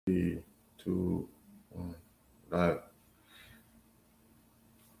To like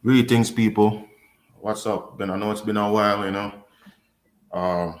greetings, people. What's up? I know it's been a while,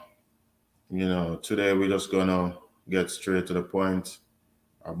 Um, today we're just gonna get straight to the point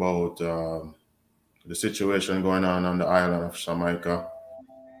about the situation going on the island of Jamaica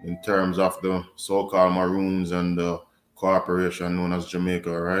in terms of the so-called Maroons and the corporation known as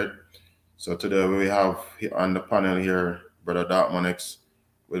Jamaica, right? So today we have on the panel here, Brother Darkman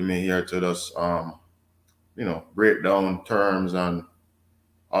with me here to just break down terms and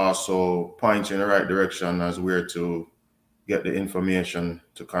also point you in the right direction as where to get the information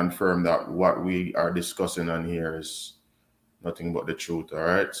to confirm that what we are discussing on here is nothing but the truth. All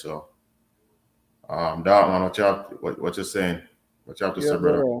right. So, Darkman, what you saying? What you have to Yeah, say,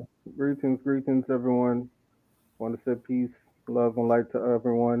 brother? greetings, everyone. Want to say peace, love, and light to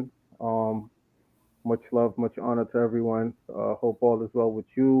everyone. Um, much love, much honor to everyone. Hope all is well with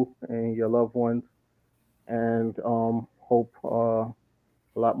you and your loved ones, and hope a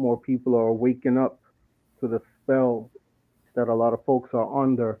lot more people are waking up to the spell that a lot of folks are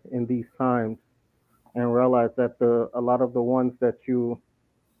under in these times, and realize that the a lot of the ones that you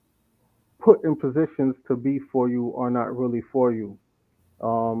put in positions to be for you are not really for you.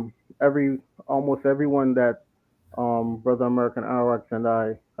 Um, every almost everyone that Brother American Arax and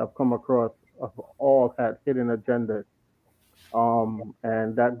I have come across have all had hidden agendas.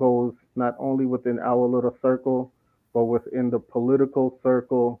 And that goes not only within our little circle, but within the political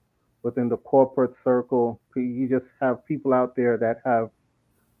circle, within the corporate circle. You just have people out there that have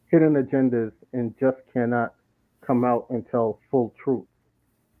hidden agendas and just cannot come out and tell full truth,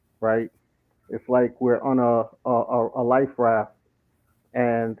 right? It's like we're on a life raft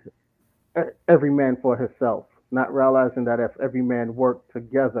and every man for himself, not realizing that if every man worked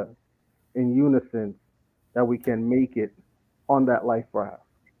together in unison, that we can make it on that life raft,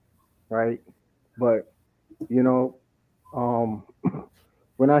 right? But you know, um,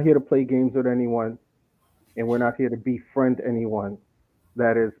 we're not here to play games with anyone, and we're not here to befriend anyone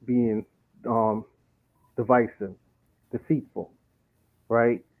that is being um, divisive, deceitful,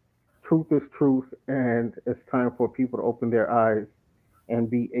 right? Truth is truth, and it's time for people to open their eyes and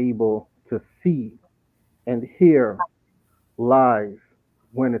be able to see and hear lies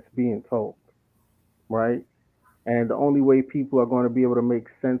when it's being told, right? And the only way people are going to be able to make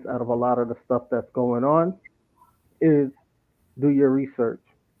sense out of a lot of the stuff that's going on is do your research.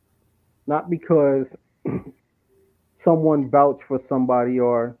 Not because someone vouched for somebody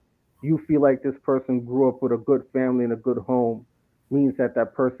or you feel like this person grew up with a good family and a good home means that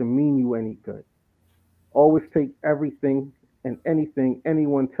that person mean you any good. Always take everything and anything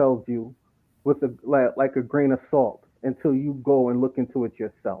anyone tells you with like a grain of salt until you go and look into it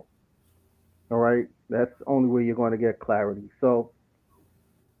yourself. All right, that's the only way you're going to get clarity. So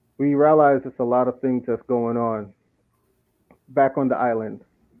we realize there's a lot of things that's going on back on the island.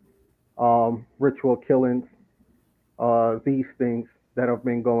 Ritual killings, these things that have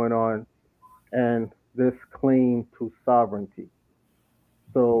been going on, and this claim to sovereignty.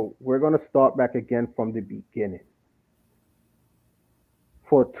 So we're going to start back again from the beginning.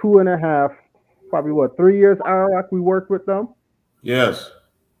 For two and a half, probably what, 3 years, Arawak, we worked with them? Yes.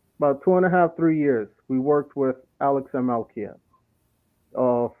 About 2.5, 3 years, we worked with Alex Amalkia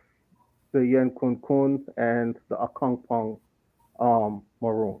of the Yen Kun Kun and the Akongpong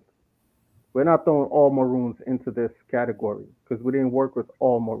Maroons. We're not throwing all Maroons into this category because we didn't work with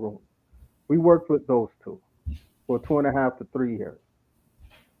all Maroons. We worked with those two for 2.5 to 3 years.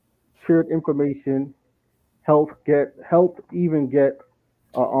 Shared information, helped even get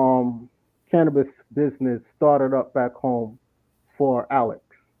a cannabis business started up back home for Alex.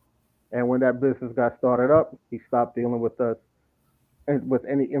 And when that business got started up, he stopped dealing with us and with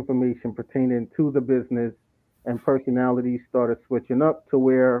any information pertaining to the business, and personalities started switching up to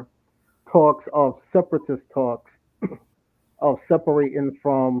where talks of separatist talks of separating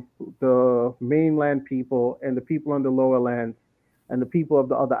from the mainland people and the people on the lower lands and the people of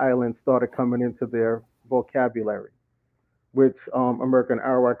the other islands started coming into their vocabulary, which American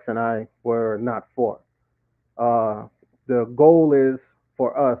Arawaks and I were not for. Uh, the goal is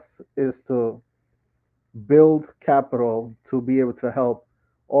for us is to build capital to be able to help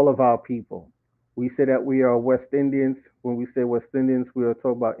all of our people. We say that we are West Indians. When we say West Indians, we are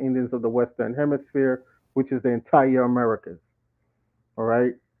talking about Indians of the Western Hemisphere, which is the entire Americas. All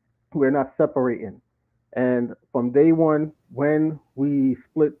right, we're not separating. And from day one, when we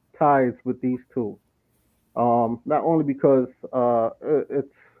split ties with these two, not only because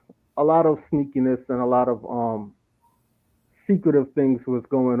it's a lot of sneakiness and a lot of secretive things was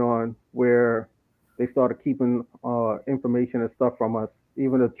going on where they started keeping information and stuff from us.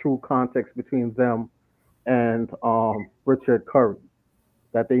 even the true context between them and Richard Curry.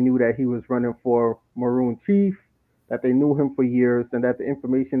 That they knew that he was running for Maroon Chief, that they knew him for years, and that the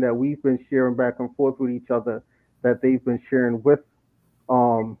information that we've been sharing back and forth with each other, that they've been sharing with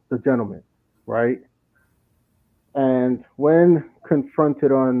the gentleman, right? And when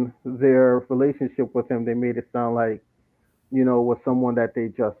confronted on their relationship with him, they made it sound like, was someone that they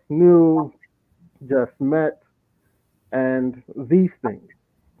just knew, just met, and these things.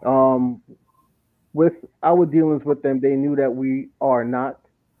 Um, with our dealings with them, they knew that we are not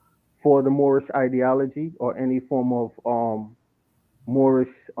for the Moorish ideology or any form of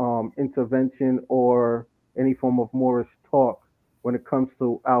Moorish intervention or any form of Moorish talk when it comes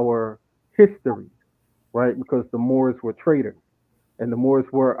to our history, right? Because the Moors were traitors, and the Moors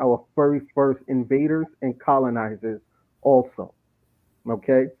were our very first invaders and colonizers, also.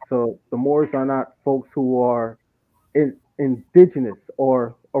 Okay, so the Moors are not folks who are indigenous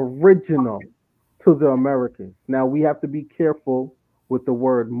or original to the Americans. Now we have to be careful with the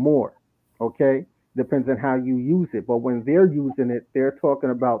word Moor. Okay, depends on how you use it. But when they're using it, they're talking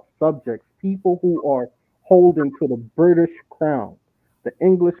about subjects, people who are holding to the British crown, the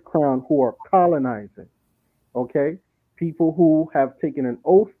English crown, who are colonizing. Okay, people who have taken an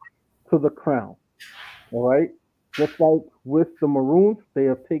oath to the crown. All right. Just like with the Maroons, they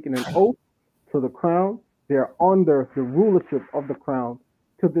have taken an oath to the crown. They are under the rulership of the crown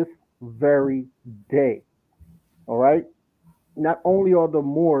to this very day. All right. Not only are the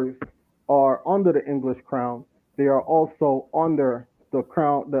Moors are under the English crown, they are also under the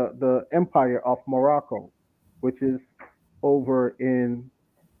crown, the empire of Morocco, which is over in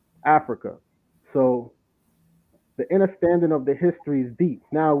Africa. So the understanding of the history is deep.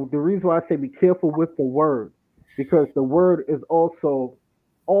 Now, the reason why I say be careful with the word, because the word is also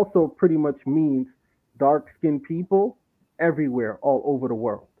pretty much means dark skinned people everywhere, all over the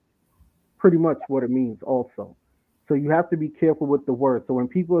world. Pretty much what it means also. So you have to be careful with the word. So when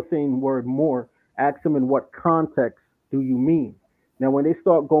people are saying word more, ask them in what context do you mean? Now, when they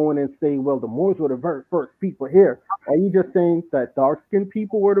start going and saying, well, the Moors were the very first people here, are you just saying that dark skinned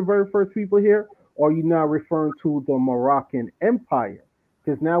people were the very first people here? Or are you now referring to the Moroccan Empire?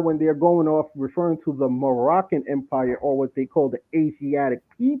 Because now, when they're going off referring to the Moroccan Empire or what they call the Asiatic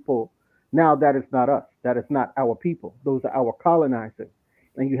people, now that is not us. That is not our people. Those are our colonizers.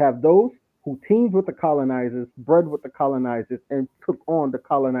 And you have those who teamed with the colonizers, bred with the colonizers, and took on the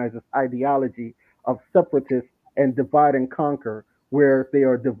colonizers' ideology of separatists and divide and conquer, where they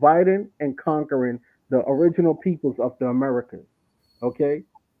are dividing and conquering the original peoples of the Americas. Okay?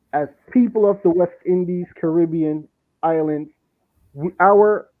 As people of the West Indies, Caribbean islands,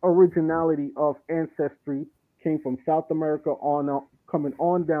 our originality of ancestry came from South America on up, coming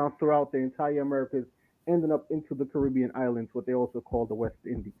on down throughout the entire Americas, ending up into the Caribbean islands, what they also call the West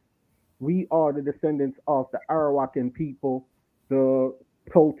Indies. We are the descendants of the Arawakan people, the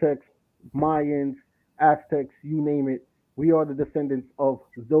Toltecs, Mayans, Aztecs, you name it. We are the descendants of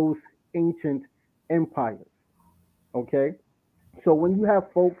those ancient empires. Okay? So when you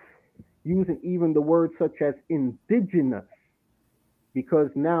have folks using even the words such as indigenous, because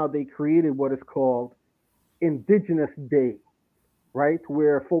now they created what is called Indigenous Day, right?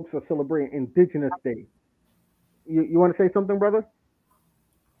 Where folks are celebrating Indigenous Day. You want to say something, brother?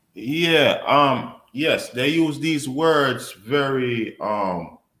 Yeah. Yes, they use these words very.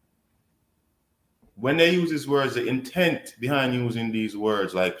 When they use these words, the intent behind using these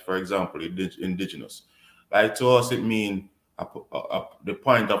words, like for example, indigenous, like to us it mean the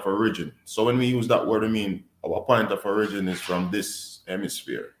point of origin. So when we use that word, I mean our point of origin is from this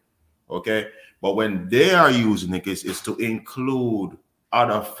hemisphere. Okay, but when they are using it, it's to include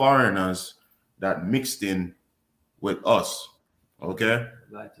other foreigners that mixed in with us. Okay.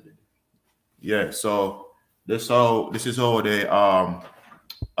 Yeah. So this is how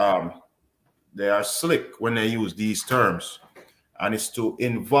um they are slick when they use these terms, and it's to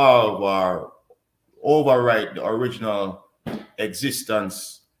involve or overwrite the original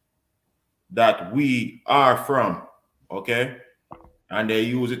existence that we are from. Okay, and they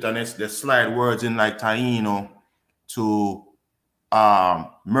use it and they slide words in like Taino to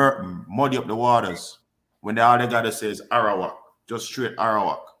muddy up the waters when all they gotta say is Arawak, just straight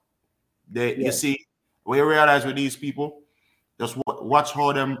Arawak. You Yeah. see, we realize with these people, just watch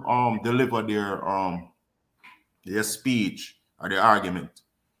how them deliver their speech or their argument.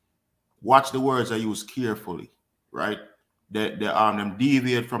 Watch the words I use carefully, right? They them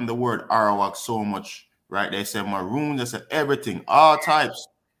deviate from the word Arawak so much, right? They say maroon, they say everything, all types.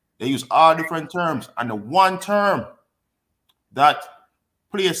 They use all different terms, and the one term that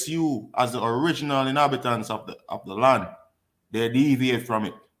place you as the original inhabitants of the land They deviate from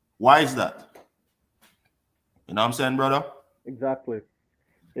it. Why is that? You know what I'm saying, brother? Exactly.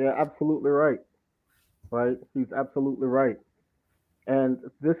 Yeah, absolutely right. Right? He's absolutely right. And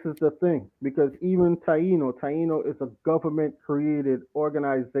this is the thing, because even Taino is a government created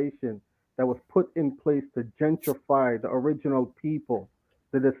organization that was put in place to gentrify the original people,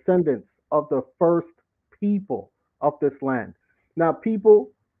 the descendants of the first people of this land. Now,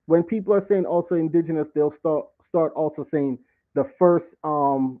 when people are saying also indigenous, they'll start also saying the first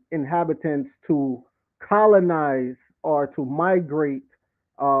inhabitants to colonize or to migrate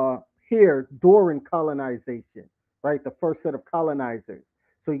uh, here during colonization, right? The first set of colonizers.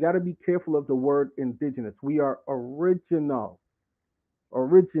 So you got to be careful of the word indigenous. We are originally,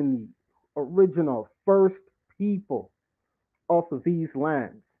 original first people of these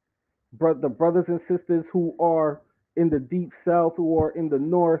lands. The brothers and sisters who are in the deep south, who are in the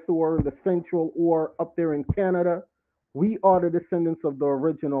north, who are in the central, or up there in Canada, we are the descendants of the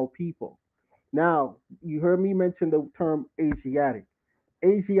original people. Now, you heard me mention the term Asiatic.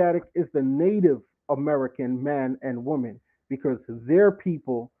 Asiatic is the Native American man and woman because their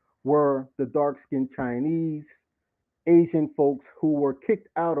people were the dark skinned Chinese, Asian folks who were kicked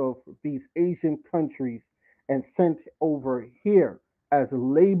out of these Asian countries and sent over here as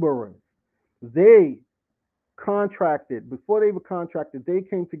laborers. They before they were contracted, they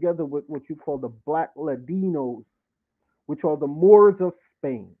came together with what you call the Black Latinos, which are the Moors of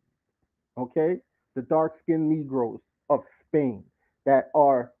Spain, okay? The dark skinned Negroes of Spain that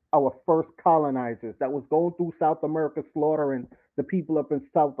are our first colonizers that was going through South America slaughtering the people up in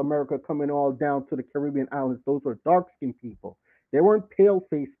South America coming all down to the Caribbean islands. Those were dark skinned people. They weren't pale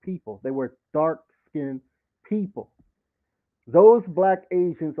faced people, they were dark skinned people. Those black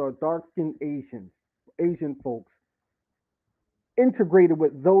Asians or dark skinned Asian folks integrated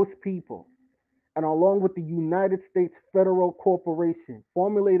with those people and along with the United States Federal Corporation,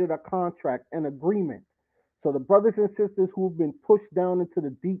 formulated a contract and agreement. So the brothers and sisters who've been pushed down into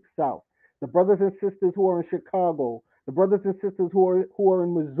the deep south, the brothers and sisters who are in Chicago, the brothers and sisters who are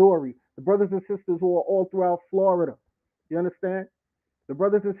in Missouri, the brothers and sisters who are all throughout Florida. You understand? The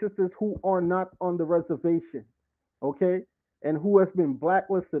brothers and sisters who are not on the reservation, okay, and who has been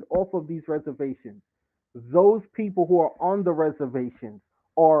blacklisted off of these reservations. Those people who are on the reservations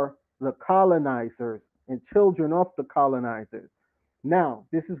are the colonizers and children of the colonizers. Now,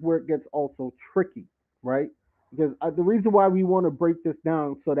 this is where it gets also tricky, right? Because the reason why we want to break this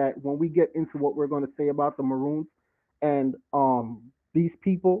down so that when we get into what we're going to say about the Maroons and these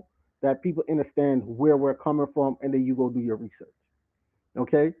people, that people understand where we're coming from, and then you go do your research.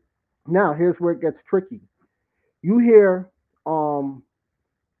 Okay. Now, here's where it gets tricky. You hear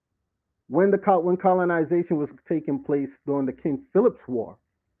when colonization was taking place during the King Philip's War,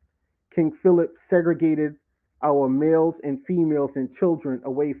 King Philip segregated our males and females and children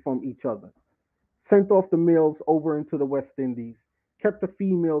away from each other, sent off the males over into the West Indies, kept the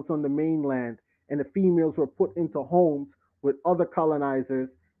females on the mainland, and the females were put into homes with other colonizers,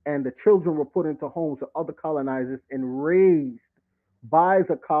 and the children were put into homes with other colonizers and raised by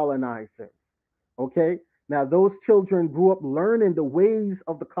the colonizers. Okay? Now, those children grew up learning the ways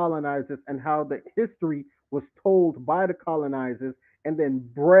of the colonizers and how the history was told by the colonizers and then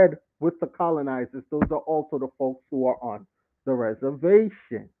bred with the colonizers. Those are also the folks who are on the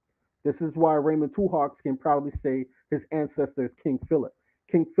reservation. This is why Raymond Two Hawks can proudly say his ancestor is King Philip.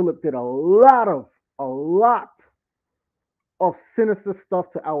 King Philip did a lot of sinister stuff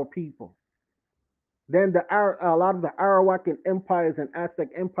to our people. Then a lot of the Arawakan empires and Aztec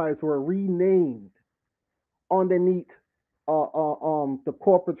empires were renamed underneath the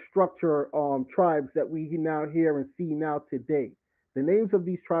corporate structure tribes that we now hear and see now today. The names of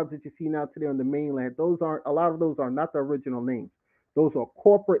these tribes that you see now today on the mainland, those aren't a lot of those are not the original names. Those are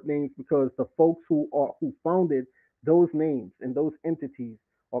corporate names because the folks who founded those names and those entities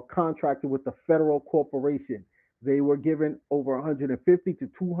are contracted with the federal corporation. They were given over 150 to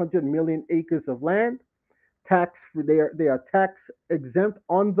 200 million acres of land. They are tax exempt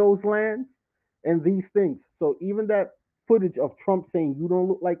on those lands and these things. So even that footage of Trump saying you don't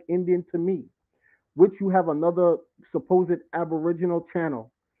look like Indian to me, which you have another supposed Aboriginal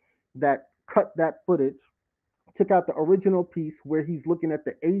channel that cut that footage, took out the original piece where he's looking at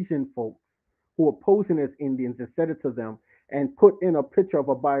the Asian folks who are posing as Indians and said it to them, and put in a picture of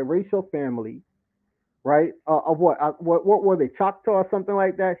a biracial family, right? Of what were they, Choctaw or something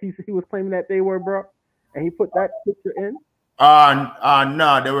like that? He was claiming that they were, bro, and he put that picture in.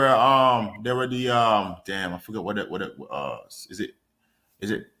 No, they were the damn, I forget is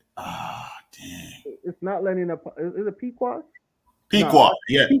it dang. It's not letting up. Is it Pequot? Pequot, No,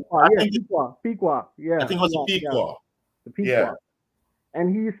 yeah. Pequot, yeah, Pequot, Pequot, I yeah, think it was a yeah, yeah. Pequot. The Pequot. Yeah.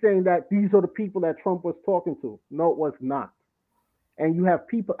 And he's saying that these are the people that Trump was talking to. No, it was not. And you have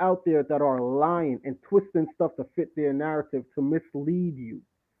people out there that are lying and twisting stuff to fit their narrative to mislead you.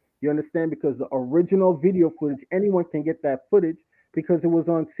 You understand? Because the original video footage, anyone can get that footage because it was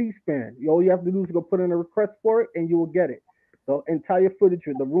on C-SPAN. All you have to do is go put in a request for it and you will get it. The entire footage,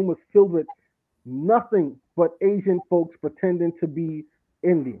 the room was filled with nothing but Asian folks pretending to be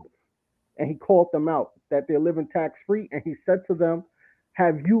Indians. And he called them out that they're living tax free. And he said to them,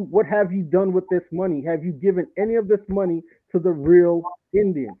 what have you done with this money? Have you given any of this money to the real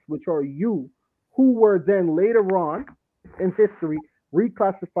Indians, which are you, who were then later on in history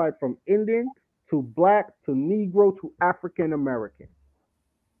reclassified from Indian to black to Negro to African American,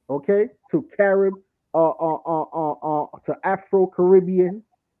 okay, to Carib, to Afro Caribbean,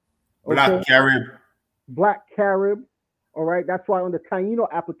 okay, Black Carib. Black Carib. All right, that's why on the Taino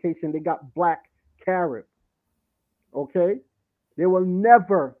application they got Black Carib. Okay, they will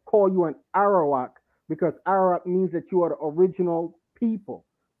never call you an Arawak because Arawak means that you are the original people,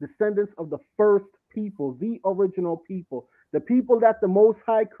 descendants of the first people, the original people, the people that the Most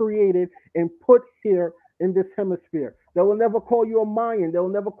High created and put here in this hemisphere. They will never call you a Mayan. They will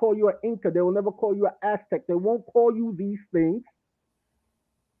never call you an Inca. They will never call you an Aztec. They won't call you these things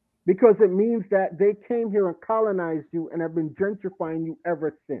because it means that they came here and colonized you and have been gentrifying you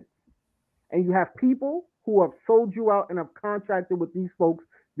ever since. And you have people who have sold you out and have contracted with these folks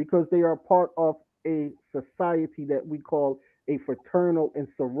because they are part of a society that we call a fraternal and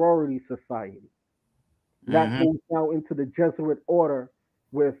sorority society. That Mm-hmm. goes now into the Jesuit order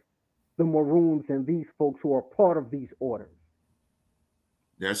with the Maroons and these folks who are part of these orders.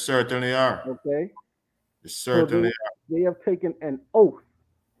 There certainly are. Okay? There So certainly are. they have taken an oath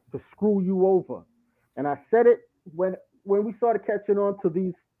to screw you over. And I said it when we started catching on to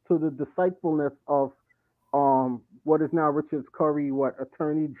these to the deceitfulness of what is now Richard Curry, what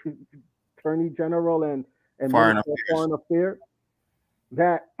attorney general and Foreign minister of affairs. foreign affairs,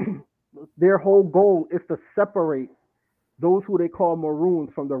 that their whole goal is to separate those who they call Maroons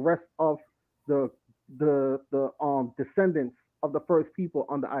from the rest of the the descendants of the first people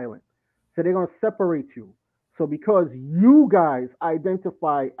on the island. So they're gonna separate you. So because you guys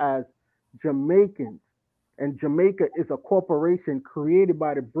identify as Jamaicans and Jamaica is a corporation created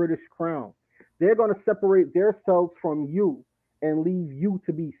by the British Crown, they're gonna separate themselves from you and leave you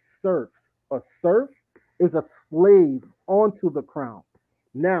to be serfs. A serf is a slave onto the crown.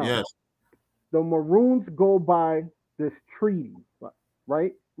 Now, Yes. the Maroons go by this treaty,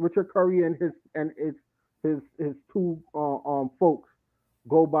 right? Richard Curry and his two folks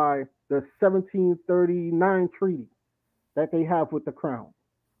go by the 1739 treaty that they have with the crown.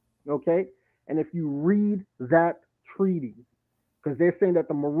 Okay, and if you read that treaty, because they're saying that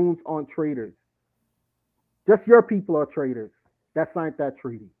the Maroons aren't traitors, just your people are traitors that signed that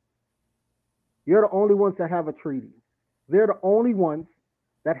treaty. You're the only ones that have a treaty. They're the only ones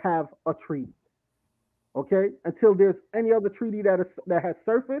that have a treaty. Okay, until there's any other treaty that has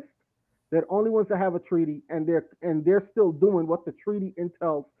surfaced, they're the only ones that have a treaty, and they're still doing what the treaty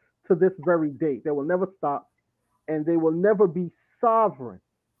entails to this very day. They will never stop, and they will never be sovereign.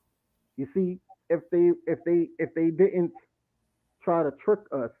 You see, if they didn't try to trick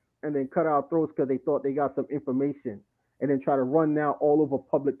us and then cut our throats because they thought they got some information, and then try to run now all over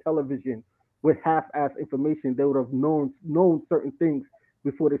public television with half-ass information, they would have known certain things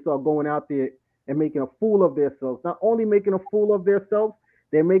before they start going out there and making a fool of themselves. Not only making a fool of themselves,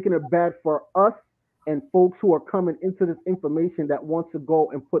 they're making it bad for us and folks who are coming into this information that wants to go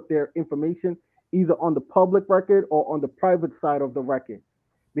and put their information either on the public record or on the private side of the record.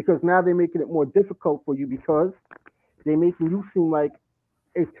 Because now they're making it more difficult for you because they're making you seem like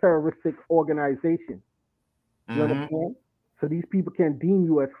a terroristic organization. You Mm-hmm. understand? So these people can deem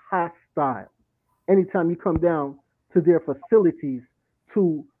you as hostile anytime you come down to their facilities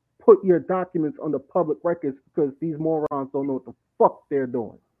to put your documents on the public records because these morons don't know what the fuck they're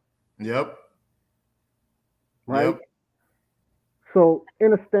doing, Yep. right? Yep. So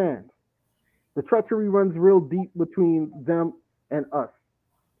understand, the treachery runs real deep between them and us,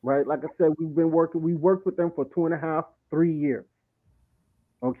 right? Like I said, we worked with them for 2.5, 3 years,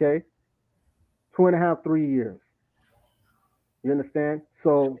 okay? 2.5, 3 years. You understand?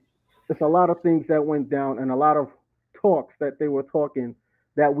 So it's a lot of things that went down and a lot of talks that they were talking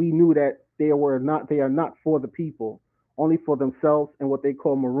that we knew that they are not for the people, only for themselves and what they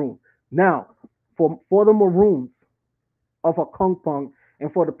call maroon. Now, for the maroons of Akongpong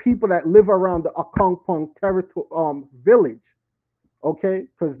and for the people that live around the Akongpong territory village, okay,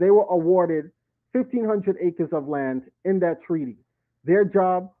 because they were awarded 1,500 acres of land in that treaty. Their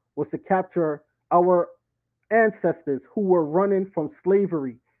job was to capture our ancestors who were running from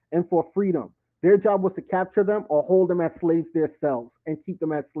slavery and for freedom. Their job was to capture them or hold them as slaves themselves and keep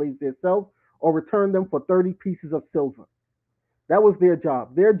them as slaves themselves or return them for 30 pieces of silver. That was their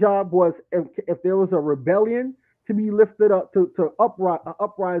job. Their job was if there was a rebellion to be lifted up, to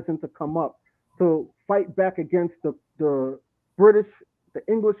uprising to come up, to fight back against the British, the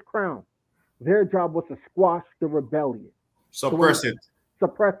English crown. Their job was to squash the rebellion, Suppress it.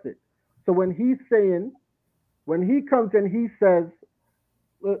 suppress it. So when he's saying, when he comes and he says,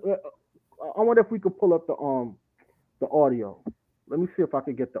 I wonder if we could pull up the audio. Let me see if I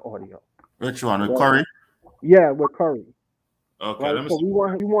could get the audio. Which one? With Curry? Yeah, with Curry. Okay, Right. let me So see. we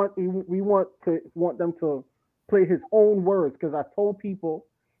want them to play his own words because I told people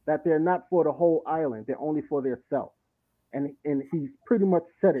that they're not for the whole island; they're only for their self, and he's pretty much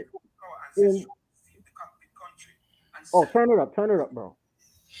said it. In, oh, turn it up, bro.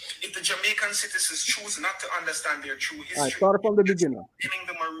 If the Jamaican citizens choose not to understand their true history, All right, start it from the beginning. blaming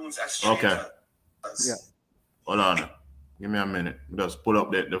the Maroons as Okay. traitors. Yeah. Hold on. Give me a minute. Just pull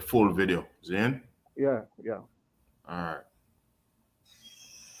up the full video. Zin? Yeah. All right.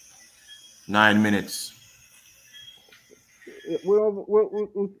 9 minutes.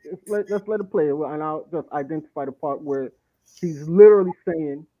 Let's let it play, and I'll just identify the part where he's literally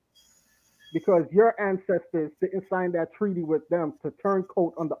saying, because your ancestors didn't sign that treaty with them to turn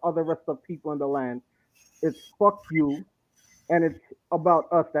coat on the other rest of people in the land. It's fuck you, and it's about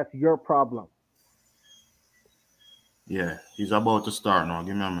us. That's your problem. Yeah, he's about to start now.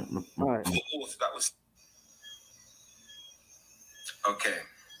 Give me a minute. All right. The oath that was okay.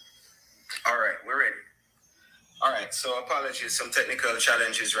 All right, we're ready. All right, so apologies, some technical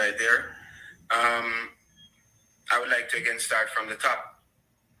challenges right there. I would like to again start from the top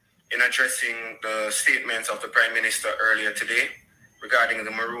in addressing the statements of the Prime Minister earlier today regarding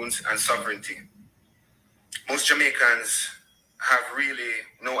the Maroons and sovereignty. Most Jamaicans have really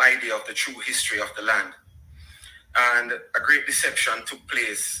no idea of the true history of the land. And a great deception took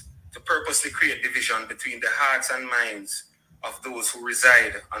place to purposely create division between the hearts and minds of those who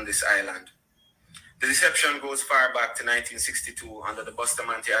reside on this island. The deception goes far back to 1962 under the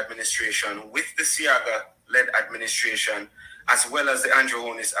Bustamante administration with the Siaga-led administration, as well as the Andrew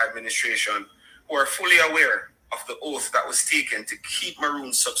Holness administration, who are fully aware of the oath that was taken to keep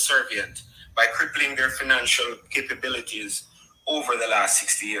Maroons subservient by crippling their financial capabilities over the last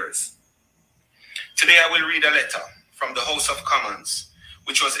 60 years. Today I will read a letter from the House of Commons,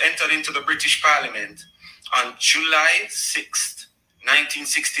 which was entered into the British Parliament on July 6th,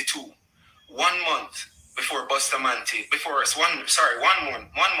 1962, 1 month before Bustamante,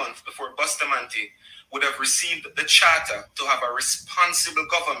 one month before Bustamante would have received the charter to have a responsible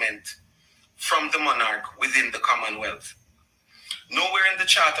government from the monarch within the Commonwealth. Nowhere in the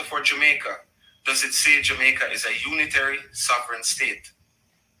charter for Jamaica does it say Jamaica is a unitary sovereign state.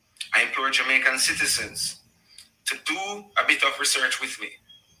 I implore Jamaican citizens to do a bit of research with me.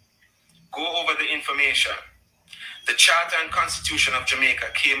 Go over the information. The Charter and Constitution of Jamaica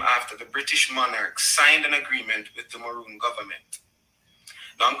came after the British monarch signed an agreement with the Maroon government.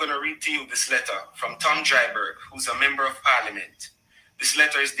 Now I'm going to read to you this letter from Tom Dryburgh, who's a member of Parliament. This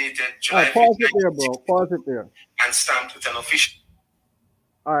letter is dated July 5th, pause it there, bro. Pause it there. and stamped with an official.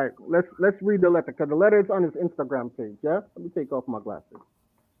 All right, let's read the letter because the letter is on his Instagram page. Yeah, let me take off my glasses.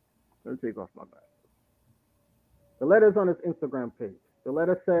 The letter is on his Instagram page. The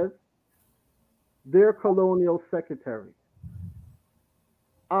letter says, "Dear Colonial Secretary,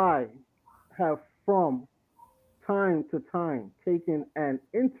 I have from time to time taken an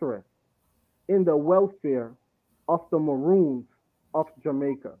interest in the welfare of the Maroons of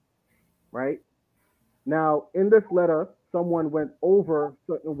Jamaica." Right? Now, in this letter, someone went over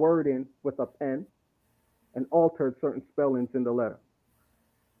certain wording with a pen and altered certain spellings in the letter.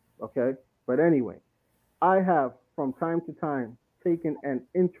 Okay? But anyway, I have from time to time taken an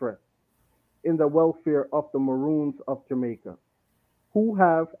interest in the welfare of the Maroons of Jamaica, who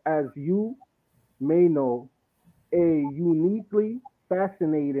have, as you may know, a uniquely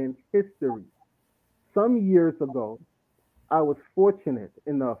fascinating history. Some years ago, I was fortunate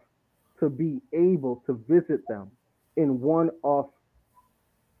enough to be able to visit them in one of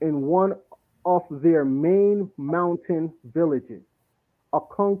their main mountain villages,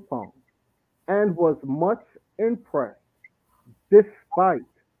 Akongpong, and was much impressed, despite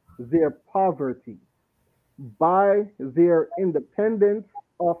their poverty, by their independence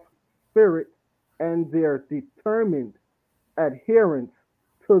of spirit and their determined adherence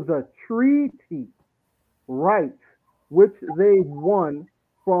to the treaty rights which they won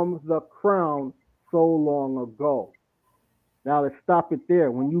from the crown so long ago. Now let's stop it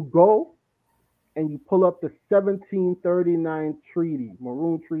there. When you go and you pull up the 1739 treaty,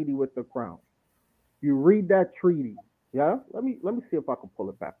 Maroon Treaty with the Crown. You read that treaty. Yeah, let me see if I can pull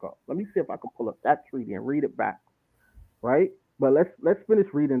it back up. Let me see if I can pull up that treaty and read it back. Right? But let's finish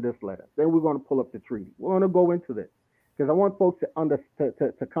reading this letter. Then we're going to pull up the treaty. We're going to go into this because I want folks to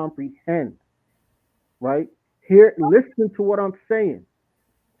to comprehend. Right? Here, listen to what I'm saying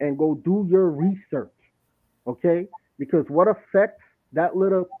and go do your research. Okay? Because what affects that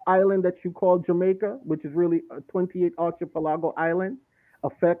little island that you call Jamaica, which is really a 28 archipelago island,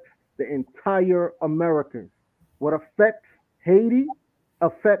 affects the entire Americas. What affects Haiti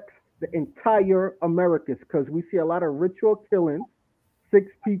affects the entire Americas because we see a lot of ritual killings, 6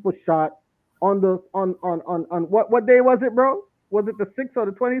 people shot on what day was it, bro? Was it the 6th or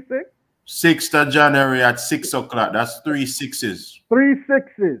the 26th? 6th of January at 6 o'clock. That's 3 6s. 3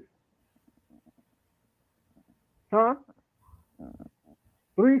 6s. Huh?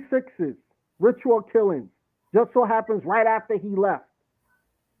 3 6s. Ritual killings. Just so happens right after he left.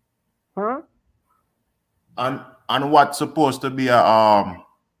 Huh? And what's supposed to be a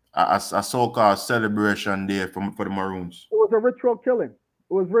so-called celebration day for the Maroons. It was a ritual killing.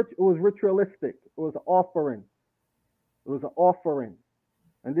 It was ritualistic. It was an offering. It was an offering.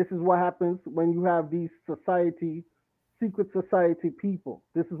 And this is what happens when you have these secret society people.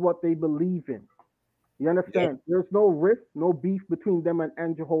 This is what they believe in. You understand? Yep. There's no rift, no beef between them and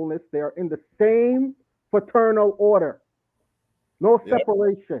Angel Holness. They are in the same fraternal order. No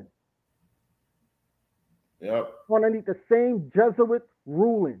separation. Yep. Underneath the same Jesuit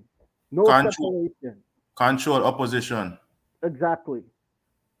ruling. No separation. Control opposition. Exactly.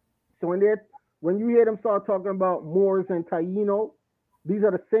 So when you hear them start talking about Moors and Taino, these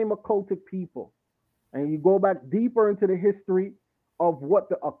are the same occultic people. And you go back deeper into the history of what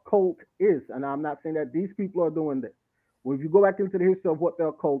the occult is. And I'm not saying that these people are doing this. Well, if you go back into the history of what the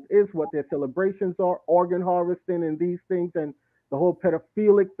occult is, what their celebrations are, organ harvesting and these things, and the whole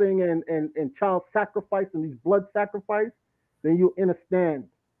pedophilic thing and child sacrifice and these blood sacrifice, then you understand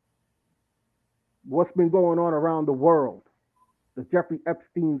what's been going on around the world. The Jeffrey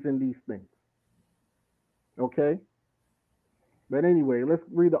Epsteins and these things. Okay? But anyway, let's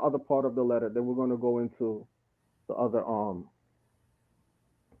read the other part of the letter. Then we're going to go into the other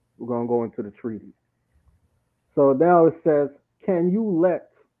we're going to go into the treaty. So now it says, can you let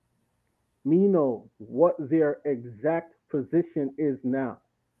me know what their exact position is now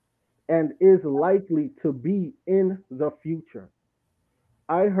and is likely to be in the future?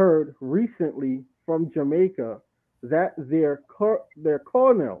 I heard recently from Jamaica that their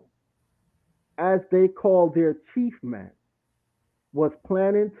colonel, as they call their chief man, was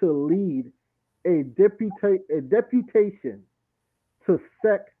planning to lead a deputation to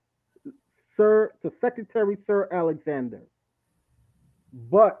Secretary Sir Alexander.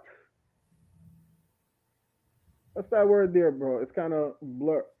 But what's that word there, bro? It's kind of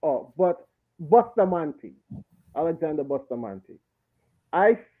blur. Oh, but Bustamante, Alexander Bustamante.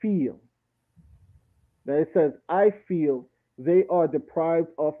 I feel that it says, I feel they are deprived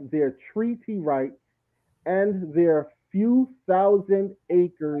of their treaty rights and their few thousand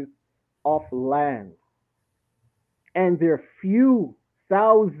acres of land. And their few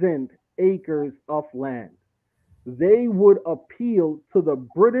thousand acres of land. They would appeal to the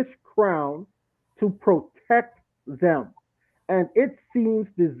British Crown to protect them. And it seems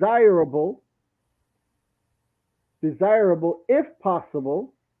desirable, if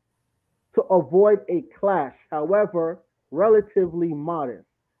possible, to avoid a clash, however relatively modest,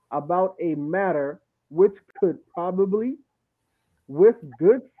 about a matter which could probably, with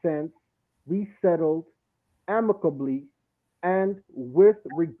good sense, be settled amicably and with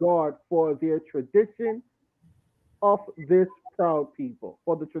regard for their tradition of this proud people,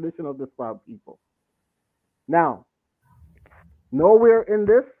 for the tradition of this proud people. Now, nowhere in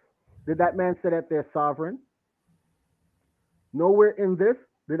this did that man say that they're sovereign. Nowhere in this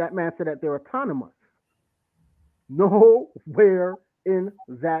did that man say that they're autonomous. Nowhere in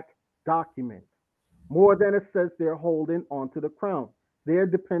that document. More than it says they're holding onto the crown. They're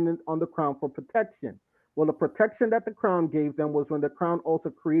dependent on the crown for protection. Well, the protection that the crown gave them was when the crown also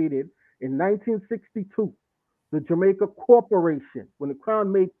created in 1962 the Jamaica Corporation, when the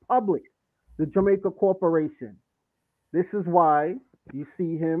crown made public the Jamaica Corporation. This is why you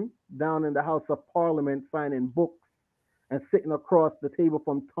see him down in the House of Parliament signing books and sitting across the table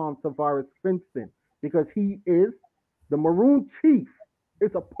from Tom Tavares Finston, because he is the Maroon Chief,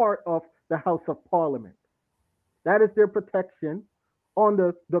 is a part of the House of Parliament. That is their protection.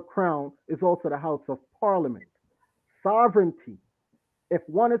 Under the crown is also the House of Parliament. Sovereignty. If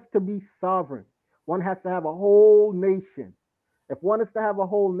one is to be sovereign, one has to have a whole nation. If one is to have a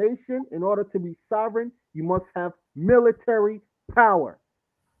whole nation, in order to be sovereign, you must have military power.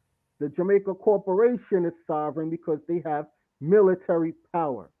 The Jamaica Corporation is sovereign because they have military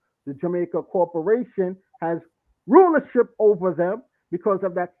power. The Jamaica Corporation has rulership over them because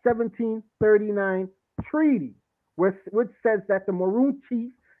of that 1739 treaty, which says that the Maroon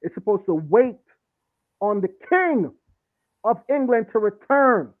chief is supposed to wait on the king of England to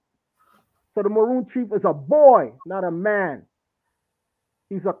return. So the Maroon chief is a boy, not a man.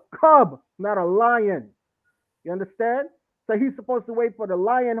 He's a cub, not a lion. You understand? So he's supposed to wait for the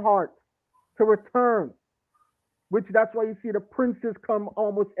lion heart to return, which that's why you see the princes come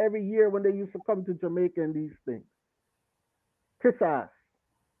almost every year when they used to come to Jamaica and these things. Kiss ass.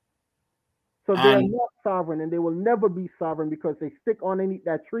 So they are not sovereign, and they will never be sovereign because they stick on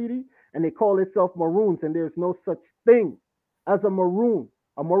that treaty and they call themselves Maroons, and there's no such thing as a Maroon.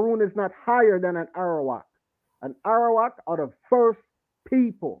 A Maroon is not higher than an Arawak. An Arawak are the first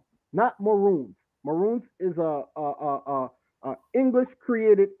people, not Maroons. Maroons is a English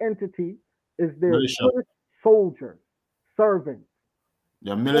created entity. Is their soldiers, servants.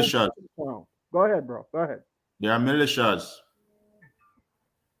 They're militias. Go ahead, bro. Go ahead. They are militias.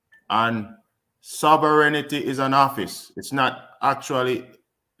 And sovereignty is an office. It's not actually,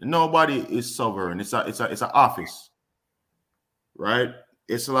 nobody is sovereign. It's an office, right?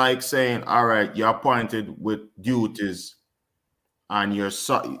 It's like saying, all right, you're appointed with duties, and you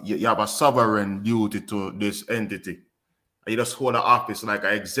have a sovereign duty to this entity. You just hold an office like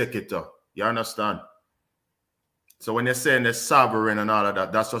an executor. You understand? So when you're saying they're sovereign and all of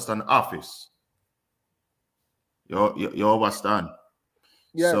that, that's just an office. You understand?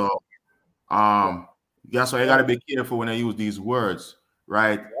 Yeah. So, that's why you gotta be careful when I use these words,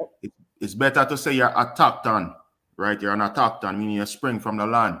 right? Yep. It's better to say you're attacked on, right? You're an attacked on, meaning you spring from the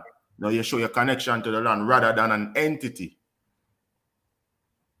land. Now you show your connection to the land rather than an entity,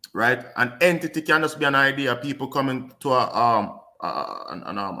 right? An entity can just be an idea. People coming to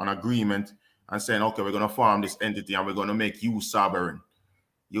an agreement and saying, okay, we're gonna form this entity and we're gonna make you sovereign.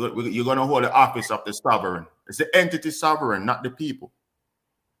 You're gonna hold the office of the sovereign. It's the entity sovereign, not the people.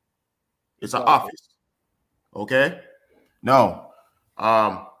 It's an office. Okay. Now,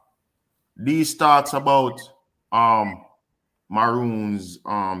 these thoughts about Maroons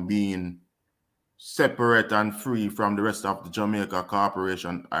being separate and free from the rest of the Jamaica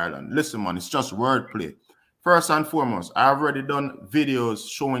Corporation Island. Listen, man, it's just wordplay. First and foremost, I've already done videos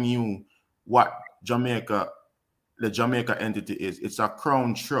showing you what the Jamaica entity is. It's a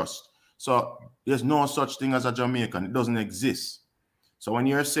crown trust. So there's no such thing as a Jamaican. It doesn't exist. So when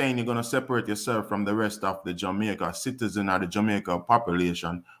you're saying you're going to separate yourself from the rest of the Jamaica citizen or the Jamaica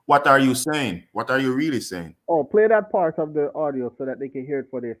population, what are you saying? What are you really saying? Oh, play that part of the audio so that they can hear it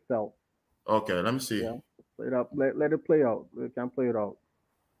for themselves. Okay, let me see. Yeah, play it up. Let it play out. We can play it out.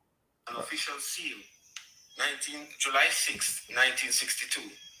 An official seal, July 6th, 1962,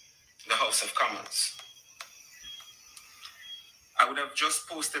 the House of Commons. I would have just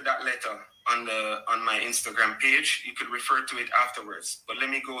posted that letter on my Instagram page. You could refer to it afterwards, but let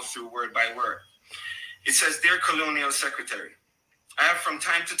me go through word by word. It says, Dear Colonial Secretary, I have from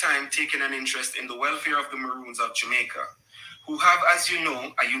time to time taken an interest in the welfare of the Maroons of Jamaica, who have, as you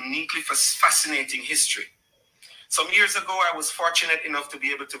know, a uniquely fascinating history. Some years ago, I was fortunate enough to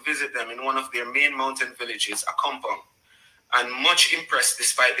be able to visit them in one of their main mountain villages, Akompong, and much impressed,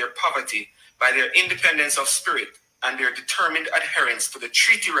 despite their poverty, by their independence of spirit and their determined adherence to the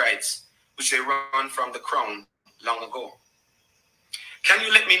treaty rights which they won from the crown long ago. Can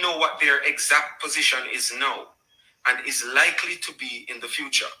you let me know what their exact position is now and is likely to be in the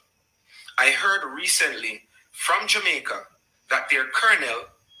future? I heard recently from Jamaica that their colonel,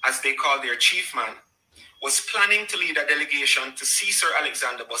 as they call their chief man, was planning to lead a delegation to see Sir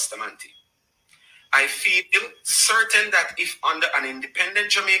Alexander Bustamante. I feel certain that if under an independent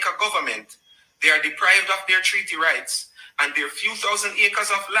Jamaica government, they are deprived of their treaty rights and their few thousand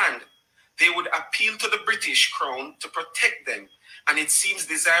acres of land, they would appeal to the British Crown to protect them, and it seems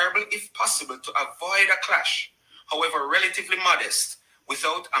desirable, if possible, to avoid a clash, however relatively modest,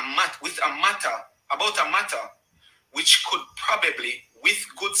 about a matter which could probably, with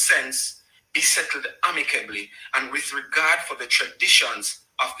good sense, be settled amicably and with regard for the traditions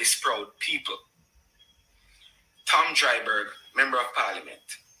of this proud people. Tom Dryburgh, Member of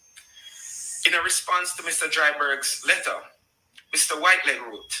Parliament. In a response to Mr. Dryburgh's letter, Mr. Whiteleg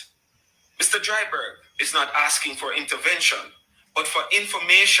wrote, Mr. Dryburgh is not asking for intervention, but for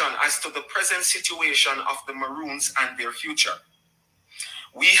information as to the present situation of the Maroons and their future.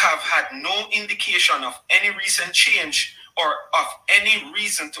 We have had no indication of any recent change or of any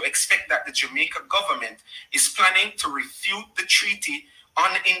reason to expect that the Jamaica government is planning to refute the Treaty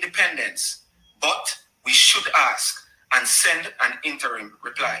on Independence, but we should ask and send an interim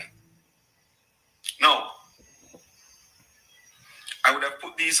reply. Now, I would have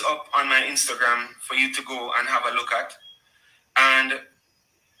put these up on my Instagram for you to go and have a look at, and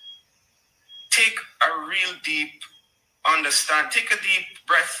take a real deep take a deep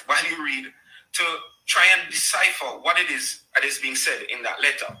breath while you read to try and decipher what it is that is being said in that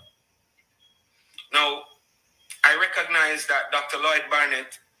letter. Now, I recognize that Dr. Lloyd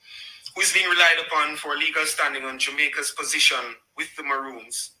Barnett, who is being relied upon for legal standing on Jamaica's position with the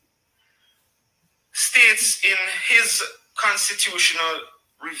Maroons, states in his constitutional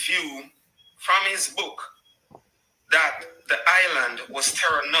review from his book that the island was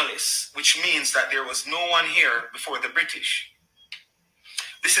terra nullius, which means that there was no one here before the British.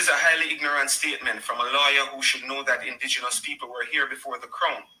 This is a highly ignorant statement from a lawyer who should know that indigenous people were here before the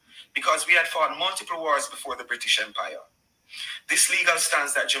crown, because we had fought multiple wars before the British Empire. This legal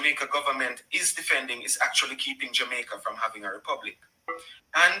stance that Jamaica government is defending is actually keeping Jamaica from having a republic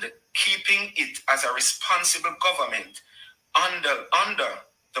and keeping it as a responsible government under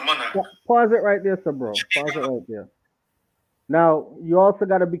the monarch. Pause it right there, sir, bro. Pause it right there. Now, you also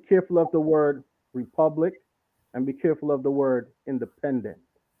got to be careful of the word republic and be careful of the word independent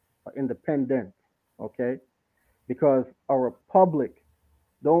or independent, okay? Because a republic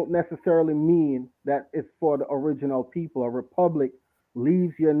don't necessarily mean that it's for the original people. A republic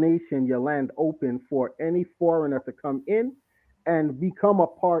leaves your nation, your land open for any foreigner to come in and become a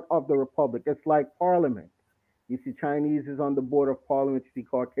part of the republic. It's like parliament. You see Chinese is on the board of parliament. You see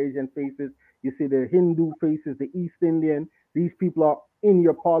Caucasian faces. You see the Hindu faces, the East Indian. These people are in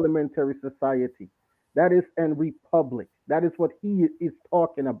your parliamentary society. That is a republic. That is what he is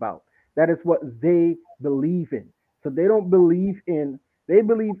talking about. That is what they believe in. So they don't believe in, they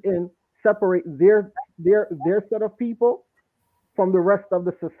believe in separate their set of people from the rest of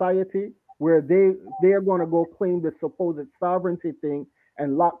the society, where they're going to go claim the supposed sovereignty thing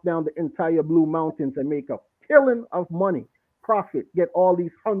and lock down the entire Blue Mountains and make a killing of money, profit, get all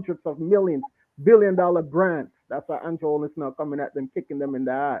these hundreds of millions, billion-dollar grants. That's why Andrew is now coming at them, kicking them in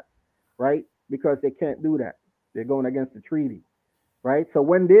the ass, right? Because they can't do that. They're going against the treaty, right? So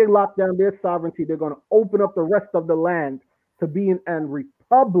when they lock down their sovereignty, they're going to open up the rest of the land to being a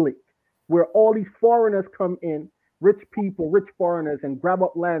republic where all these foreigners come in, rich people, rich foreigners, and grab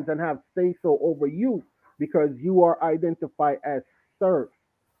up lands and have say-so over you because you are identified as serfs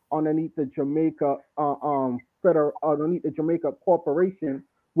underneath the Jamaica underneath the Jamaica Corporation,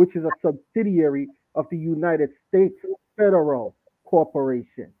 which is a subsidiary of the United States Federal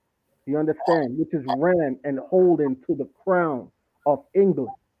Corporation. You understand? Which is ran and holding to the crown of England.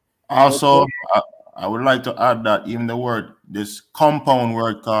 Also, I would like to add that even this compound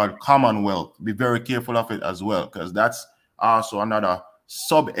word called Commonwealth, be very careful of it as well, because that's also another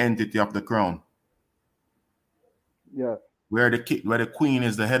sub-entity of the crown. Yeah. Where the Queen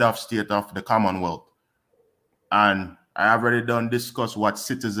is the head of state of the Commonwealth. And I have already discuss what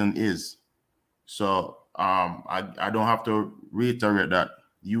citizen is. So I don't have to reiterate that.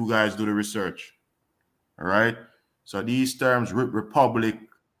 You guys do the research. All right. So these terms, republic,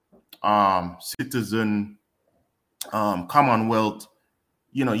 citizen, Commonwealth,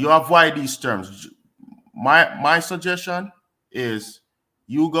 you avoid these terms. My suggestion is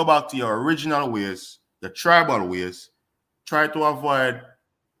you go back to your original ways, the tribal ways. Try to avoid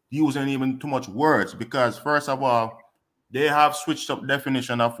using even too much words, because first of all, they have switched up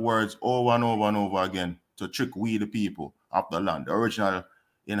definition of words over and over and over again to trick we the people of the land, the original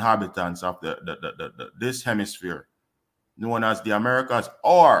inhabitants of this hemisphere, known as the Americas,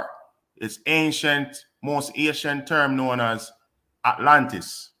 or its most ancient term known as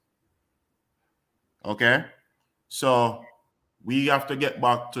Atlantis. Okay, so we have to get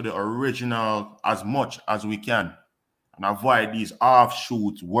back to the original as much as we can and avoid these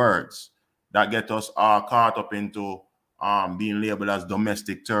offshoot words that get us all caught up into being labeled as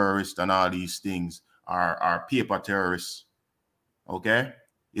domestic terrorists and all these things, are paper terrorists. Okay,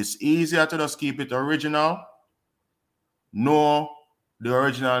 it's easier to just keep it original. Know the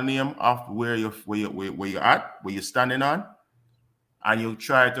original name of where you're at, where you're standing on, and you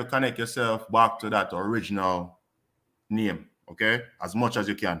try to connect yourself back to that original name. Okay, as much as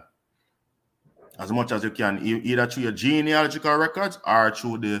you can. As much as you can, either through your genealogical records or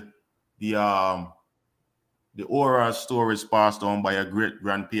through the oral stories passed on by your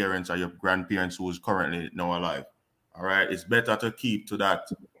great-grandparents or your grandparents who is currently now alive. All right, it's better to keep to that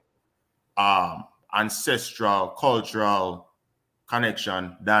ancestral, cultural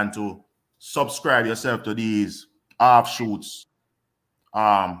connection than to subscribe yourself to these offshoots,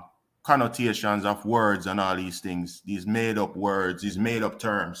 connotations of words and all these things, these made up words, these made up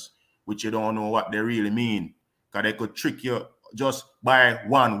terms, which you don't know what they really mean. Because they could trick you just by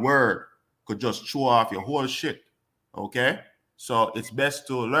one word, could just show off your whole shit. Okay? So it's best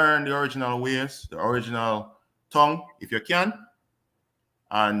to learn the original ways, the original tongue, if you can,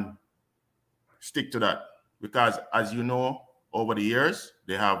 and stick to that. Because as you know, over the years,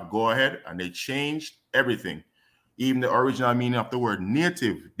 they have go ahead and they changed everything. Even the original meaning of the word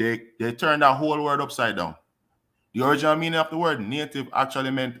native, they turned that whole word upside down. The original meaning of the word native actually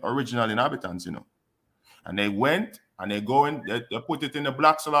meant original inhabitants, you know. And they went and they go in, they put it in the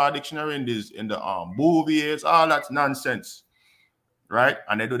Black's Law Dictionary, in the Bouviers, all that's nonsense, right?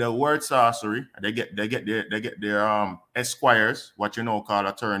 And they do their word sorcery. And they get their esquires, what you know call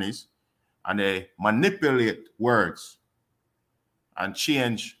attorneys, and they manipulate words and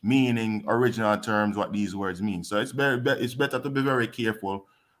change meaning, original terms, what these words mean. So it's better to be very careful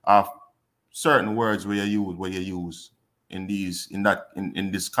of certain words where you use in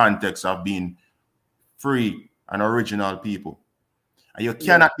this context of being free and original people. And you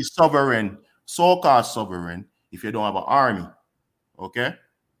cannot be sovereign, so-called sovereign, if you don't have an army. Okay?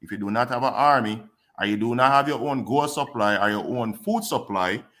 If you do not have an army, and you do not have your own gold supply or your own food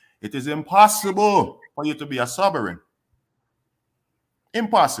supply, it is impossible for you to be a sovereign.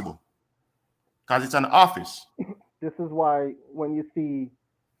 Impossible. Because it's an office. This is why when you see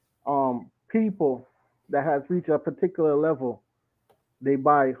people that has reached a particular level, they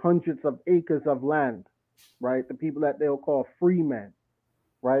buy hundreds of acres of land, right? The people that they'll call free men,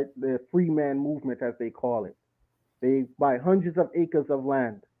 right? The free man movement, as they call it. They buy hundreds of acres of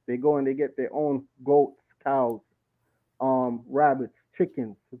land. They go and they get their own goats, cows, rabbits,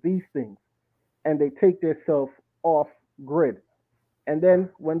 chickens, these things, and they take themselves off grid. And then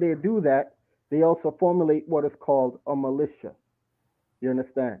when they do that, they also formulate what is called a militia. You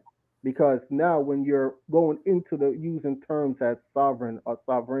understand? Because now when you're going into the using terms as sovereign or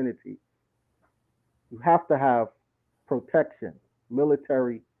sovereignty, you have to have protection,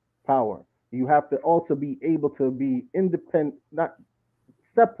 military power. You have to also be able to be independent, not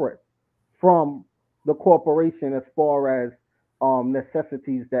separate from the corporation as far as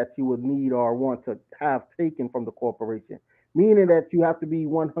necessities that you would need or want to have taken from the corporation. Meaning that you have to be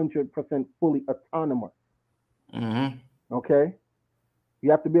 100% fully autonomous. Mm-hmm. Okay?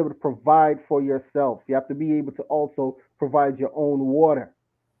 You have to be able to provide for yourself. You have to be able to also provide your own water,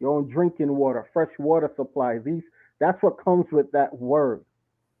 your own drinking water, fresh water supply. That's what comes with that word.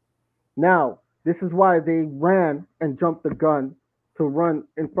 Now, this is why they ran and jumped the gun to run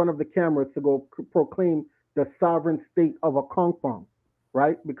in front of the cameras to go proclaim the sovereign state of Akongkong,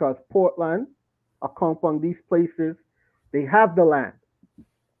 right? Because Portland, Akongkong, these places, they have the land.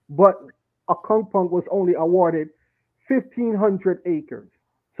 But Akongkong was only awarded 1,500 acres.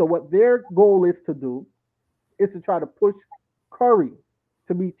 So what their goal is to do is to try to push Curry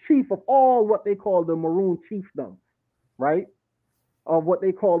to be chief of all what they call the Maroon chiefdoms, right? Of what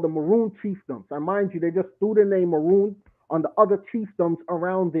they call the Maroon chiefdoms. And mind you, they just threw the name Maroon on the other chiefdoms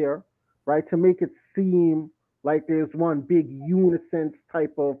around there, right? To make it seem like there's one big unison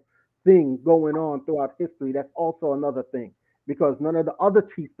type of thing going on throughout history. That's also another thing. Because none of the other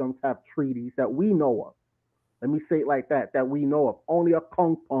chiefdoms have treaties that we know of. Let me say it like that, that we know of. Only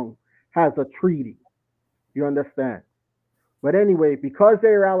Akongkong has a treaty. You understand? But anyway, because they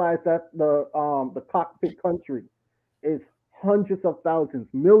realized that the cockpit country is hundreds of thousands,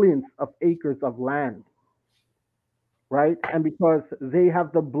 millions of acres of land, right? And because they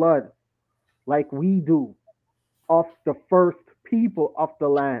have the blood, like we do, of the first people of the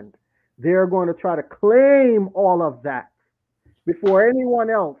land, they're going to try to claim all of that before anyone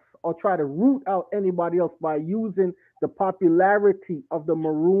else, or try to root out anybody else by using the popularity of the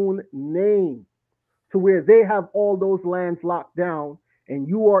Maroon name, to where they have all those lands locked down and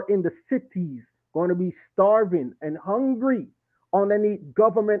you are in the cities going to be starving and hungry on any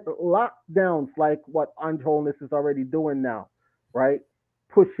government lockdowns like what Anjolis is already doing now, right?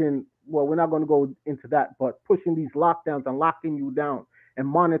 Pushing, well, we're not going to go into that, but pushing these lockdowns and locking you down and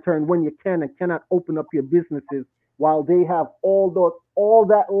monitoring when you can and cannot open up your businesses while they have all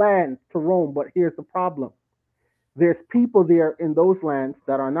that land to roam. But here's the problem. There's people there in those lands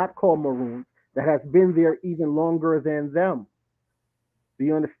that are not called Maroons that has been there even longer than them. Do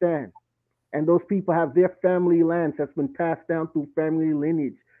you understand? And those people have their family lands that's been passed down through family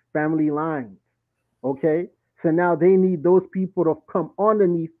lineage, family lines. Okay? So now they need those people to come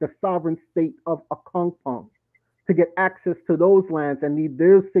underneath the sovereign state of Akongkong to get access to those lands and need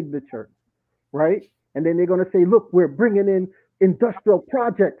their signatures, right? And then they're going to say, look, we're bringing in industrial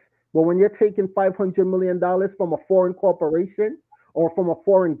projects But when you're taking $500 million from a foreign corporation or from a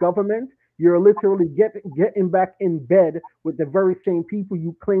foreign government, you're literally getting back in bed with the very same people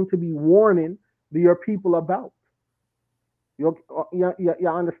you claim to be warning your people about. You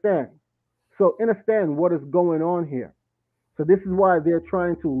understand? So understand what is going on here. So this is why they're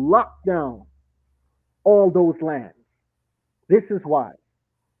trying to lock down all those lands. This is why,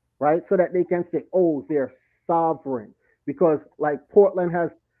 right? So that they can say, oh, they're sovereign. Because like Portland has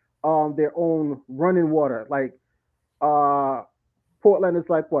their own running water. Like uh, Portland is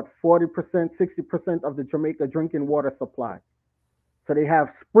like what, 40%, 60% of the Jamaica drinking water supply. So they have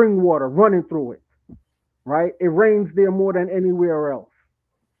spring water running through it, right? It rains there more than anywhere else.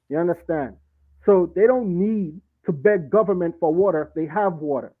 You understand? So they don't need to beg government for water. They have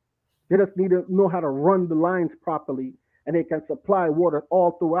water. They just need to know how to run the lines properly, and they can supply water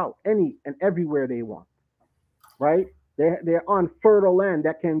all throughout, any and everywhere they want, right? They're on fertile land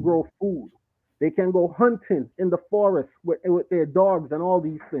that can grow food. They can go hunting in the forest with their dogs and all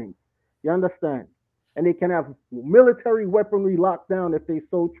these things. You understand? And they can have military weaponry locked down if they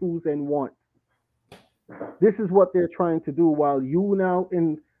so choose and want. This is what they're trying to do while you now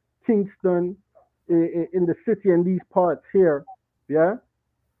in Kingston, in the city and these parts here, yeah,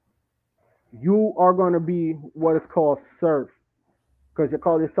 you are going to be what is called serf because you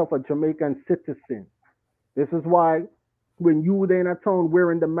call yourself a Jamaican citizen. This is why when you there in a town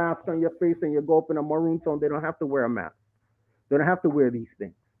wearing the mask on your face and you go up in a maroon town, they don't have to wear a mask. They don't have to wear these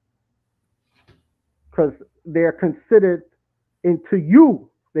things because they're considered into you.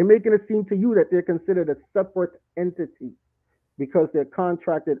 They're making it seem to you that they're considered a separate entity because they're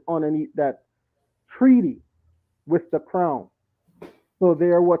contracted underneath that treaty with the crown. So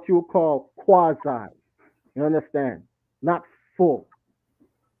they're what you call quasi. You understand? Not full.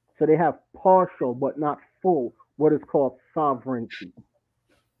 So they have partial but not full, what is called sovereignty.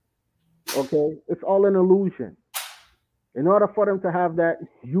 Okay? It's all an illusion. In order for them to have that,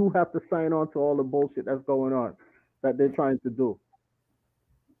 you have to sign on to all the bullshit that's going on that they're trying to do.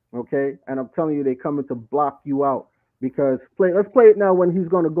 Okay? And I'm telling you, they're coming to block you out because let's play it now when he's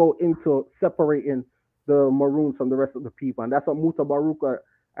going to go into separating the Maroons from the rest of the people. And that's what Musa Baruka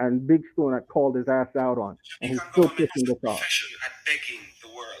and Big Stone had called his ass out on. And he's still kissing this off. At begging the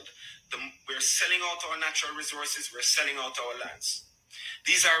world. We're selling out our natural resources. We're selling out our lands.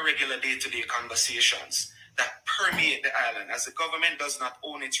 These are regular day-to-day conversations that permeate the island as the government does not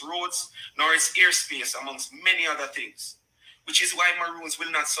own its roads nor its airspace, amongst many other things, which is why Maroons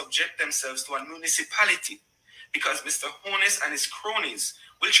will not subject themselves to a municipality because Mr. Honest and his cronies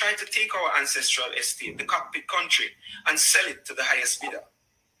will try to take our ancestral estate, the cockpit country, and sell it to the highest bidder.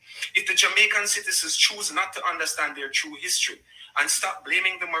 If the Jamaican citizens choose not to understand their true history and stop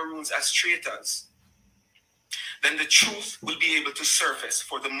blaming the Maroons as traitors, then the truth will be able to surface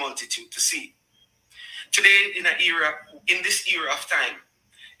for the multitude to see. Today, in this era of time,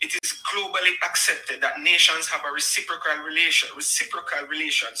 it is globally accepted that nations have a reciprocal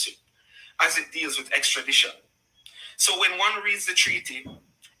relationship as it deals with extradition. So when one reads the treaty,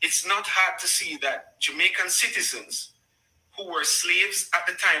 it's not hard to see that Jamaican citizens who were slaves at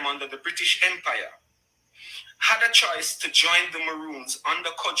the time under the British Empire had a choice to join the Maroons under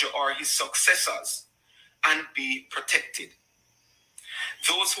Codger or his successors and be protected.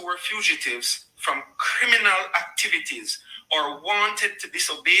 Those who were fugitives from criminal activities or wanted to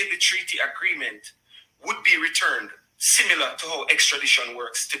disobey the treaty agreement would be returned, similar to how extradition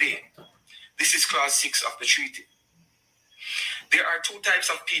works today. This is clause 6 of the treaty. There are two types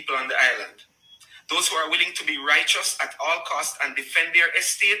of people on the island. Those who are willing to be righteous at all costs and defend their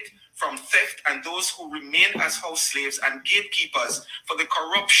estate from theft, and those who remain as house slaves and gatekeepers for the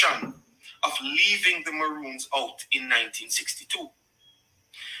corruption of leaving the Maroons out in 1962.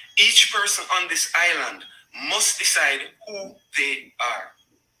 Each person on this island must decide who they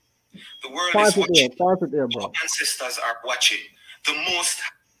are. The world is watching. Our ancestors are watching. The most.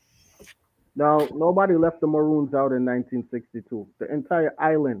 Now, nobody left the Maroons out in 1962. The entire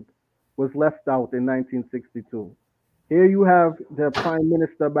island was left out in 1962. Here you have the prime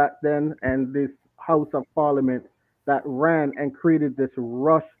minister back then and this House of Parliament that ran and created this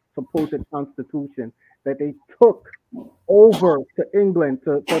rush supposed constitution that they took over to England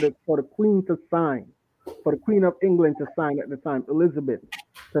for the Queen to sign, for the Queen of England to sign at the time, Elizabeth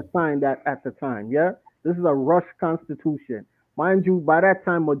to sign that at the time. Yeah, this is a rush constitution. Mind you, by that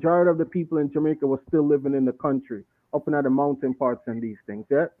time, majority of the people in Jamaica were still living in the country, up in the mountain parts and these things,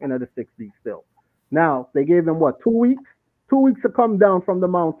 yeah, in the 60s still. Now, they gave them, what, 2 weeks? 2 weeks to come down from the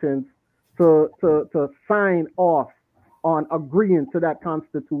mountains to sign off on agreeing to that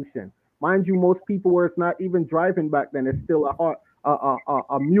constitution. Mind you, most people were not even driving back then. It's still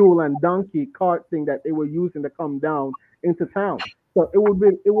a mule and donkey cart thing that they were using to come down into town. So it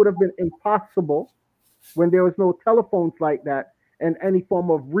would have been impossible when there was no telephones like that and any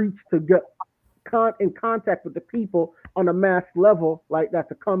form of reach to get in contact with the people on a mass level like that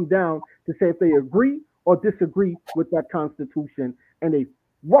to come down to say if they agree or disagree with that constitution, and they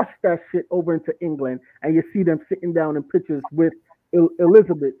rush that shit over into England, and you see them sitting down in pictures with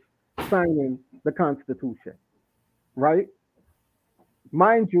Elizabeth signing the constitution, right?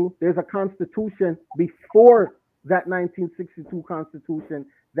 Mind you, there's a constitution before that 1962 constitution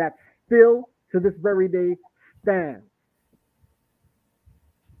that still to this very day stands,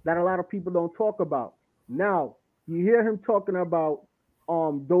 that a lot of people don't talk about. Now, you hear him talking about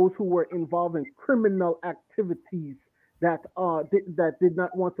those who were involved in criminal activities that did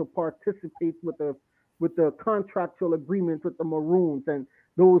not want to participate with the contractual agreements with the Maroons, and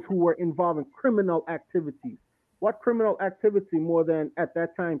those who were involved in criminal activities. What criminal activity more than at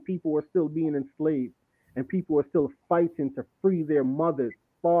that time people were still being enslaved and people were still fighting to free their mothers,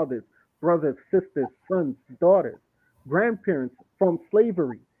 fathers, brothers, sisters, sons, daughters, grandparents from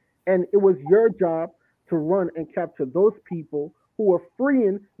slavery. And it was your job to run and capture those people who were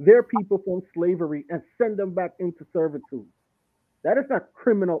freeing their people from slavery and send them back into servitude. That is not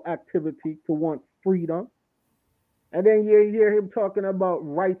criminal activity to want freedom. And then you hear him talking about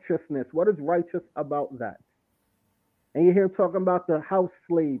righteousness. What is righteous about that? And you hear him talking about the house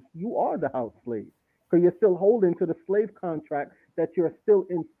slaves. You are the house slave because you're still holding to the slave contract that you're still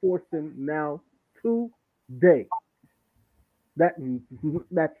enforcing now today. That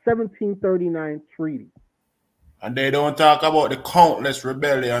 1739 treaty. And they don't talk about the countless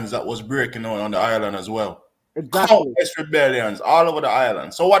rebellions that was breaking out on the island as well. Exactly. Countless rebellions all over the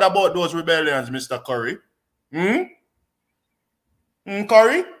island. So what about those rebellions, Mr. Curry?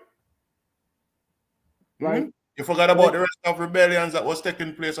 Curry? Right. You forgot about the rest of rebellions that was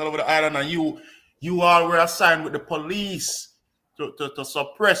taking place all over the island, and you all were assigned with the police to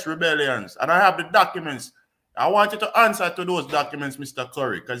suppress rebellions. And I have the documents. I want you to answer to those documents, Mr.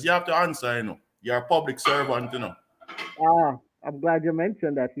 Curry, because you have to answer, you know. You're a public servant, you know. I'm glad you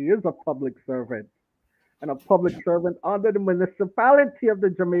mentioned that. He is a public servant. And a public servant under the municipality of the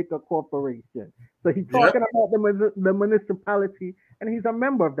Jamaica Corporation. So he's talking about the municipality, and he's a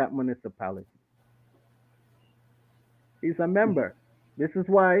member of that municipality. He's a member. This is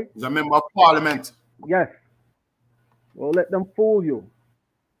why. He's a member of parliament. Yes. Well, let them fool you.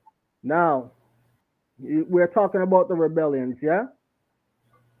 Now, we're talking about the rebellions, yeah?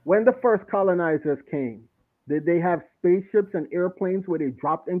 When the first colonizers came, did they have spaceships and airplanes where they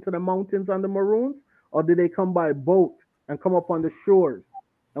dropped into the mountains on the Maroons? Or did they come by boat and come up on the shores?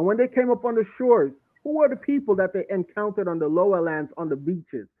 And when they came up on the shores, who were the people that they encountered on the lower lands, on the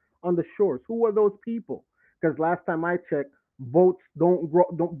beaches, on the shores? Who were those people? Because last time I checked, boats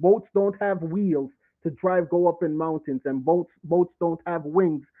don't have wheels to go up in mountains, and boats don't have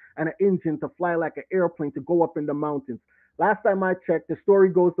wings and an engine to fly like an airplane to go up in the mountains. Last time I checked, the story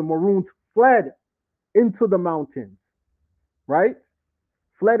goes the Maroons fled into the mountains, right?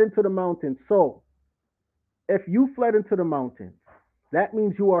 Fled into the mountains. So if you fled into the mountains, that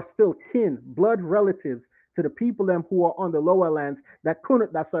means you are still kin, blood relatives to the people them who are on the lower lands that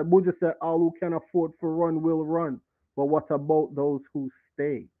couldn't. That's why Buddha said, all who can afford to run will run. But what about those who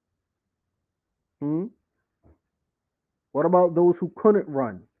stay? What about those who couldn't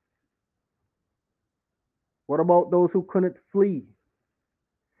run? What about those who couldn't flee?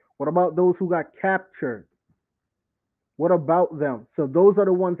 What about those who got captured? What about them? So those are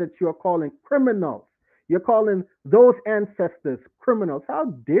the ones that you're calling criminals. You're calling those ancestors criminals. How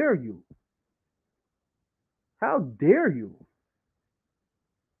dare you? How dare you?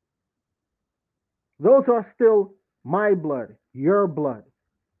 Those are still my blood, your blood,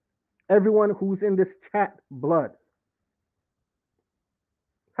 everyone who's in this chat blood.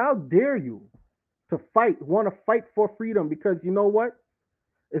 How dare you to want to fight for freedom? Because you know what?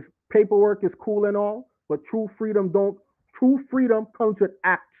 If paperwork is cool and all, but true freedom comes with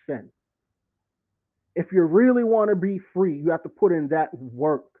action. If you really want to be free, you have to put in that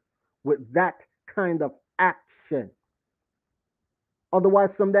work with that kind of action. Otherwise,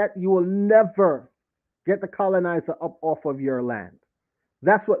 from that, you will never get the colonizer up off of your land.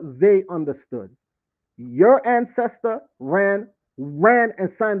 That's what they understood. Your ancestor ran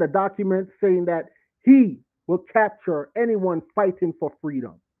and signed a document saying that he will capture anyone fighting for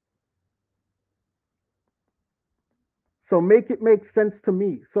freedom. So make it make sense to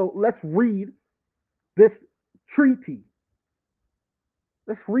me. So let's read this treaty.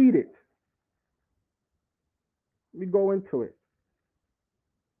 Let's read it. Let me go into it.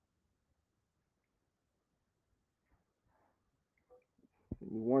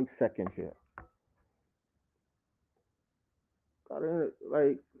 1 second here.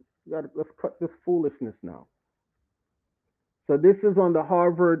 Let's cut this foolishness now. So this is on the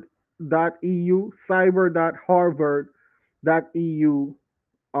harvard.eu, cyber.harvard.eu,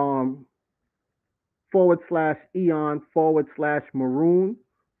 /eon/maroon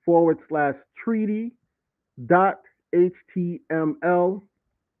 /treaty .html.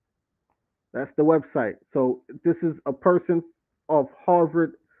 That's the website. So this is a person of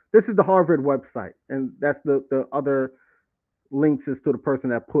Harvard. This is the Harvard website, and that's the other links is to the person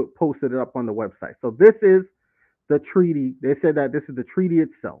that posted it up on the website. So this is the treaty. They said that this is the treaty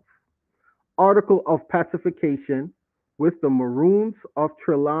itself. Article of pacification with the Maroons of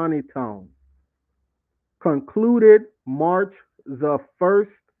Trelawney Town. Concluded March the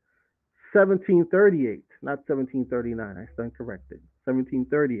 1st, 1738. Not 1739. I stand corrected.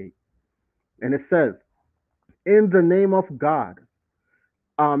 1738. And it says, in the name of God,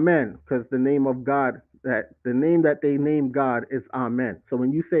 Amen. Because the name of God, that the name that they name God is Amen. So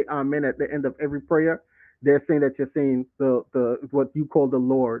when you say Amen at the end of every prayer, they're saying that you're saying the what you call the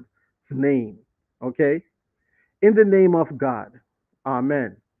Lord's name. Okay? In the name of God,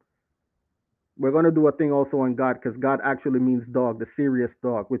 Amen. We're gonna do a thing also on God because God actually means dog, the serious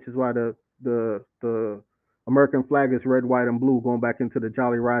dog, which is why the American flag is red, white, and blue, going back into the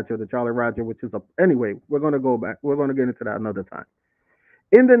Jolly Roger, which is a anyway. We're gonna go back. We're gonna get into that another time.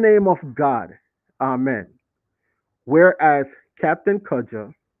 In the name of God, Amen. Whereas Captain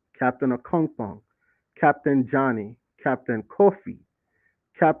Kudja, Captain Akunkpong, Captain Johnny, Captain Kofi,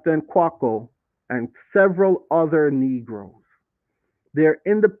 Captain Kwako, and several other Negroes, their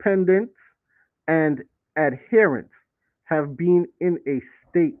independents and adherents have been in a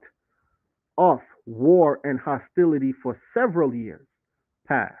state of war and hostility for several years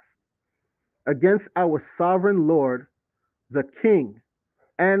past against our sovereign lord, the king,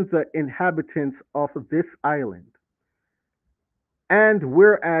 and the inhabitants of this island. And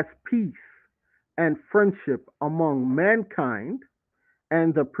whereas peace and friendship among mankind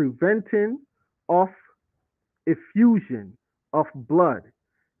and the preventing of effusion of blood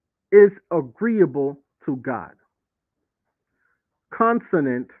is agreeable to God,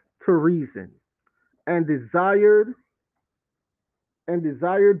 consonant to reason, and desired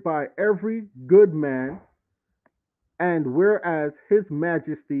by every good man, and whereas His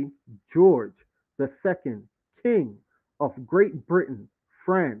Majesty George II, King of Great Britain,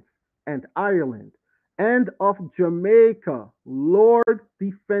 France, and Ireland, and of Jamaica, Lord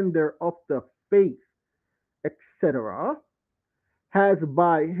Defender of the Faith, etc., has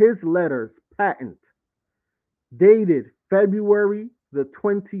by his letters patent, dated February the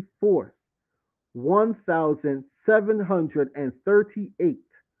 24th, 1738,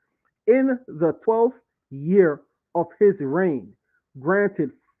 in the 12th year of his reign,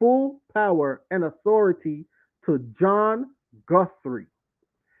 granted full power and authority to John Guthrie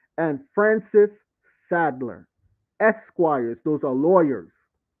and Francis Sadler, Esquires, those are lawyers,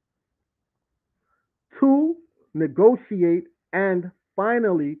 to negotiate and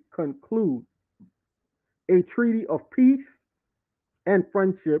finally conclude a treaty of peace and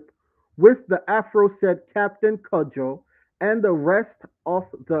friendship with the aforesaid Captain Cudjoe and the rest of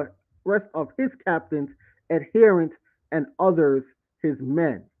his captains, adherents, and others his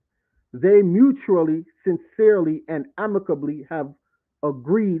men. They mutually, sincerely, and amicably have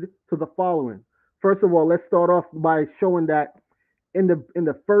agreed to the following. First of all, let's start off by showing that in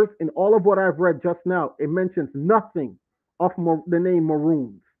all of what I've read just now, it mentions nothing of the name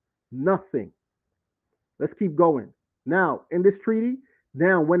Maroons. Nothing. Let's keep going. Now, in this treaty,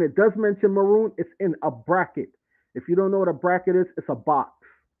 now when it does mention Maroon, it's in a bracket. If you don't know what a bracket is, it's a box.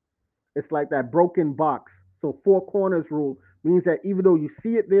 It's like that broken box. So four corners rule means that even though you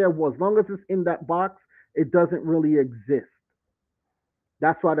see it there, well, as long as it's in that box, it doesn't really exist.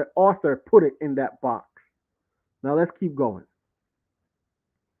 That's why the author put it in that box. Now let's keep going.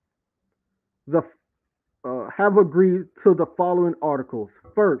 Have agreed to the following articles.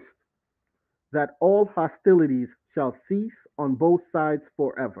 First, that all hostilities shall cease on both sides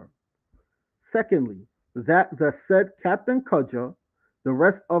forever. Secondly, that the said Captain Cudjoe, the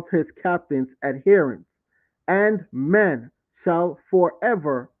rest of his captains, adherents, and men shall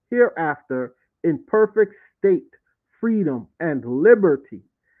forever hereafter in perfect state, freedom, and liberty,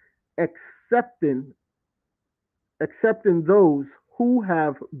 excepting those who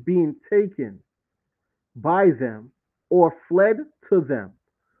have been taken by them or fled to them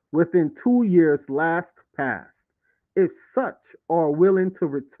within 2 years last past, if such are willing to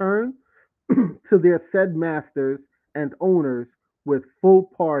return to their said masters and owners with full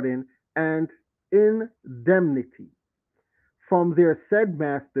pardon and indemnity. from their said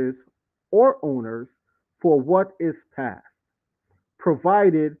masters or owners for what is past,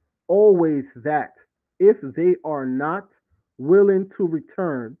 provided always that if they are not willing to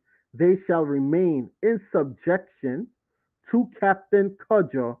return, they shall remain in subjection to Captain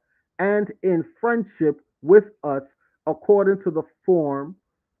Cudger and in friendship with us according to the form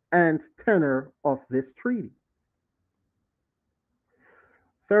and tenor of this treaty.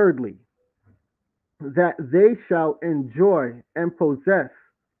 Thirdly, that they shall enjoy and possess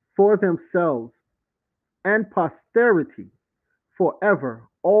for themselves and posterity forever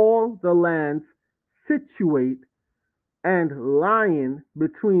all the lands situate and lying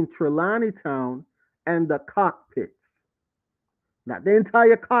between Trelawney Town and the cockpits, not the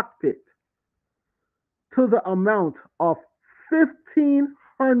entire cockpit, to the amount of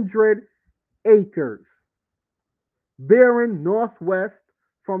 1,500 acres, bearing northwest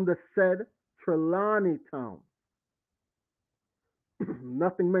from the said Trelawney Town.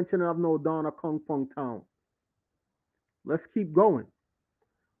 Nothing mentioned of no Donna Kung Fung Town. Let's keep going.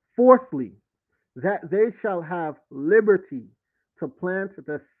 Fourthly, that they shall have liberty to plant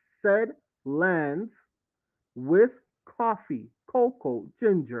the said lands with coffee, cocoa,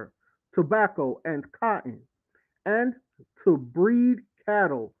 ginger, tobacco, and cotton, and to breed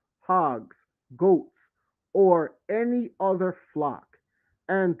cattle, hogs, goats, or any other flock,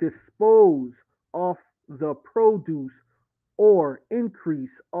 and dispose of the produce or increase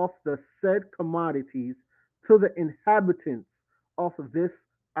of the said commodities to the inhabitants of this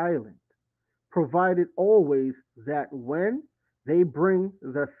island, provided always that when they bring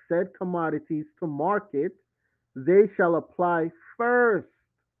the said commodities to market, they shall apply first,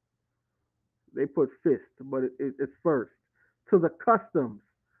 they put fist, but it's first, to the customs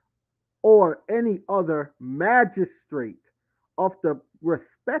or any other magistrate of the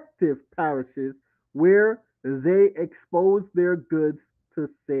respective parishes where they expose their goods to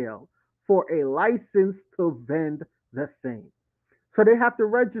sale for a license to vend the same. So they have to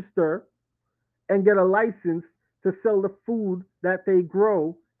register and get a license to sell the food that they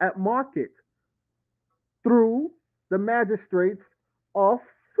grow at market through the magistrates of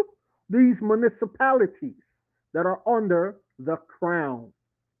these municipalities that are under the crown.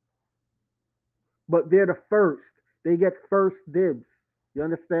 But they're the first. They get first dibs. You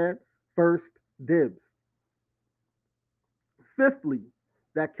understand? First dibs. Fifthly,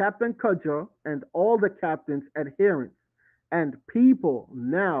 that Captain Cudger and all the captain's adherents and people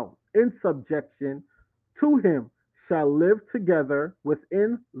now in subjection to him shall live together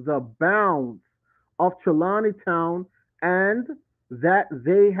within the bounds of Trelawney Town, and that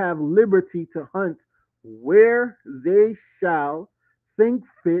they have liberty to hunt where they shall think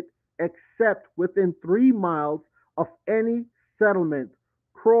fit, except within 3 miles of any settlement,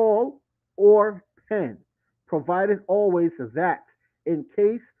 kraal, or pen, provided always that in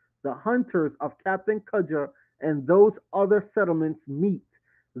case the hunters of Captain Cudger and those other settlements meet,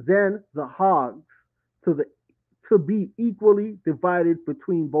 then the hogs to be equally divided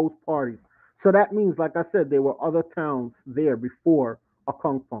between both parties. So that means, like I said, there were other towns there before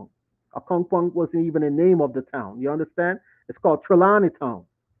Akongfong. Akongfong wasn't even the name of the town. You understand? It's called Trelawney Town.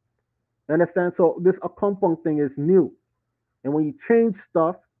 You understand? So this Akongfong thing is new. And when you change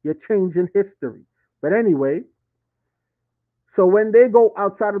stuff, you're changing history. But anyway, so when they go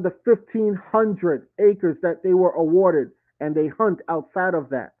outside of the 1,500 acres that they were awarded and they hunt outside of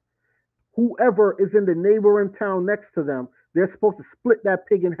that, whoever is in the neighboring town next to them, they're supposed to split that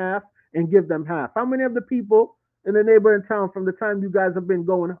pig in half and give them half. How many of the people in the neighboring town from the time you guys have been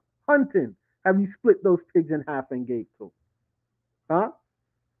going hunting have you split those pigs in half and gave to? Huh?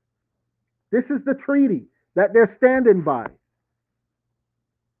 This is the treaty that they're standing by.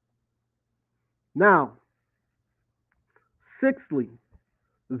 Now, sixthly,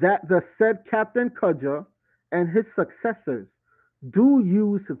 that the said Captain Cudger and his successors do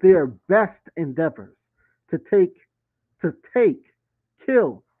use their best endeavors to take,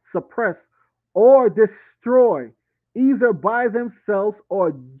 kill, suppress, or destroy, either by themselves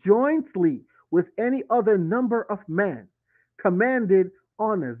or jointly with any other number of men, commanded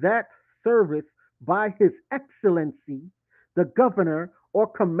on that service by His Excellency, the Governor or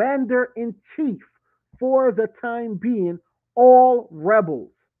Commander in Chief, for the time being, all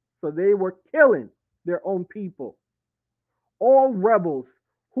rebels. So they were killing their own people. All rebels,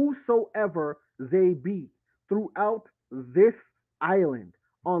 whosoever they be, throughout this island,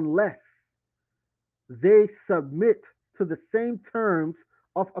 unless they submit to the same terms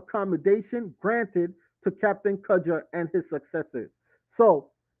of accommodation granted to Captain Cudger and his successors. So,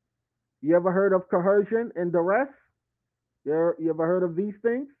 you ever heard of coercion and duress? You ever heard of these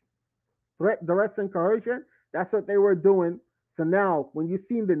things? Threat, duress, and coercion? That's what they were doing So now, when you've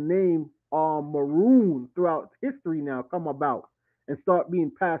seen the name Maroon throughout history now come about and start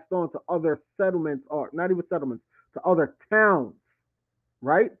being passed on to other settlements, or not even settlements, to other towns,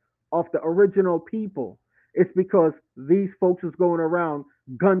 right, of the original people, it's because these folks is going around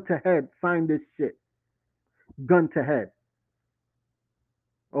gun to head, sign this shit, gun to head,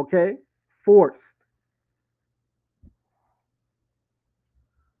 okay, forced.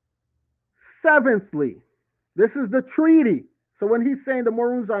 Seventhly, this is the treaty. So when he's saying the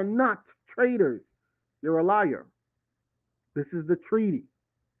Maroons are not traitors, you're a liar. This is the treaty.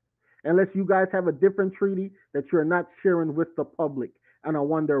 Unless you guys have a different treaty that you're not sharing with the public. And I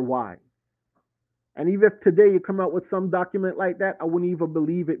wonder why. And even if today you come out with some document like that, I wouldn't even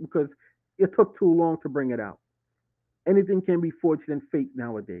believe it because it took too long to bring it out. Anything can be forged and fake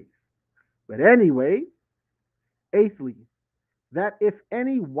nowadays. But anyway, eighthly, that if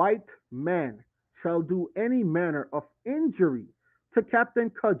any white man shall do any manner of injury to Captain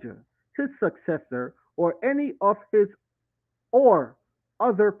Cudger, his successor, or any of his or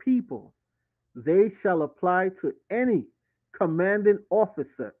other people, they shall apply to any commanding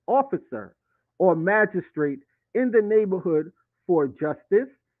officer or magistrate in the neighborhood for justice,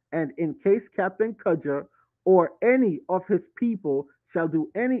 and in case Captain Cudger or any of his people shall do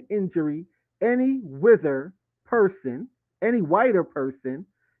any injury, any wither person, any whiter person,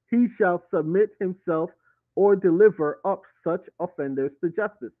 he shall submit himself or deliver up such offenders to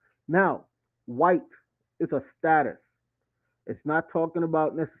justice. Now, white is a status. It's not talking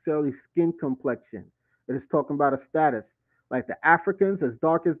about necessarily skin complexion. It is talking about a status. Like the Africans, as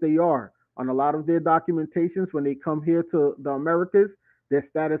dark as they are, on a lot of their documentations, when they come here to the Americas, their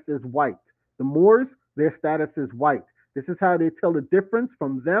status is white. The Moors, their status is white. This is how they tell the difference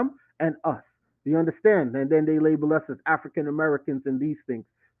from them and us. Do you understand? And then they label us as African Americans and these things.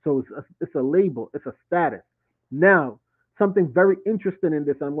 So it's a label, it's a status. Now, something very interesting in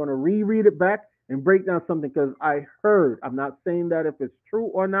this, I'm going to reread it back and break down something because I heard, I'm not saying that if it's true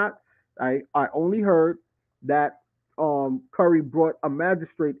or not, I only heard that Curry brought a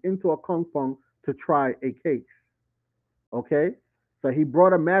magistrate into a Kongpong to try a case. Okay? So he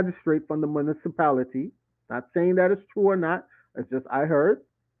brought a magistrate from the municipality. Not saying that it's true or not. It's just I heard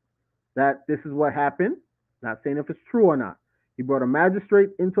that this is what happened. Not saying if it's true or not. He brought a magistrate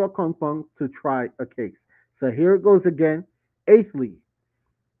into a Kongpong to try a case. So here it goes again. Eighthly,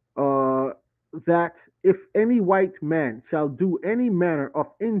 that if any white man shall do any manner of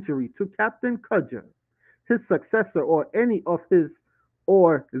injury to Captain Cudger, his successor, or any of his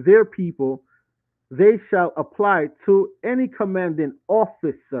or their people, they shall apply to any commanding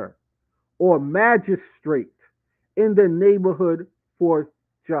officer or magistrate in the neighborhood for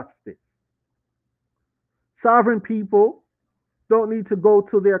justice. Sovereign people don't need to go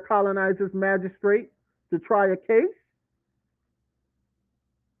to their colonizer's magistrate to try a case.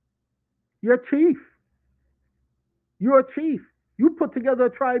 You're chief. You're a chief. You put together a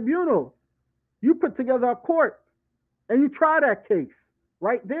tribunal. You put together a court and you try that case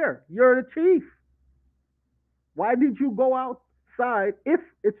right there. You're the chief. Why did you go outside, if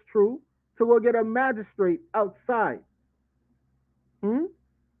it's true, to go get a magistrate outside?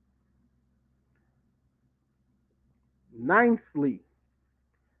 Ninthly,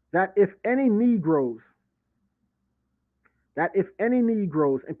 that if any Negroes,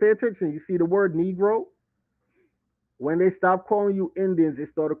 and pay attention, you see the word Negro? When they stopped calling you Indians, they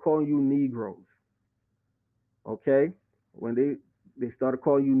started calling you Negroes. Okay? When they started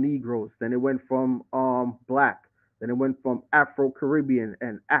calling you Negroes, then it went from black, then it went from Afro-Caribbean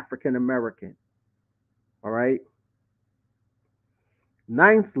and African American. All right?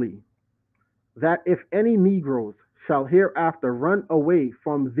 Ninthly, that if any Negroes shall hereafter run away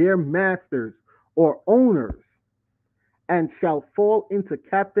from their masters or owners and shall fall into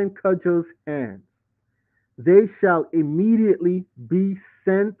Captain Cudger's hands, they shall immediately be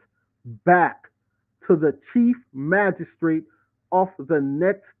sent back to the chief magistrate of the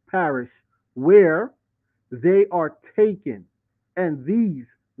next parish where they are taken, and these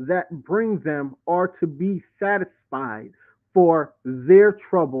that bring them are to be satisfied for their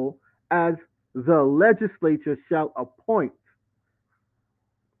trouble, as the legislature shall appoint.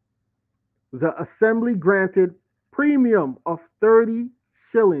 The assembly granted premium of 30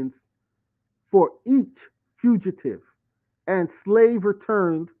 shillings for each fugitive, and slave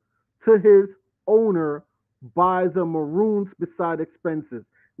returned to his owner by the Maroons beside expenses.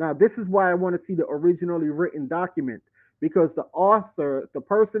 Now, this is why I want to see the originally written document, because the author, the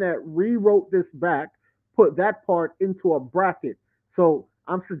person that rewrote this back, put that part into a bracket. So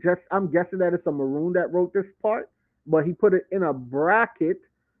I'm guessing that it's a Maroon that wrote this part, but he put it in a bracket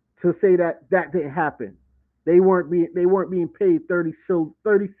to say that that didn't happen. They weren't being paid 30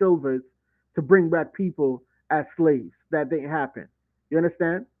 silvers to bring back people as slaves. That didn't happen. You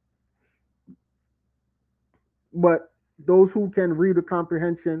understand? But those who can read the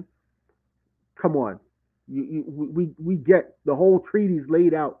comprehension, come on. We get the whole treaty's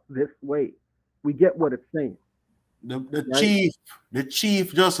laid out this way. We get what it's saying, The right? chief, the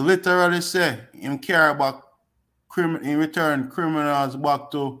chief just literally say him care about in return criminals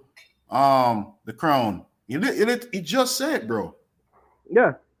back to the crown. He just said, bro.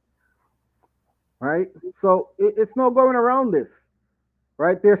 Yeah, right. So it's no going around this,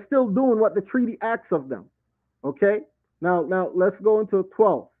 right? They're still doing what the treaty asks of them. Okay. Now let's go into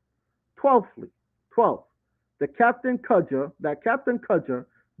 12. 12thly, 12. That Captain Cudger,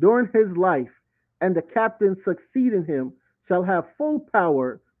 during his life, and the captain succeeding him, shall have full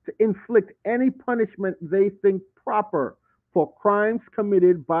power to inflict any punishment they think proper for crimes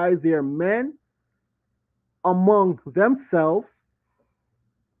committed by their men among themselves,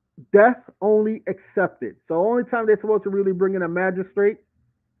 death only accepted. So, the only time they're supposed to really bring in a magistrate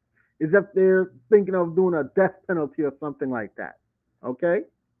is if they're thinking of doing a death penalty or something like that. Okay?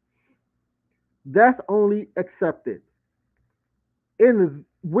 Death only accepted. In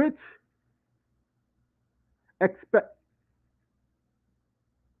which expect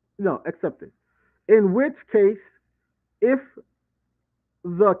no accepted. In which case, if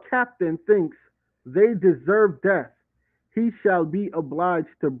the captain thinks they deserve death, he shall be obliged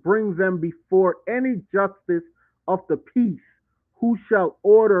to bring them before any justice of the peace, who shall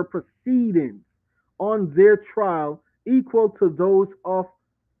order proceedings on their trial equal to those of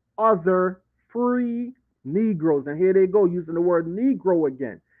other free Negroes. And here they go using the word Negro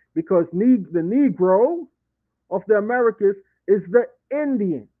again, because the Negro of the Americas is the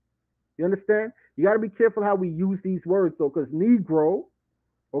Indian. You understand? You got to be careful how we use these words, though, because Negro,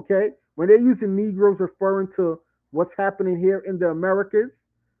 okay, when they're using Negroes referring to what's happening here in the Americas,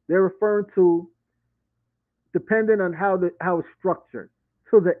 they're referring to, depending on how it's structured,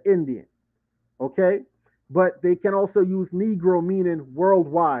 to the Indian, okay? But they can also use Negro meaning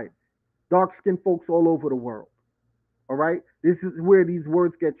worldwide, dark skinned folks all over the world. All right? This is where these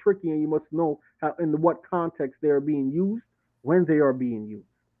words get tricky, and you must know how, in what context they are being used, when they are being used.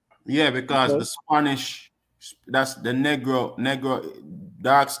 Yeah, because Okay? the Spanish, that's the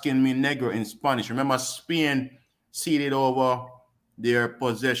dark skin mean Negro in Spanish. Remember, Spain ceded over their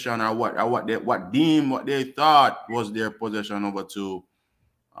possession, or what they thought was their possession over to,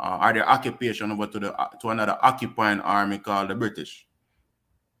 or their occupation over to another occupying army called the British.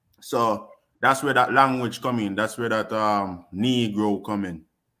 So that's where that language come in. That's where that Negro come in.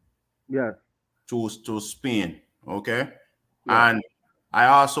 Yes. To Spain. Okay. Yes. And I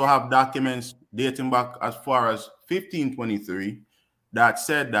also have documents dating back as far as 1523 that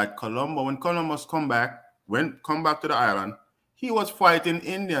said that when Columbus come back to the island, he was fighting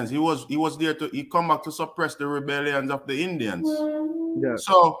Indians. He was there he come back to suppress the rebellions of the Indians. Yes.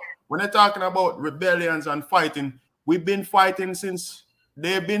 So when they're talking about rebellions and fighting, we've been fighting since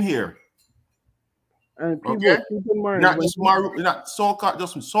they've been here. And people, Okay? keep in mind, Not just not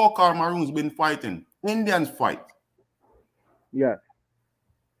so-called Maroons been fighting. Indians fight. yes.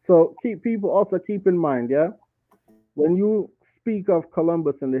 So also keep in mind, yeah, when you speak of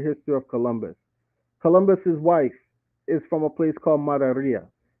Columbus and the history of Columbus, Columbus's wife is from a place called Mararia.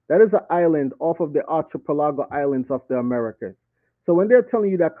 That is an island off of the archipelago islands of the Americas. So when they're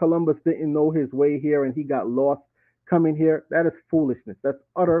telling you that Columbus didn't know his way here and he got lost coming here, that is foolishness. That's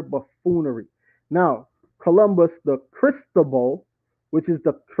utter buffoonery. Now, Columbus, the Cristobal, which is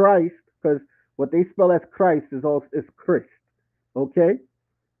the Christ, because what they spell as Christ is Christ. Okay?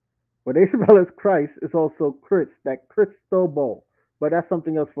 What they spell as Christ is also Christ, that Cristobal. But that's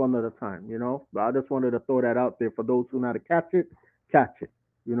something else for another time, you know. But I just wanted to throw that out there for those who know how to catch it,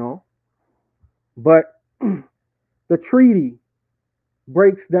 you know. But the treaty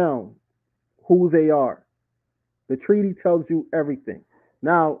breaks down who they are. The treaty tells you everything.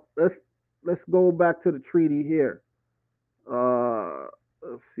 Now let's go back to the treaty here.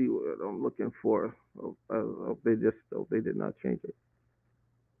 Let's see what I'm looking for. They did not change it.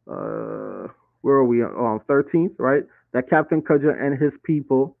 Where are we on 13th, right? That Captain Cudger and his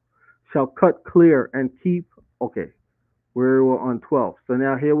people shall cut clear and keep. Okay, we're on 12. So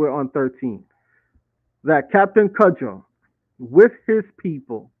now here we're on 13. That Captain Cudger with his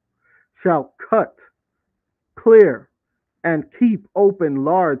people shall cut clear and keep open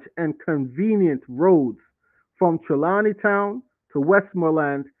large and convenient roads from Trelawney Town to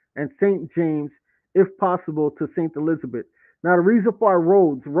Westmoreland and St. James, if possible, to St. Elizabeth. Now, the reason for our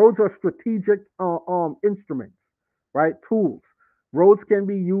roads are strategic instruments, right? Tools. Roads can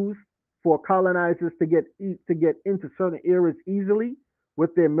be used for colonizers to get into certain areas easily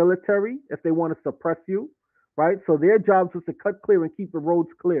with their military if they want to suppress you, right? So their jobs was to cut clear and keep the roads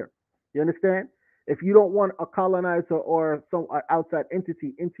clear. You understand? If you don't want a colonizer or some outside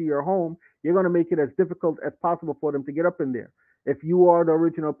entity into your home, you're going to make it as difficult as possible for them to get up in there. If you are the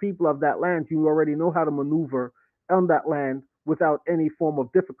original people of that land, you already know how to maneuver on that land without any form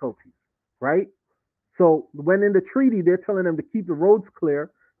of difficulty, right? So when in the treaty they're telling them to keep the roads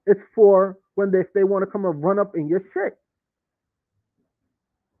clear, it's for when if they want to come and run up in your shit.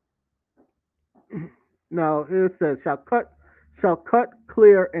 Now here it says shall cut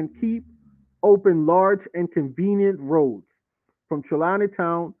clear and keep open large and convenient roads from Trelawney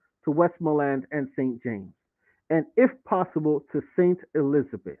Town to Westmoreland and St. James, and if possible to St.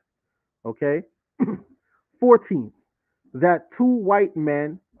 Elizabeth. Okay. 14. That two white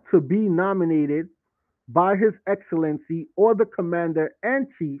men to be nominated by His Excellency or the Commander and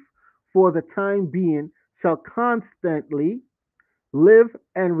Chief for the time being shall constantly live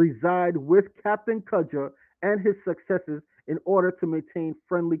and reside with Captain Cudger and his successors in order to maintain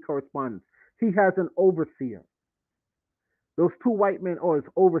friendly correspondence. He has an overseer. Those two white men are his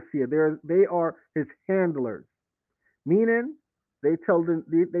overseer. They are his handlers, meaning they tell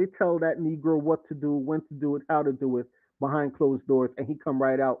that Negro what to do, when to do it, how to do it behind closed doors, and he come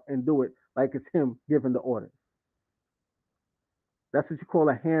right out and do it like it's him giving the orders. That's what you call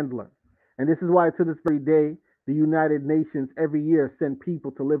a handler. And this is why to this very day, the United Nations every year send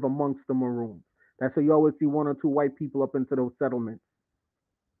people to live amongst the Maroons. That's why you always see one or two white people up into those settlements.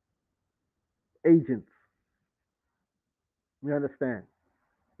 Agents. You understand?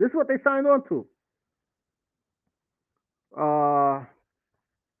 This is what they signed on to.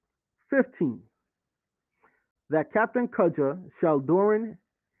 15. That Captain Cudger shall during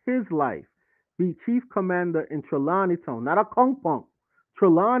his life be chief commander in Trelawney Town, not a Kong Pong,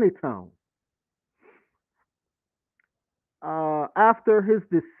 Trelawney Town. After his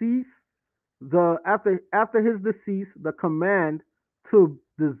decease, the command to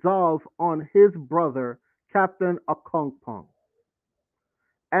dissolve on his brother, Captain Akongpong,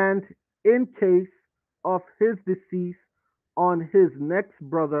 and in case of his decease, on his next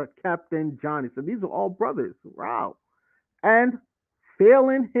brother, Captain Johnny. So these are all brothers. Wow. And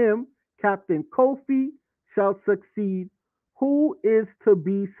failing him, Captain Kofi shall succeed, who is to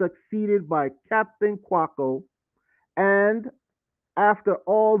be succeeded by Captain Quaco. And after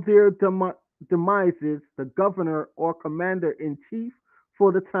all their demises, the governor or commander in chief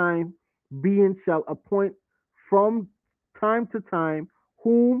for the time being shall appoint from time to time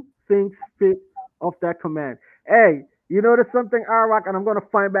whom thinks fit of that command. Hey, you notice something, Iraq, and I'm going to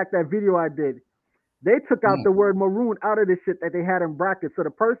find back that video I did. They took out the word maroon out of the shit that they had in brackets. So the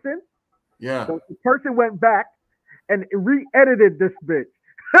person went back and re-edited this bitch.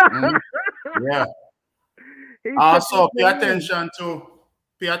 Yeah. Also, pay attention to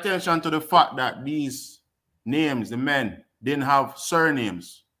the fact that these names, the men, didn't have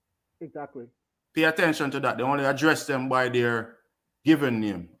surnames. Exactly. Pay attention to that. They only address them by their given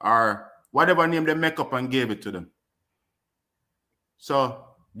name or whatever name they make up and gave it to them. So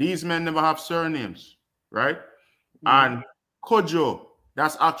these men never have surnames, right? Mm-hmm. And Kojo,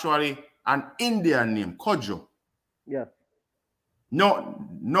 that's actually an Indian name, Kojo. Yeah.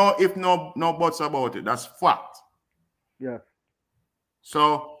 No buts about it. That's fact. Yeah.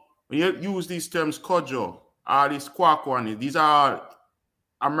 So when you use these terms, Kojo, these Kwakwani, these are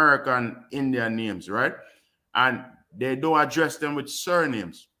American Indian names, right? And they don't address them with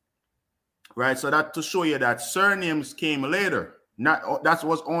surnames, right? So that to show you that surnames came later. That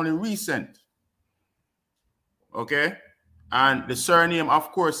was only recent. Okay? And the surname,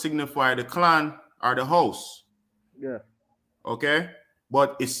 of course, signified the clan or the house. Yeah. Okay?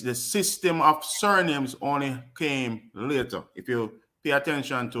 But it's the system of surnames only came later, if you pay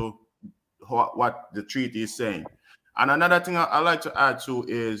attention to what the treaty is saying. And another thing I like to add to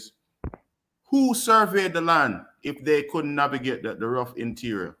is who surveyed the land if they couldn't navigate the rough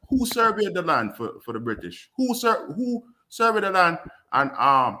interior? Who surveyed the land for the British? Who surveyed the land and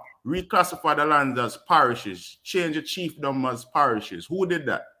reclassified the land as parishes, change the chiefdom as parishes? Who did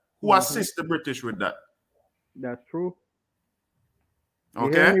that? Who assist the British with that? That's true.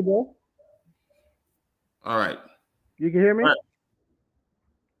 Okay. You hear me, bro? All right. You can hear me? Right.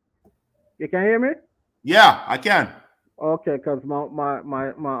 You can hear me? Yeah, I can. Okay, because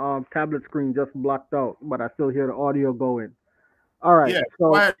my tablet screen just blocked out, but I still hear the audio going. All right. Yeah.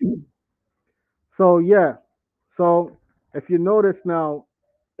 So if you notice now,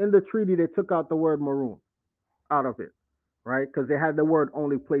 in the treaty they took out the word maroon out of it, right? Because they had the word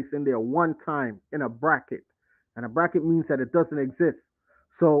only placed in there one time in a bracket, and a bracket means that it doesn't exist.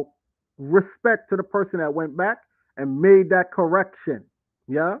 So respect to the person that went back and made that correction.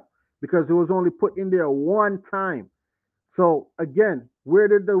 Yeah, because it was only put in there one time. So again, where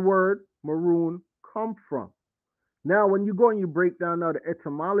did the word maroon come from? Now, when you go and you break down now the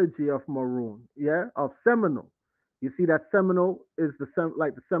etymology of maroon, yeah, of Seminole, you see that Seminole is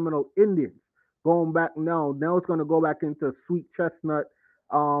like the Seminole Indians. Going back now it's going to go back into sweet chestnut,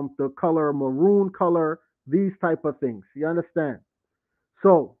 the color maroon color, these type of things. You understand?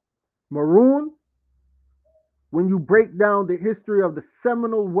 So maroon, when you break down the history of the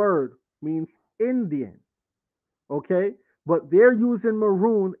Seminole word, means Indian. Okay, but they're using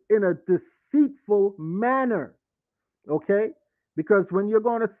maroon in a deceitful manner. Okay, because when you're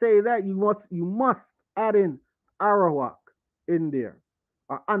going to say that, you must add in Arawak in there,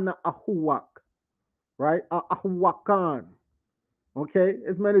 or Anna Ahuwak, right? Ahuwakan. Okay,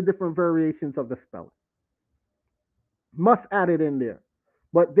 there's many different variations of the spelling. Must add it in there,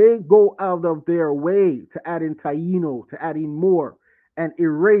 but they go out of their way to add in Taino, to add in more, and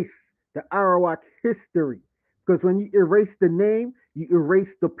erase the Arawak history. Because when you erase the name, you erase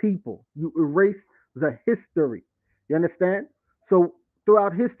the people, you erase the history. You understand? So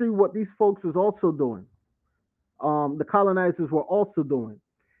throughout history, what these folks was also doing, the colonizers were also doing,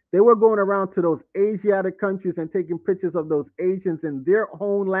 they were going around to those Asiatic countries and taking pictures of those Asians in their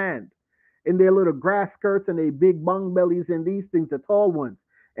own land, in their little grass skirts and their big bung bellies and these things, the tall ones.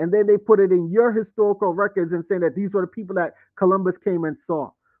 And then they put it in your historical records and saying that these were the people that Columbus came and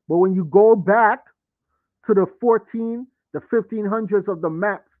saw. But when you go back to the 1500s of the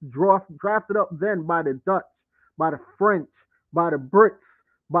maps drafted up then by the Dutch, by the French, by the Brits,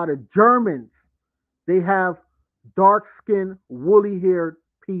 by the Germans, they have dark skinned, woolly haired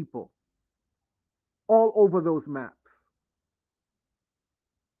people all over those maps.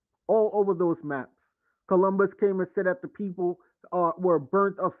 All over those maps. Columbus came and said that the people were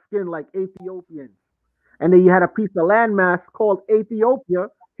burnt of skin like Ethiopians. And then you had a piece of landmass called Ethiopia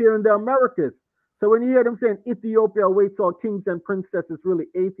here in the Americas. So when you hear them saying Ethiopia waits all kings and princesses, really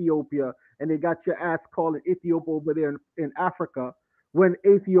Ethiopia, and they got your ass calling Ethiopia over there in Africa, when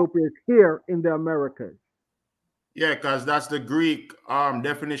Ethiopia is here in the Americas. Yeah, because that's the Greek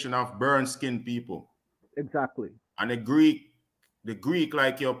definition of burnt skin people. Exactly. And the Greek,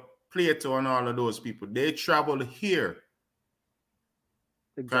 like your Plato and all of those people, they travel here.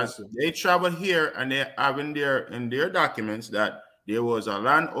 Because Exactly. they travel here and they have in their documents that there was a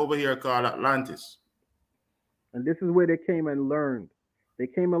land over here called Atlantis. And this is where they came and learned. They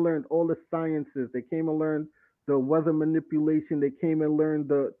came and learned all the sciences. They came and learned the weather manipulation. They came and learned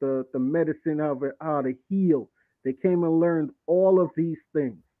the medicine of it, how to heal. They came and learned all of these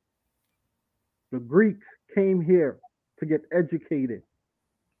things. The Greeks came here to get educated.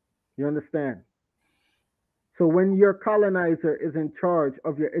 You understand? So when your colonizer is in charge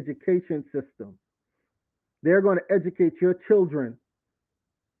of your education system, they're going to educate your children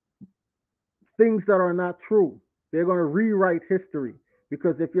things that are not true. They're going to rewrite history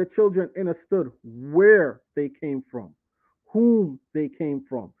because if your children understood where they came from, whom they came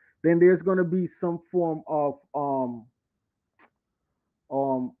from, then there's going to be some form of um,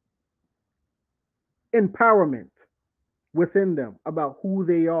 empowerment within them about who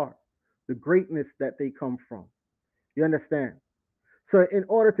they are, the greatness that they come from. You understand? So, in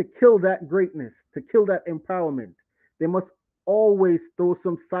order to kill that greatness, to kill that empowerment, they must always throw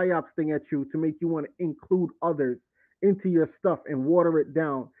some psyops thing at you to make you want to include others into your stuff and water it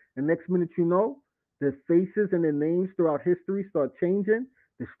down. And next minute you know, the faces and the names throughout history start changing,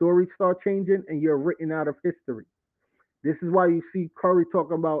 the stories start changing, and you're written out of history. This is why you see Curry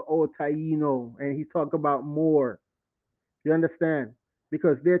talking about Taino and he talk about more. You understand?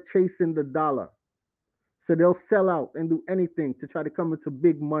 Because they're chasing the dollar. So they'll sell out and do anything to try to come into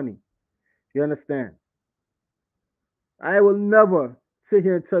big money. You understand? I will never sit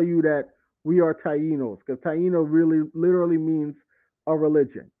here and tell you that we are Tainos because Taino really literally means a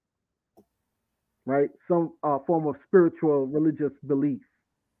religion, right? Some form of spiritual religious belief.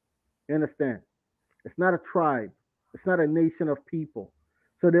 You understand? It's not a tribe. It's not a nation of people.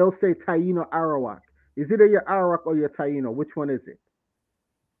 So they'll say Taino Arawak. Is either your Arawak or your Taino? Which one is it?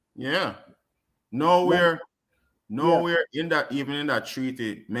 Yeah. Yeah. Nowhere in that, even in that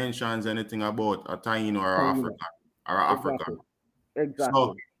treaty, mentions anything about a Taino or Taino. African or African. Exactly. So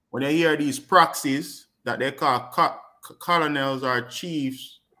Exactly. when they hear these proxies that they call colonels or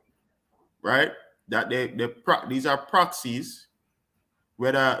chiefs, right? That these are proxies,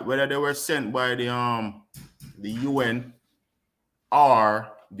 whether they were sent by the UN or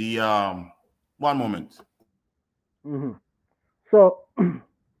the one moment. hmm So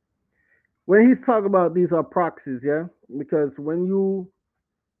when he's talking about these are proxies, yeah, because when you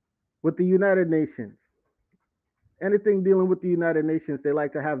with the United Nations. Anything dealing with the United Nations, they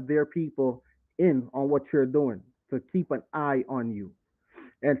like to have their people in on what you're doing to keep an eye on you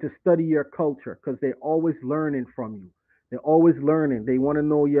and to study your culture because they're always learning from you. They're always learning. They want to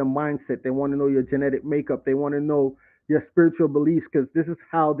know your mindset. They want to know your genetic makeup. They want to know your spiritual beliefs because this is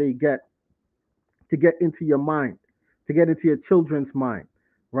how they get to get into your mind, to get into your children's mind,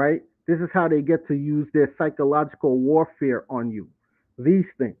 right? This is how they get to use their psychological warfare on you. These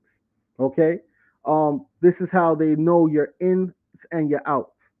things, okay? This is how they know your ins and your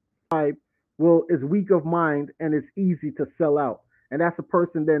outs. Will is weak of mind and it's easy to sell out, and that's a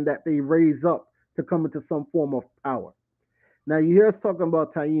person then that they raise up to come into some form of power. Now you hear us talking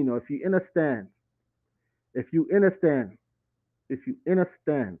about Taino. If you understand, if you understand, if you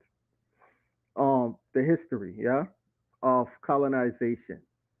understand the history, yeah, of colonization.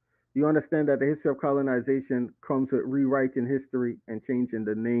 You understand that the history of colonization comes with rewriting history and changing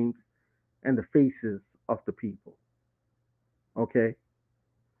the names and the faces of the people. Okay?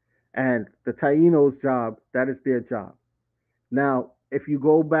 And the Taino's job, that is their job. Now, if you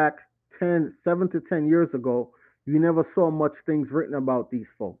go back 7 to 10 years ago, you never saw much things written about these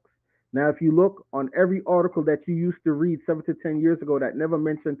folks. Now, if you look on every article that you used to read 7 to 10 years ago that never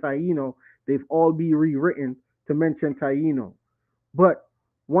mentioned Taino, they've all be rewritten to mention Taino. But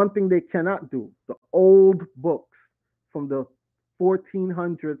one thing they cannot do, the old books from the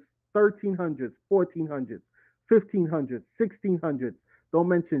 1400s, 1300s, 1400s, 1500s, 1600s, don't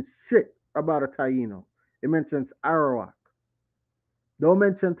mention shit about a Taino. It mentions Arawak. Don't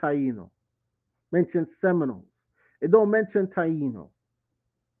mention Taino. Mention Seminoles. It don't mention Taino.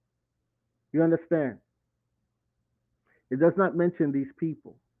 You understand? It does not mention these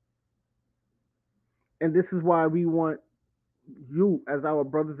people. And this is why we want you, as our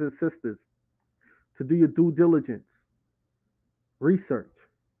brothers and sisters, to do your due diligence, research,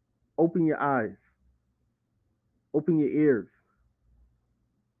 open your eyes, open your ears,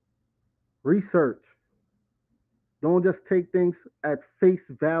 research. Don't just take things at face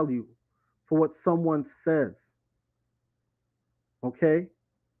value for what someone says. Okay?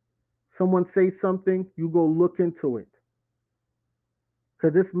 Someone says something, you go look into it.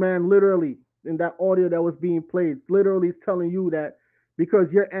 Because this man literally, in that audio that was being played, literally is telling you that because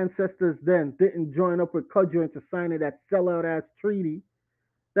your ancestors then didn't join up with Kudjo to sign that sellout ass treaty,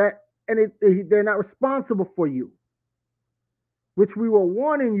 that they're not responsible for you, which we were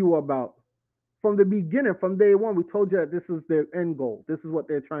warning you about from the beginning, from day one. We told you that this is their end goal. This is what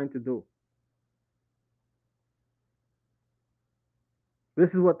they're trying to do. This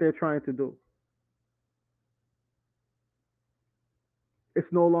is what they're trying to do. It's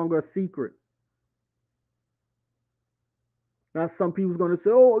no longer a secret. Now, some people's going to say,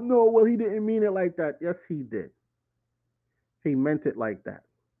 oh, no, well, he didn't mean it like that. Yes, he did. He meant it like that.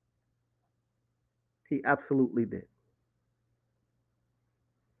 He absolutely did.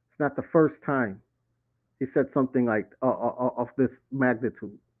 It's not the first time he said something like of this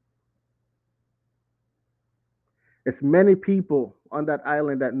magnitude. It's many people on that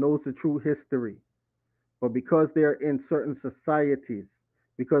island that knows the true history, but because they're in certain societies,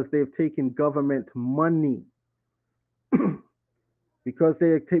 because they've taken government money, because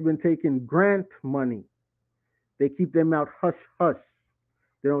they've been taking grant money, they keep their mouth hush hush.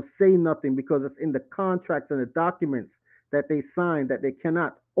 They don't say nothing because it's in the contracts and the documents that they sign that they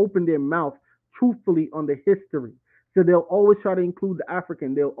cannot open their mouth truthfully on the history. So they'll always try to include the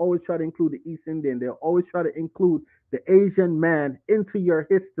African. They'll always try to include the East Indian. They'll always try to include the Asian man into your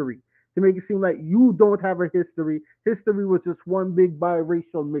history to make it seem like you don't have a history. History was just one big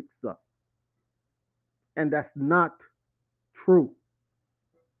biracial mix-up. And that's not true.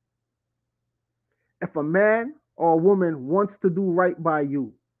 If a man or a woman wants to do right by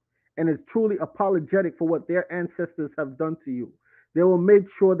you and is truly apologetic for what their ancestors have done to you, they will make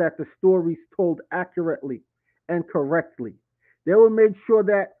sure that the story is told accurately and correctly. They will make sure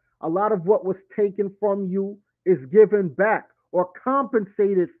that a lot of what was taken from you is given back or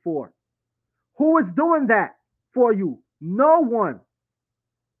compensated for. Who is doing that for you? No one.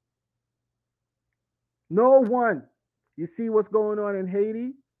 No one. You see what's going on in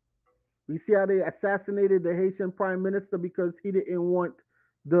Haiti? You see how they assassinated the Haitian prime minister because he didn't want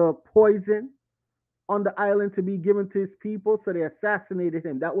the poison on the island to be given to his people, so they assassinated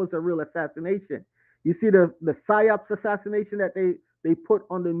him. That was a real assassination. You see the PSYOPs assassination that they put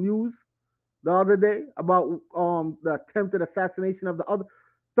on the news the other day about the attempted assassination of the other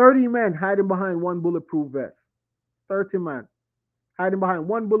 30 men hiding behind one bulletproof vest. 30 men hiding behind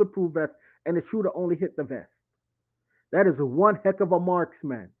one bulletproof vest, and the shooter only hit the vest. That is one heck of a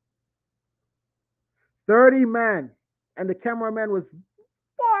marksman. 30 men, and the cameraman was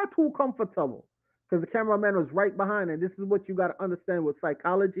far far too comfortable because the cameraman was right behind. And this is what you got to understand with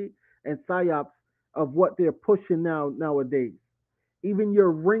psychology and psyops of what they're pushing nowadays. Even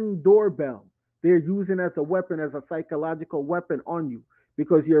your Ring doorbell, they're using as a weapon, as a psychological weapon on you.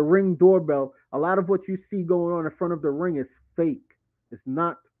 Because your Ring doorbell, a lot of what you see going on in front of the Ring is fake. It's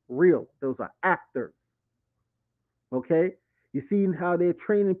not real. Those are actors. Okay? You see how they're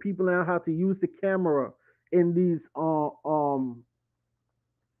training people now how to use the camera in these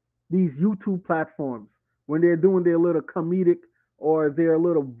YouTube platforms when they're doing their little comedic or their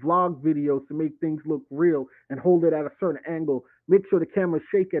little vlog videos to make things look real and hold it at a certain angle. Make sure the camera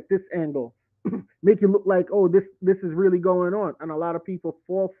shake at this angle. Make it look like, oh, this is really going on. And a lot of people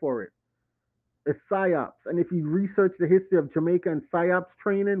fall for it. It's psyops. And if you research the history of Jamaica and psyops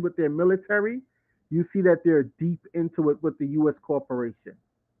training with their military, you see that they're deep into it with the U.S. corporation.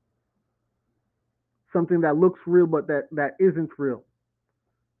 Something that looks real, but that isn't real.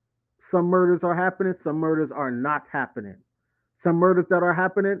 Some murders are happening, some murders are not happening. Some murders that are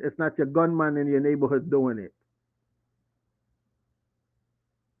happening, it's not your gunman in your neighborhood doing it.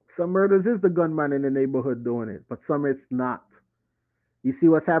 Some murders is the gunman in the neighborhood doing it, but some it's not. You see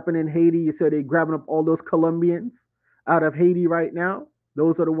what's happening in Haiti? You said they're grabbing up all those Colombians out of Haiti right now.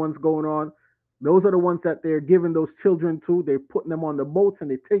 Those are the ones going on. Those are the ones that they're giving those children to. They're putting them on the boats and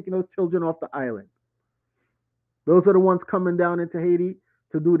they're taking those children off the island. Those are the ones coming down into Haiti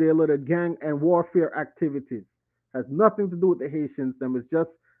to do their little gang and warfare activities. Has nothing to do with the Haitians. Them is just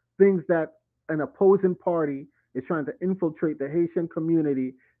things that an opposing party is trying to infiltrate the Haitian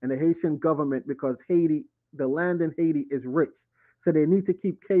community and the Haitian government because Haiti, the land in Haiti is rich. So they need to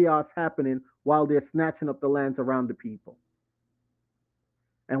keep chaos happening while they're snatching up the lands around the people.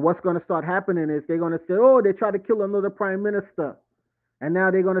 And what's going to start happening is they're going to say, oh, they tried to kill another prime minister. And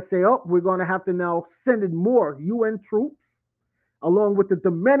now they're going to say, oh, we're going to have to now send in more UN troops along with the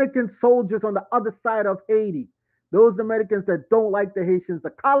Dominican soldiers on the other side of Haiti. Those Dominicans that don't like the Haitians,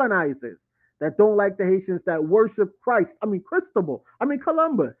 the colonizers, that don't like the Haitians that worship Christ.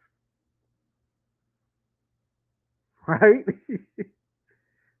 Columbus. Right?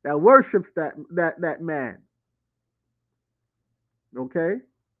 That worships that man. Okay?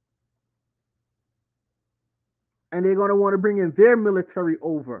 And they're going to want to bring in their military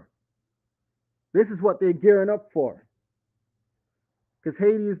over. This is what they're gearing up for. Because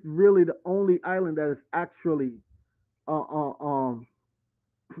Haiti is really the only island that is actually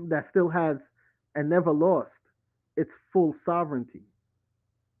that still has and never lost its full sovereignty.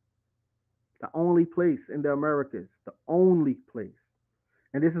 The only place in the Americas, the only place.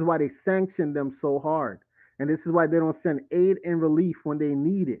 And this is why they sanction them so hard. And this is why they don't send aid and relief when they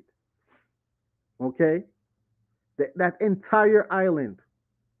need it. Okay? That entire island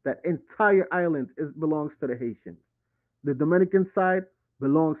belongs to the Haitians. The Dominican side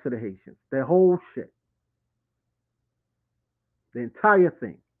belongs to the Haitians. Their whole shit. The entire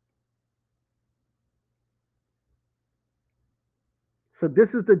thing. So this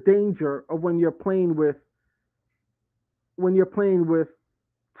is the danger of when you're playing with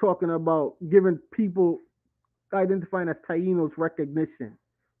talking about giving people identifying as Tainos recognition,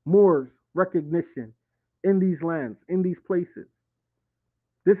 Moors recognition in these lands, in these places.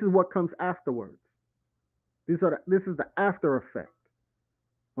 This is what comes afterwards. This is the after effect.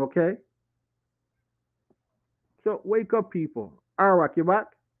 Okay? So wake up, people. Arak, you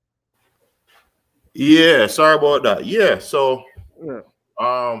back? Yeah, sorry about that. Yeah, so Yeah.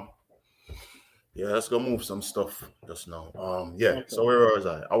 let's go move some stuff just now. Okay. So where was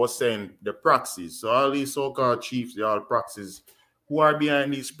I? I was saying the proxies. So all these so-called chiefs, they all proxies. Who are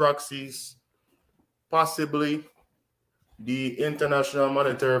behind these proxies? Possibly the International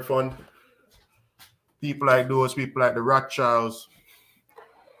Monetary Fund. People like those, people like the Rothschilds.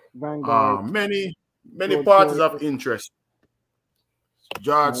 Vanguard. Many George parties Soros. of interest.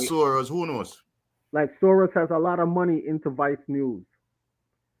 George Right. Soros, who knows? Like Soros has a lot of money into Vice News.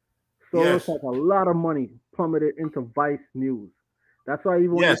 Soros Yes. has a lot of money plummeted into Vice News. That's why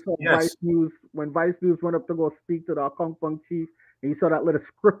even when Yes, you saw yes. Vice News, when Vice News went up to go speak to the Kong Pong chief, and you saw that little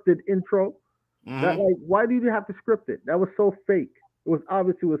scripted intro, that like, why did you have to script it? That was so fake. It was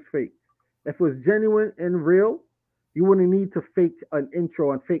obviously was fake. If it was genuine and real, you wouldn't need to fake an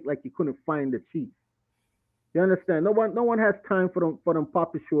intro and fake like you couldn't find the chief. You understand? No one has time for them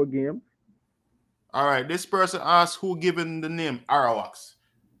Papa Show games. All right, this person asked who given the name Arawaks.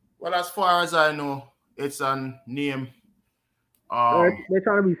 Well, as far as I know, it's a name. They're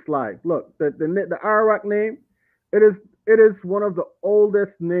trying to be sly. Look, the Arawak name, it is one of the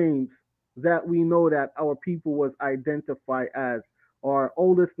oldest names that we know that our people was identified as, or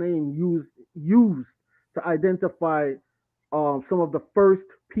oldest name used to identify some of the first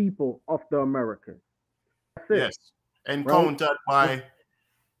people of the Americas. That's it, Yes. right? Encountered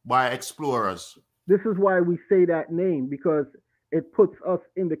by explorers. This is why we say that name, because it puts us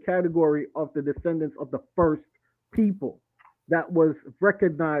in the category of the descendants of the first people that was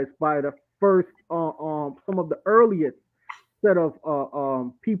recognized by the first, some of the earliest set of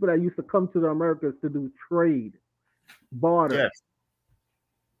people that used to come to the Americas to do trade, barter, Yes.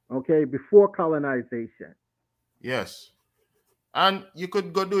 okay, before colonization. Yes. And you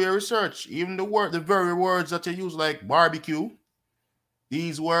could go do your research. Even the very words that you use, like barbecue,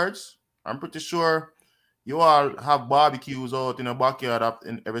 these words, I'm pretty sure you all have barbecues out in the backyard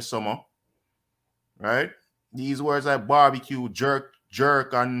in every summer, right? These words like barbecue, jerk,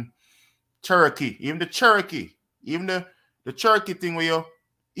 and turkey. Even the turkey, even the turkey thing where you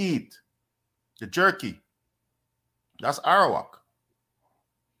eat, the jerky, that's Arawak,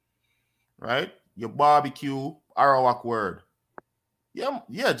 right? Your barbecue, Arawak word.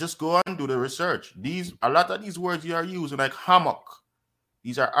 Yeah, just go and do the research. A lot of these words you are using, like hammock,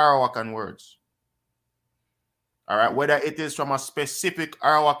 these are Arawakan words. All right, whether it is from a specific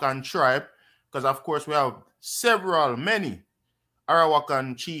Arawakan tribe, because of course we have many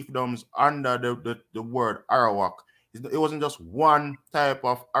Arawakan chiefdoms under the word Arawak. It wasn't just one type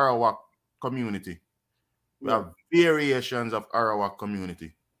of Arawak community. We have variations of Arawak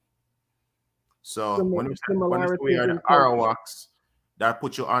community. So when you say we are the Arawaks, that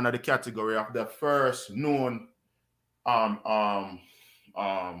puts you under the category of the first known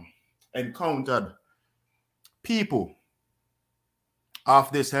encountered people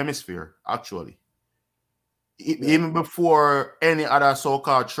of this hemisphere, actually. Even before any other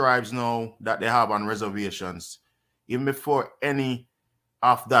so-called tribes know that they have on reservations, even before any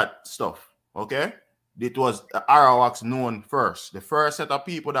of that stuff, okay? It was the Arawaks known first. The first set of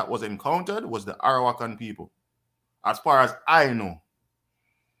people that was encountered was the Arawakan people, as far as I know.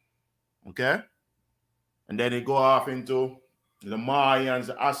 Okay? And then they go off into the Mayans,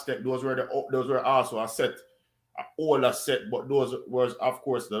 the Aztec. Those were also a set, an older set, but those was, of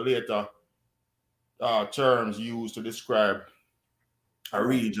course, the later terms used to describe a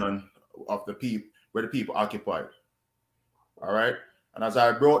region of the people where the people occupied. All right. And as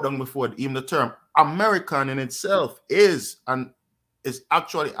I brought down before, even the term American in itself is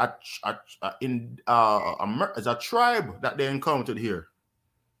actually a tribe that they encountered here.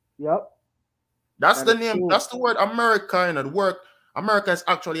 Yep. That's the name. That's the word America. And the word America is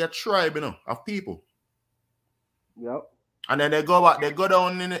actually a tribe, of people. Yep. And then they go back. They go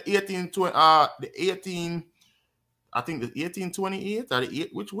down in the 1828 or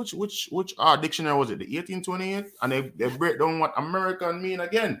which dictionary was it? The 1828, and they break down what American mean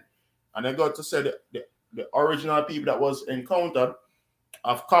again, and they go to say the original people that was encountered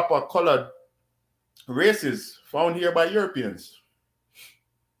of copper-colored races found here by Europeans.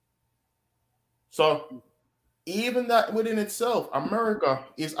 So even that within itself, America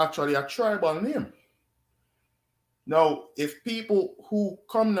is actually a tribal name. Now, if people who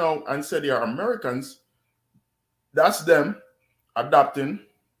come now and say they are Americans, that's them adopting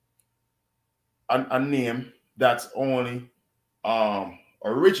a name that's only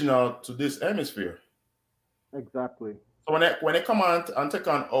original to this hemisphere. Exactly. So when they come on and take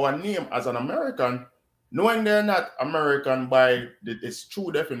on our name as an American, knowing they're not American by its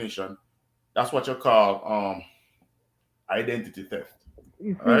true definition, that's what you call identity theft.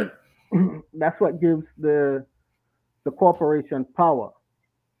 You see, right? That's what gives the corporation power,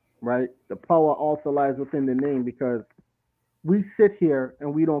 right? The power also lies within the name, because we sit here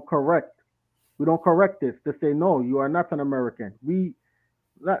and we don't correct this to say, no, you are not an American.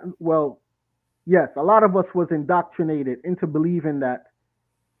 Yes, a lot of us was indoctrinated into believing that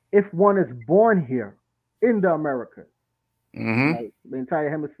if one is born here in the Americas, right, the entire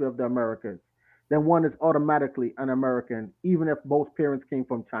hemisphere of the Americas, then one is automatically an American, even if both parents came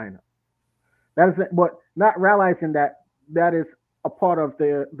from China. That is, but not realizing that is a part of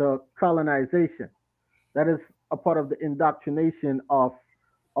the colonization. That is a part of the indoctrination of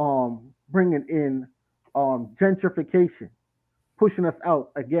bringing in gentrification, pushing us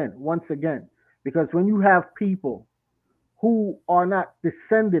out once again. Because when you have people who are not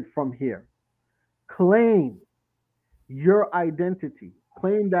descended from here claim your identity,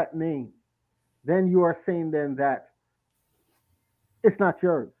 claim that name, then you are saying then that it's not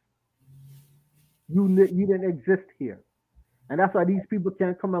yours. You didn't exist here. And that's why these people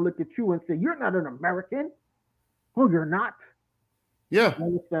can't come and look at you and say, you're not an American. Oh, you're not. Yeah. You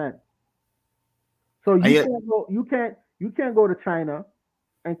understand? So you can't go to China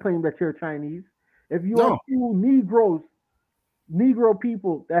and claim that you're Chinese. If you are two Negro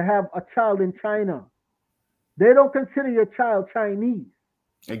people that have a child in China, They don't consider your child Chinese.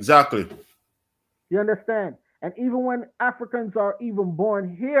 Exactly. You understand? And even when Africans are even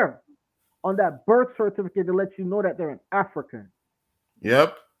born here, on that birth certificate, they let you know that they're an African.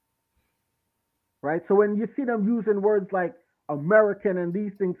 Yep. Right? So when you see them using words like American and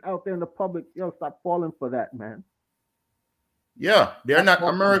these things out there in the public, stop falling for that, man. Yeah, they're Stop not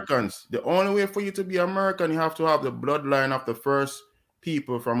falling. Americans. The only way for you to be American, you have to have the bloodline of the first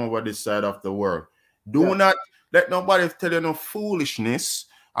people from over this side of the world. Do not let nobody tell you no foolishness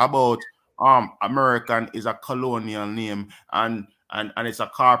about American is a colonial name and it's a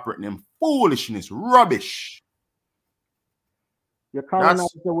corporate name. Foolishness, rubbish. Your colonizer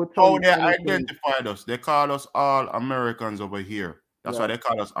would tell how you they anything. identified us. They call us all Americans over here. That's why they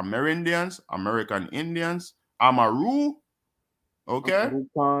call us Amerindians, American Indians, Amaru. Okay.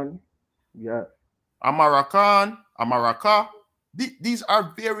 Amarucan, yes. Amarakan, Amaraka. These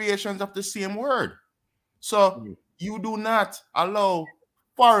are variations of the same word. So you do not allow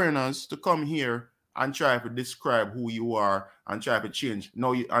foreigners to come here and try to describe who you are and try to change.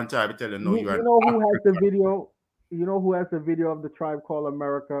 No, and try to tell you no, you're you know who has the video? You know who has the video of the Tribe Called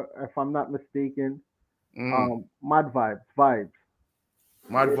America? If I'm not mistaken, Mad Vibes.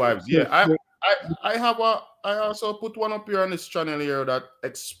 Mad Vibes. Yeah, I also put one up here on this channel here that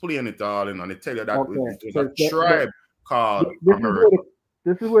explain it all and they tell you that it was a tribe called America.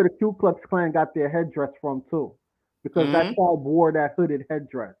 This is where the Ku Klux Klan got their headdress from too, because that tribe wore that hooded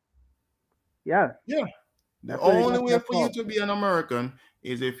headdress. Yes. Yeah. The only way for you to be an American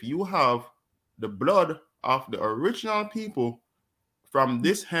is if you have the blood of the original people from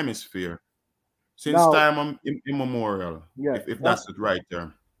this hemisphere since time immemorial. Yes. If that's the right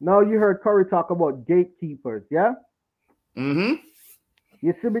term. Now you heard Curry talk about gatekeepers, yeah? Mm-hmm.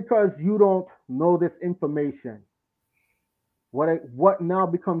 You see, because you don't know this information, what now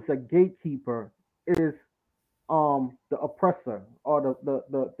becomes a gatekeeper is the oppressor or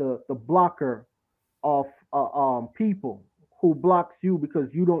the blocker of people who blocks you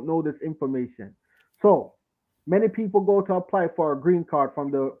because you don't know this information. So many people go to apply for a green card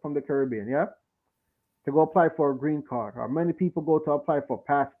from the Caribbean, yeah? To go apply for a green card, or many people go to apply for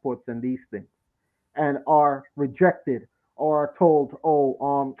passports and these things, and are rejected or are told,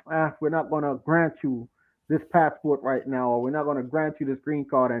 we're not going to grant you this passport right now, or we're not going to grant you this green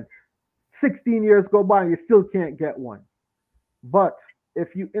card, and 16 years go by and you still can't get one. But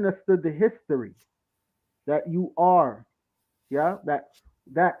if you understood the history that you are,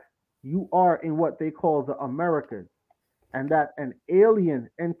 that you are in what they call the Americas, and that an alien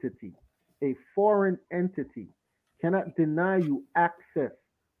entity, a foreign entity, cannot deny you access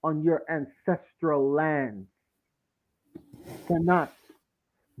on your ancestral land. Cannot.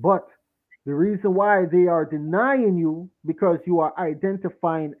 But the reason why they are denying you, because you are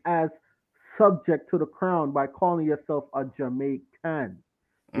identifying as subject to the crown by calling yourself a Jamaican.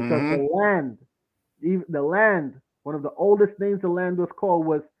 Because the land, one of the oldest names the land was called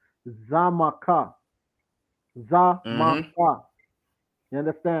was Zamaka. Zamaka. You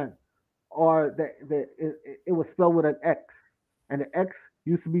understand? Or it was spelled with an X, and the X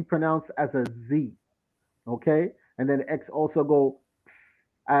used to be pronounced as a Z. Okay, and then the X also go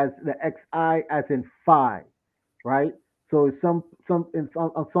as the XI as in phi, right? So on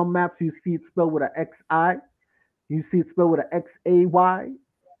some maps you see it spelled with an XI, you see it spelled with an XAY.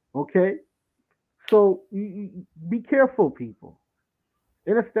 Okay, so you be careful, people.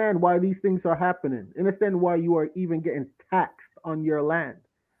 Understand why these things are happening. Understand why you are even getting taxed on your land.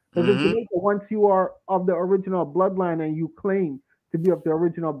 Because in Jamaica, once you are of the original bloodline and you claim to be of the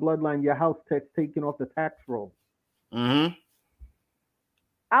original bloodline, your house tax taken off the tax roll. Alex,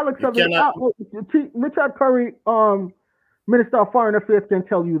 Richard Curry, Minister of Foreign Affairs, can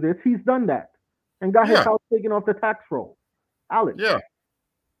tell you this. He's done that and got his house taken off the tax roll. Alex. Yeah.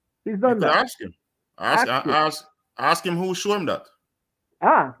 He's done that. Ask him. Ask him who showed him that.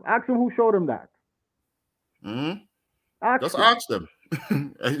 Ask him who showed him that. Just ask them.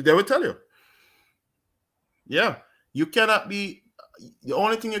 They will tell you. Yeah. You cannot be, the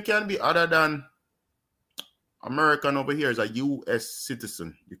only thing you can be other than American over here is a U.S.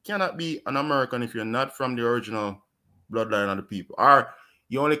 citizen. You cannot be an American if you're not from the original bloodline of the people. Or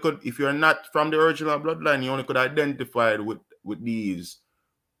you only could, if you're not from the original bloodline, you only could identify with these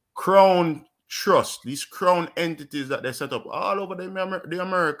crown trusts, these crown entities that they set up all over the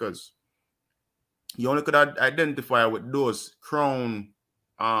Americas. You only could identify with those crown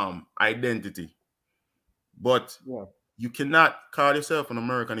identity. But you cannot call yourself an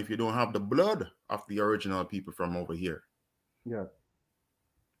American if you don't have the blood of the original people from over here. Yeah.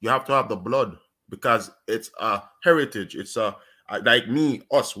 You have to have the blood because it's a heritage. It's like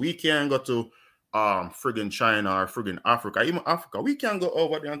us. We can't go to friggin' China or friggin' Africa, even Africa, we can't go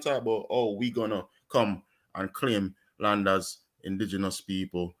over there and talk about, oh, we gonna come and claim land as indigenous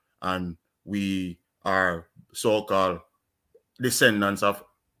people and we are so-called descendants of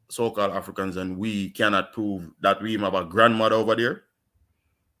so-called Africans and we cannot prove that we have a grandmother over there.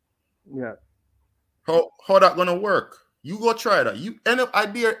 Yeah. How that gonna work? You go try that. I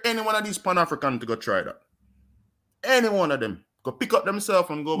dare any one of these Pan-Africans to go try that. Any one of them. Go pick up themselves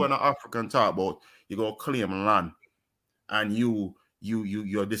and go over to Africa and talk about you go claim land and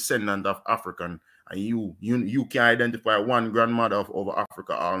you're descendant of African and you can identify one grandmother of over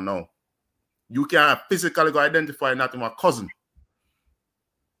Africa all now. You can't physically go identify not my cousin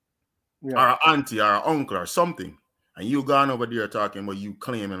or an auntie or an uncle or something. And you gone over there talking about you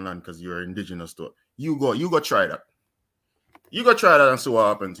claiming land because you're indigenous to it. You go try that. You go try that and see what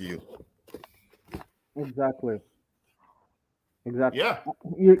happened to you. Exactly. Yeah.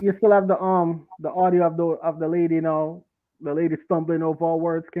 You still have the audio of the lady now. The lady stumbling over all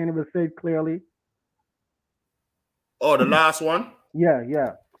words, can't even say it clearly. Oh, the last one?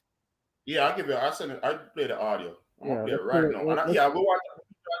 Yeah. Yeah, I'll send it. I'll play the audio. I'll play it right now. And we'll watch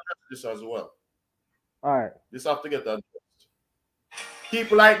this as well. All right. Just have to get that.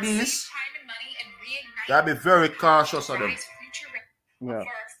 People like these, gotta be very cautious of them. Yeah.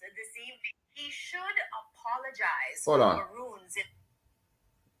 He should apologize. Hold on. Maroons.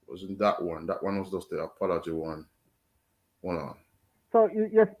 Wasn't that one? That one was just the apology one. Hold on. So you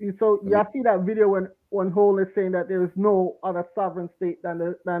see that video when Hole is saying that there is no other sovereign state than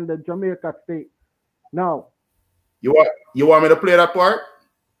the Jamaica state. Now, you want me to play that part?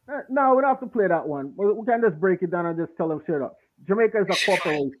 No, we don't have to play that one. We can just break it down and just tell them straight up. Jamaica is a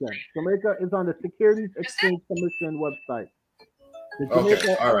corporation. Jamaica is on the Securities Exchange Commission website.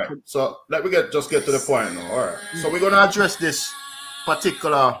 Okay, all right. So let me just get to the point now. All right. So we're gonna address this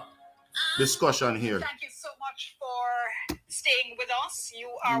particular discussion here. Thank you so much for staying with us. You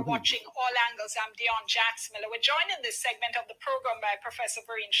are watching All Angles. I'm Dion Jax Miller. We're joined in this segment of the program by Professor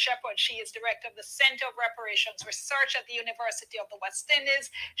Vereen Shepherd. She is director of the Center of Reparations Research at the University of the West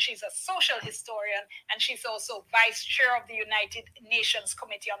Indies. She's a social historian, and she's also vice chair of the United Nations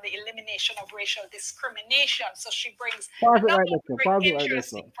Committee on the Elimination of Racial Discrimination. So she brings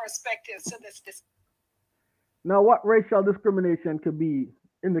interesting perspectives to this discussion. Now, what racial discrimination could be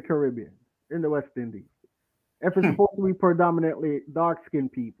in the Caribbean, in the West Indies? If it's supposed to be predominantly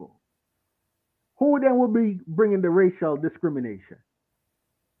dark-skinned people, who then would be bringing the racial discrimination?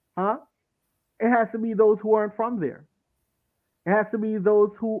 Huh? It has to be those who aren't from there. It has to be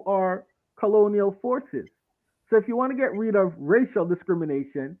those who are colonial forces. So if you want to get rid of racial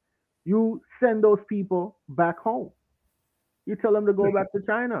discrimination, you send those people back home. You tell them to go back to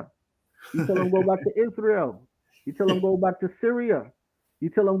China. You tell them go back to Israel. You tell them go back to Syria. You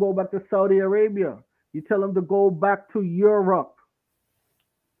tell them go back to Saudi Arabia. You tell them to go back to Europe.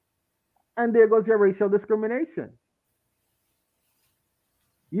 And there goes your racial discrimination.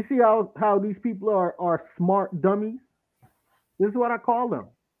 You see how these people are smart dummies? This is what I call them.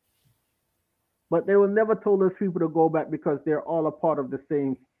 But they will never tell those people to go back because they're all a part of the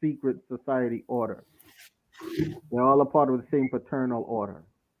same secret society order. They're all a part of the same paternal order.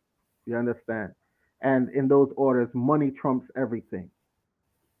 You understand? And in those orders, money trumps everything.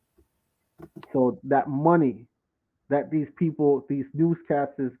 So that money that these people, these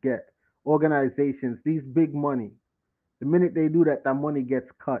newscasters get, organizations, these big money, the minute they do that, that money gets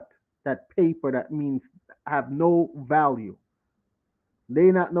cut. That paper that means have no value.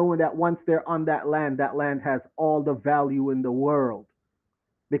 They not knowing that once they're on that land has all the value in the world.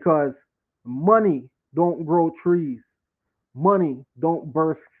 Because money don't grow trees. Money don't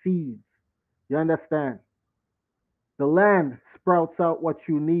burst seeds. You understand? The land sprouts out what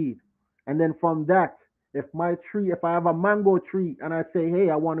you need. And then from that, if I have a mango tree and I say, hey,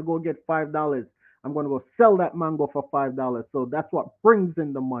 I want to go get $5, I'm going to go sell that mango for $5. So that's what brings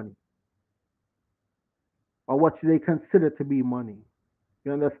in the money. Or what they consider to be money.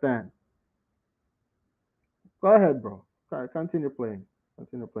 You understand? Go ahead, bro. Continue playing.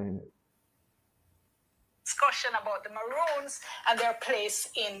 Continue playing it. Discussion about the Maroons and their place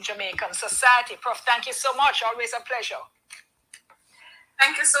in Jamaican society. Prof, thank you so much. Always a pleasure.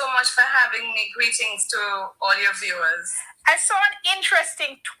 Thank you so much for having me. Greetings to all your viewers. I saw an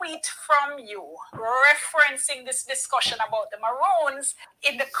interesting tweet from you referencing this discussion about the Maroons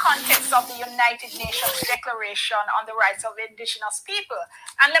in the context of the United Nations Declaration on the Rights of Indigenous People.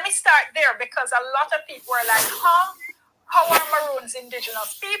 And let me start there because a lot of people are like, how are Maroons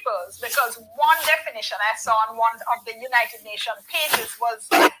indigenous peoples? Because one definition I saw on one of the United Nations pages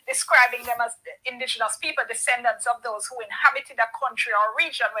was describing them as indigenous people, descendants of those who inhabited a country or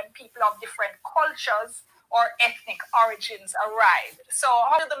region when people of different cultures or ethnic origins arrived. So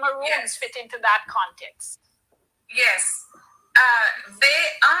how do the Maroons fit into that context? Yes, they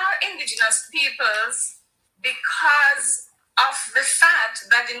are indigenous peoples because of the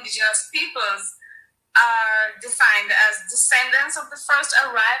fact that indigenous peoples are defined as descendants of the first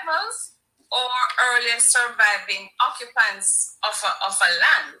arrivals or earlier surviving occupants of a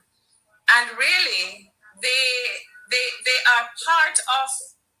land. And really, they are part of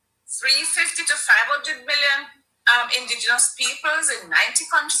 350 to 500 million indigenous peoples in 90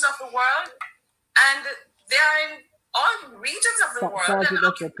 countries of the world. And they are in all regions of the world. And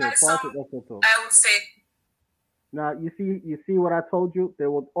occupy some, I would say. Now, you see what I told you? They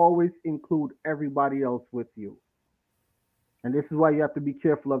will always include everybody else with you. And this is why you have to be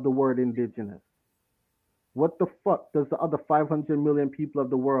careful of the word indigenous. What the fuck does the other 500 million people of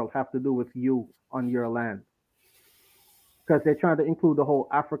the world have to do with you on your land? Because they're trying to include the whole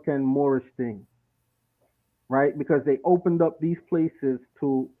African Moorish thing, right? Because they opened up these places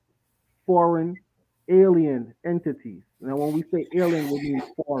to foreign, alien entities. Now, when we say alien, we mean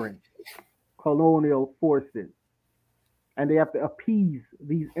foreign, colonial forces. And they have to appease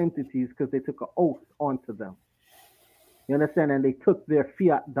these entities because they took an oath onto them. You understand? And they took their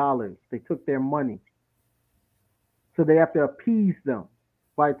fiat dollars. They took their money. So they have to appease them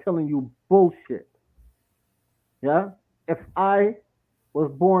by telling you bullshit. Yeah? If I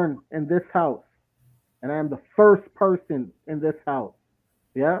was born in this house and I am the first person in this house,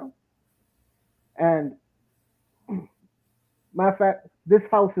 yeah? And matter of fact, this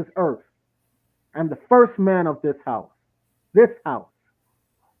house is Earth. I'm the first man of this house. This house.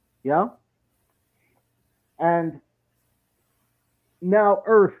 Yeah? And now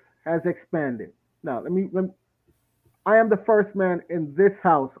Earth has expanded. Now, I am the first man in this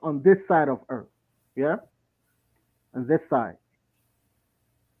house on this side of Earth. Yeah? On this side.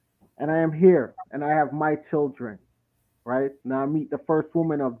 And I am here and I have my children. Right? Now I meet the first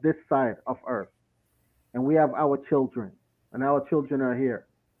woman of this side of Earth. And we have our children. And our children are here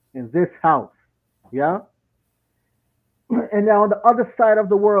in this house. Yeah? And now on the other side of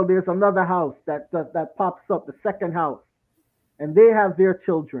the world, there's another house that pops up, the second house. And they have their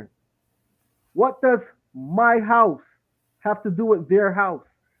children. What does my house have to do with their house?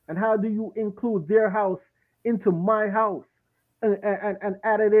 And how do you include their house into my house and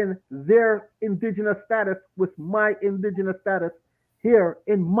add it in their indigenous status with my indigenous status here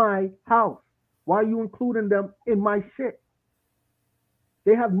in my house? Why are you including them in my shit?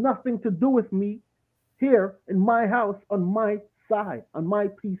 They have nothing to do with me here in my house on my side, on my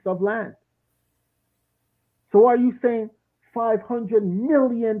piece of land. So are you saying 500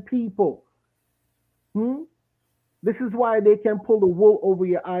 million people? This is why they can pull the wool over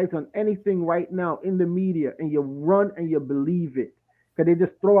your eyes on anything right now in the media, and you run and you believe it. Because they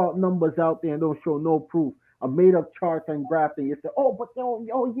just throw out numbers out there and don't show no proof. A made up chart and graph, and you say, oh, but no,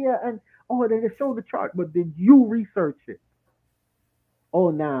 oh yeah, and oh, they just show the chart, but did you research it?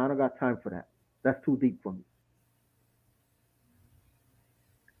 Oh, nah, I don't got time for that. That's too deep for me.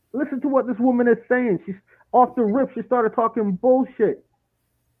 Listen to what this woman is saying. She's off the rip. She started talking bullshit.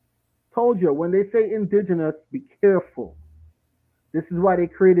 Told you, when they say indigenous, be careful. This is why they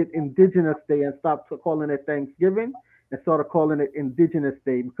created Indigenous Day and stopped calling it Thanksgiving and started calling it Indigenous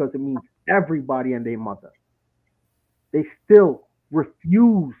Day, because it means everybody and their mother. They still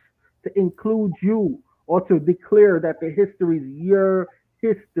refuse to include you or to declare that the history is your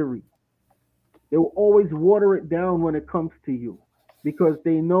history. They will always water it down when it comes to you, because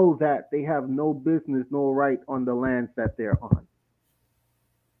they know that they have no business, no right on the lands that they're on.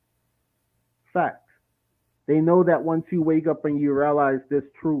 Fact. They know that once you wake up and you realize this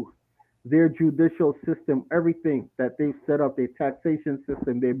truth, their judicial system, everything that they've set up, their taxation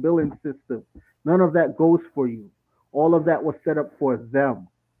system, their billing system, none of that goes for you. All of that was set up for them.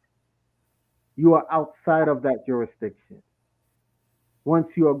 You are outside of that jurisdiction once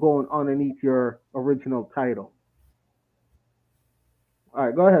you are going underneath your original title. All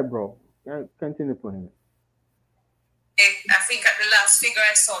right, go ahead, bro. Continue playing it. I think at the last figure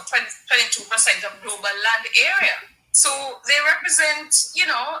I saw, 22% of global land area. So they represent,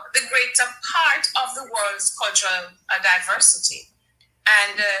 the greater part of the world's cultural diversity.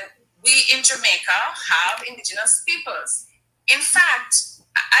 And we in Jamaica have indigenous peoples. In fact,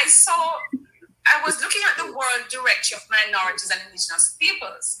 I was looking at the World Directory of Minorities and Indigenous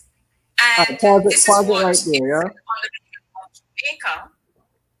Peoples. And pause it right there, yeah? Jamaica.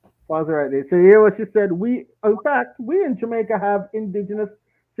 Pause right there. So hear what she said. We, in fact, we in Jamaica have indigenous.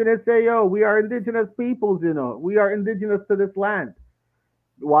 She didn't say, yo, we are indigenous peoples, you know. We are indigenous to this land.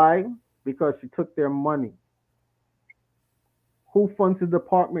 Why? Because she took their money. Who funds the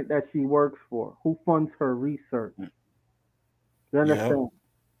department that she works for? Who funds her research? You understand?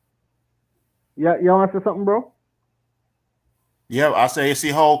 Yeah, you want to say something, bro? Yeah, I say you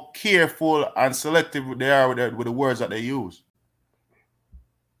see how careful and selective they are with the words that they use.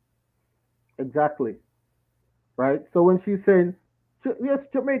 Exactly. Right? So when she's saying, yes,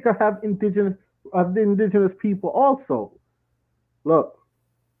 Jamaica have the indigenous people also. Look,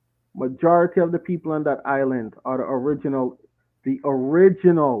 majority of the people on that island are the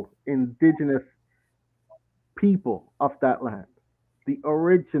original indigenous people of that land. The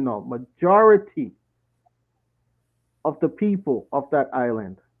original majority of the people of that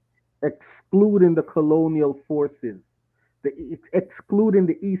island, excluding the colonial forces, excluding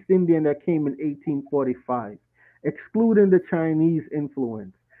the East Indian that came in 1845, excluding the Chinese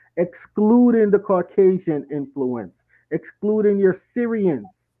influence, excluding the Caucasian influence, excluding your Syrians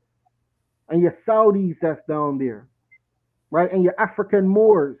and your Saudis that's down there, right? And your African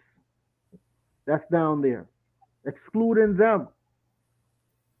Moors that's down there, excluding them.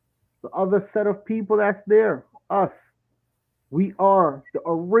 The other set of people that's there, us. We are the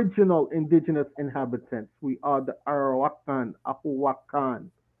original indigenous inhabitants. We are the Arawakan, Ahuakan,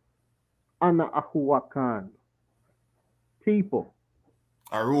 Ana-Ahuakan people.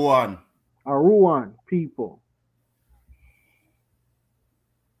 Aruan people.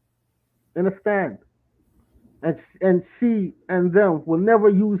 Understand? And she and them will never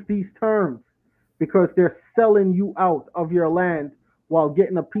use these terms because they're selling you out of your land while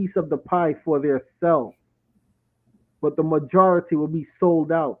getting a piece of the pie for their self. But the majority will be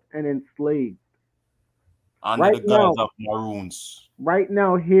sold out and enslaved. Under the guise of Maroons. Right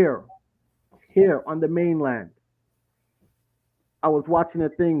now, here on the mainland, I was watching a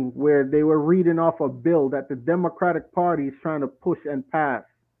thing where they were reading off a bill that the Democratic Party is trying to push and pass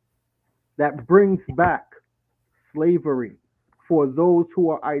that brings back slavery for those who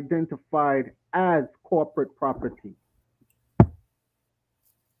are identified as corporate property.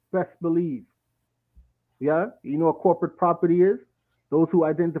 Best believe. Yeah, you know what corporate property is? Those who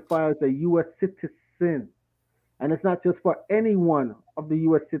identify as a U.S. citizen. And it's not just for any one of the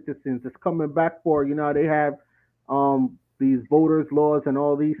U.S. citizens. It's coming back for, you know, they have these voters' laws and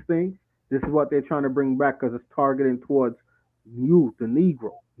all these things. This is what they're trying to bring back because it's targeting towards youth, the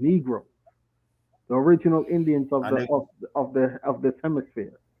Negro, the original Indians of this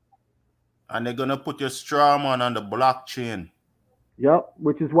hemisphere. And they're gonna put your straw man on the blockchain. Yep,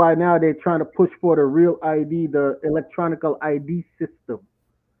 which is why now they're trying to push for the real ID, the electronic ID system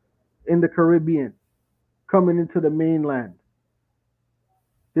in the Caribbean coming into the mainland.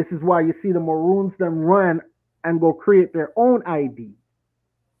 This is why you see the Maroons them run and go create their own ID.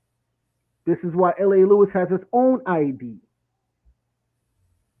 This is why L.A. Lewis has his own ID.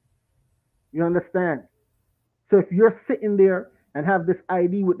 You understand? So if you're sitting there and have this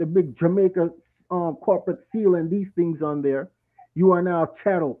ID with the big Jamaica corporate seal and these things on there, you are now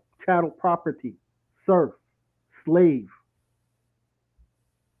chattel property, serf, slave.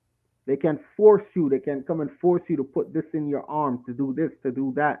 They can force you. They can come and force you to put this in your arm, to do this, to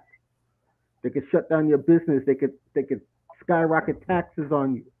do that. They can shut down your business. They could skyrocket taxes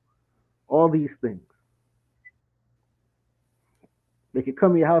on you. All these things. They could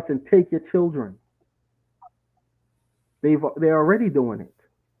come to your house and take your children. They're already doing it.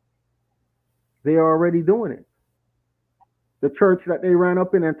 They are already doing it. The church that they ran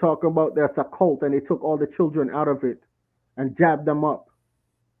up in and talk about that's a cult, and they took all the children out of it and jabbed them up.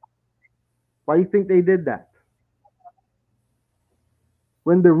 Why do you think they did that?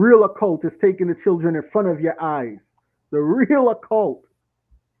 When the real occult is taking the children in front of your eyes. The real occult.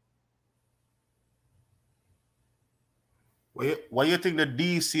 What do you think the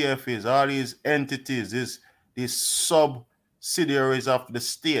DCF is? All these entities, these subsidiaries of the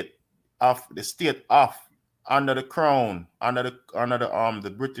state, under the crown, under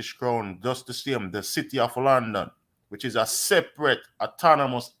the British crown, just the same, the City of London, which is a separate,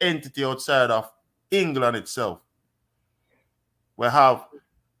 autonomous entity outside of England itself. We have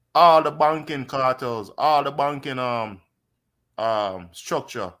all the banking cartels, all the banking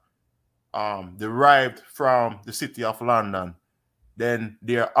structure derived from the City of London. Then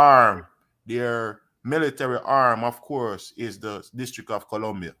their military arm, of course, is the District of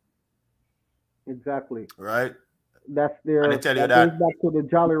Columbia. Exactly. Right? That's their. And they tell you that that goes back to the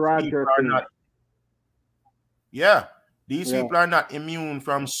Jolly Roger thing. These people are not immune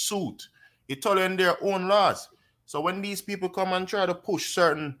from suit. It's all in their own laws. So when these people come and try to push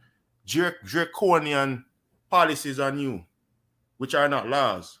certain draconian policies on you, which are not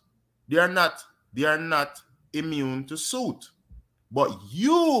laws. They are not immune to suit. But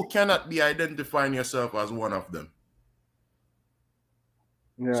you cannot be identifying yourself as one of them.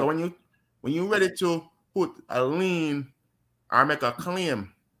 Yeah. So when you're ready to put a lien or make a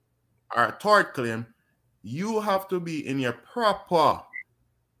claim or a tort claim, you have to be in your proper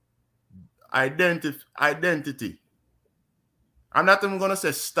identity. I'm not even going to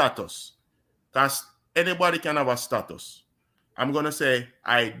say status, because anybody can have a status. I'm going to say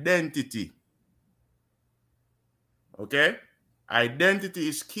identity. Okay? Identity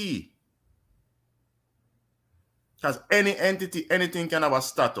is key. Because any entity, anything can have a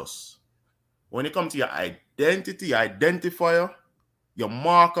status. When it comes to your identity, your identifier, your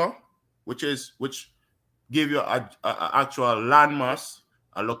marker, which give you a actual landmass,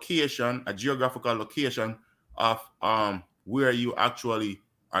 a location, a geographical location of where you actually,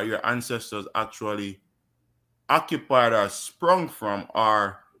 or your ancestors actually occupied or sprung from,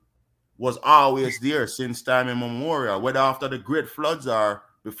 or was always there since time immemorial, whether after the great floods or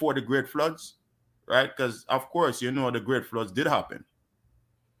before the great floods, right? Because of course, the great floods did happen.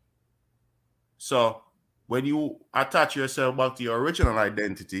 So when you attach yourself back to your original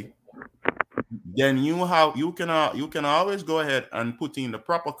identity, then you can always go ahead and put in the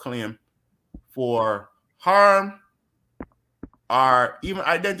proper claim for harm or even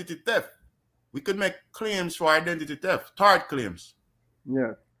identity theft. We could make claims for identity theft, tort claims.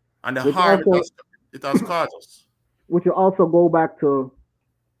 Yes. And the harm it has caused us. Which will also go back to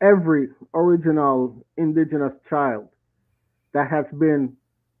every original indigenous child that has been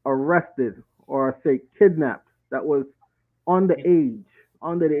arrested or say kidnapped, that was under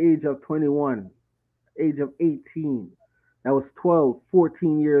the age of 21, age of 18, that was 12,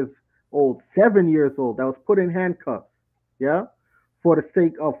 14 years old, 7 years old, that was put in handcuffs, yeah, for the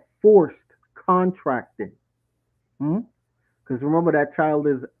sake of forced contracting. Because remember, that child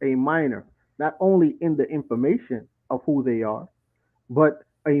is a minor, not only in the information of who they are, but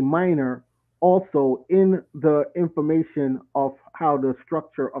a minor also in the information of how the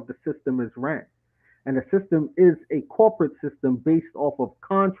structure of the system is ran. And the system is a corporate system based off of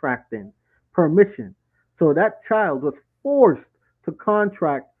contracting, permission. So that child was forced to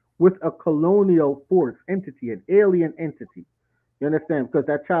contract with a colonial force entity, an alien entity. You understand? Because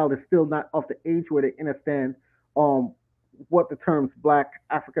that child is still not of the age where they understand what the terms Black,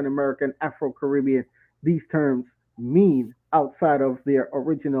 African American, Afro Caribbean, these terms mean outside of their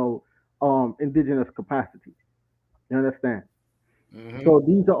original indigenous capacity. You understand? Mm-hmm. So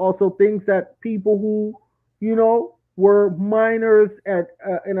these are also things that people who, were minors at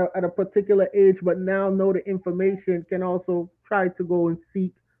a particular age, but now know the information, can also try to go and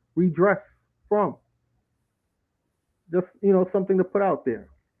seek redress from. Just something to put out there,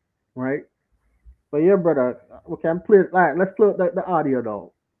 right? But yeah, brother, we can play it. Right, let's play the audio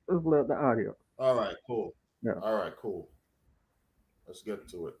though. Let's play the audio. All right, cool. Yeah. All right, cool. Let's get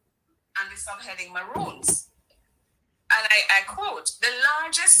to it. And the subheading Maroons. And I quote, the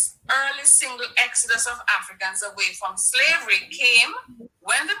largest early single exodus of Africans away from slavery came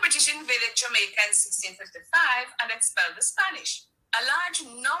when the British invaded Jamaica in 1655 and expelled the Spanish. A large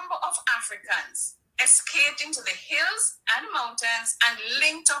number of Africans escaped into the hills and mountains and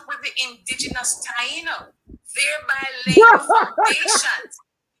linked up with the indigenous Taino, thereby laying the foundations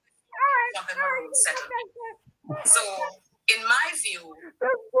of the Maroon settlement. So, in my view,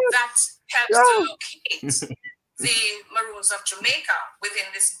 that helps to locate the Maroons of Jamaica within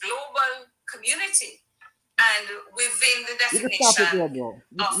this global community and within the definition you can stop it there, bro.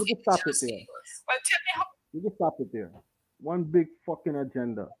 of you can stop it there. Well, tell me how. You can stop it there. One big fucking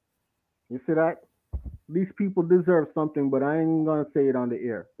agenda. You see that? These people deserve something, but I ain't gonna say it on the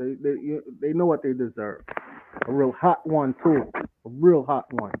air. They know what they deserve. A real hot one too. A real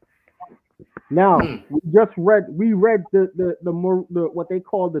hot one. Now we read the what they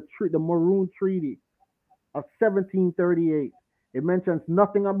call the Maroon Treaty of 1738. It mentions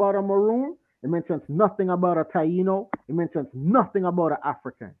nothing about a Maroon. It mentions nothing about a Taino. It mentions nothing about an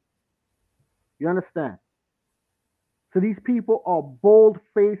African. You understand? So these people are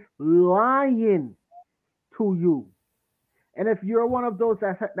bold-faced lying to you. And if you're one of those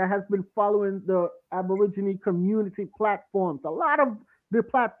that has been following the Aborigine community platforms, a lot of the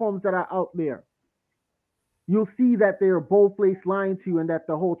platforms that are out there, you'll see that they are bold-faced lying to you and that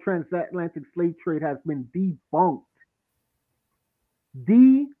the whole transatlantic slave trade has been debunked.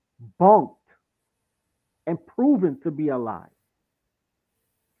 Debunked. And proven to be a lie.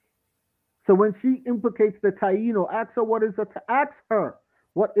 So when she implicates the Taino, ask her what is a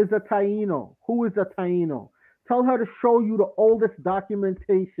Taino? Who is a Taino? Tell her to show you the oldest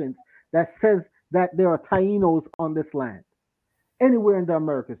documentations that says that there are Tainos on this land. Anywhere in the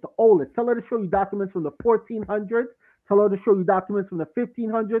Americas, the oldest. Tell her to show you documents from the 1400s. Tell her to show you documents from the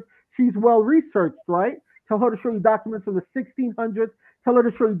 1500s. She's well researched, right? Tell her to show you documents from the 1600s. Tell her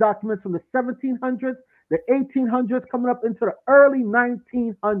to show you documents from the 1700s, the 1800s, coming up into the early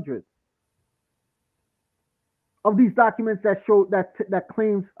 1900s. Of these documents that show that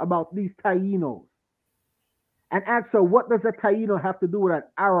claims about these Tainos. And ask her, what does a Taino have to do with an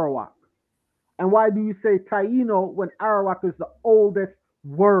Arawak? And why do you say Taino when Arawak is the oldest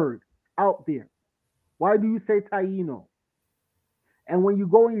word out there? Why do you say Taino? And when you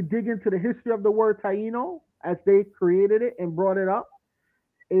go and you dig into the history of the word Taino, as they created it and brought it up,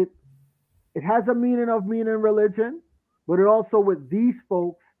 it has a meaning religion, but it also, with these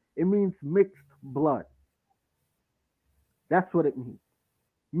folks, it means mixed blood. That's what it means.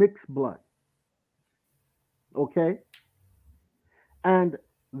 Mixed blood. Okay? And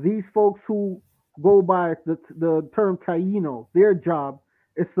these folks who go by the term Taino, their job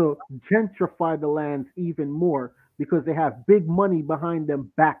is to gentrify the lands even more because they have big money behind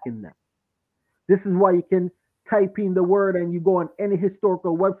them, backing them. This is why you can type in the word and you go on any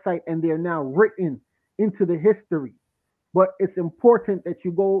historical website and they're now written into the history. But it's important that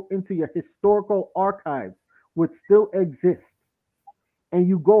you go into your historical archives, which still exist, and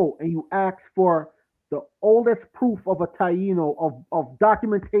you go and you ask for the oldest proof of a Taino, of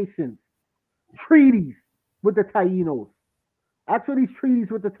documentation, treaties with the Tainos. Ask for these treaties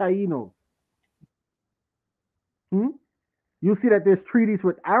with the Tainos. You'll see that there's treaties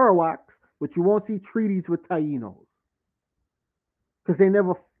with Arawaks, but you won't see treaties with Tainos. Because they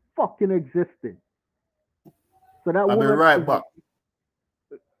never fucking existed. So that I'll be right back.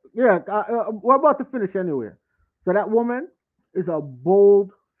 Yeah, we're about to finish anyway. So that woman is a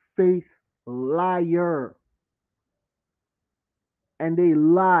bold-faced liar. And they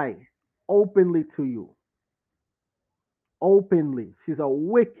lie openly to you. Openly. She's a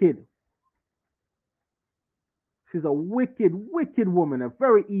wicked woman, a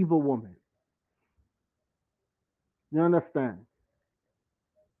very evil woman. You understand?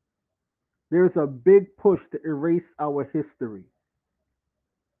 There's a big push to erase our history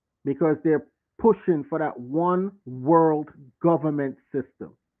because they're pushing for that one world government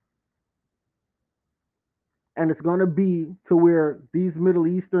system. And it's going to be to where these Middle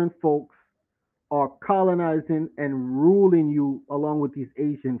Eastern folks are colonizing and ruling you along with these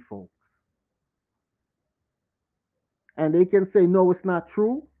Asian folks. And they can say, no, it's not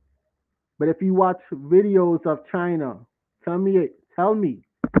true. But if you watch videos of China, tell me,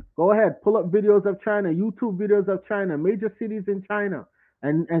 go ahead, pull up videos of China, YouTube videos of China, major cities in China,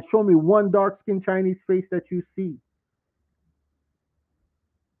 and show me one dark-skinned Chinese face that you see.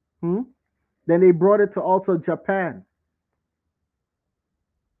 Then they brought it to also Japan.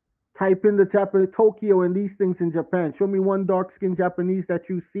 Type in the Japanese Tokyo and these things in Japan. Show me one dark-skinned Japanese that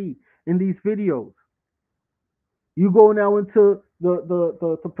you see in these videos. You go now into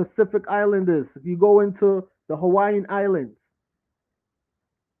the Pacific Islanders. You go into the Hawaiian Islands.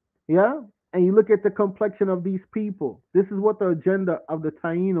 Yeah? And you look at the complexion of these people. This is what the agenda of the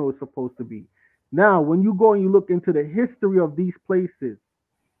Taino is supposed to be. Now, when you go and you look into the history of these places,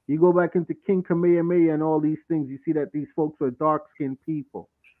 you go back into King Kamehameha and all these things, you see that these folks were dark-skinned people.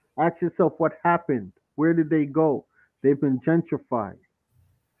 Ask yourself what happened. Where did they go? They've been gentrified.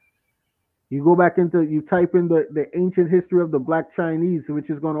 You go back into, you type in the ancient history of the Black Chinese, which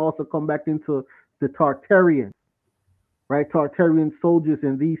is going to also come back into the Tartarians, right? Tartarian soldiers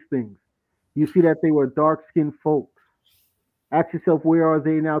and these things. You see that they were dark-skinned folks. Ask yourself, where are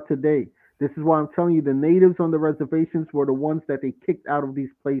they now today? This is why I'm telling you, the natives on the reservations were the ones that they kicked out of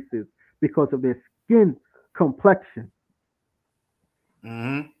these places because of their skin complexion.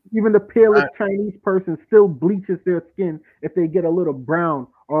 Even the palest Chinese person still bleaches their skin if they get a little brown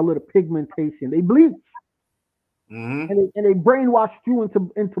or a little pigmentation. They bleach. And they brainwash you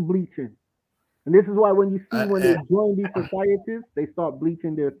into bleaching. And this is why when you see when they join these societies, they start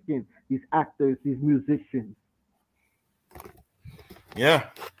bleaching their skin. These actors, these musicians. Yeah.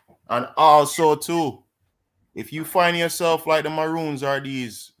 And also, too, if you find yourself like the Maroons or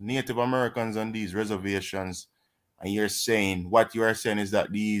these Native Americans on these reservations, and you're saying, what you are saying is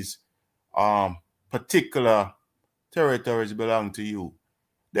that these particular territories belong to you,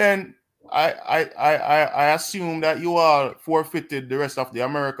 then I assume that you all forfeited the rest of the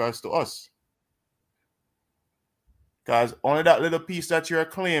Americas to us. Because only that little piece that you're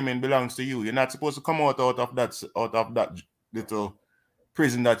claiming belongs to you. You're not supposed to come out of that little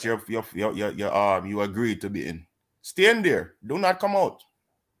prison that you agreed to be in. Stay in there. Do not come out.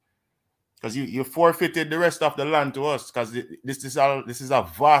 Because you forfeited the rest of the land to us, because this is a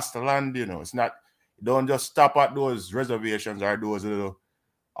vast land, you know. It's not, don't just stop at those reservations or those little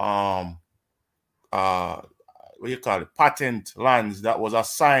what do you call it, patent lands that was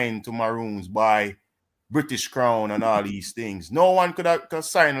assigned to Maroons by British Crown and all these things. No one could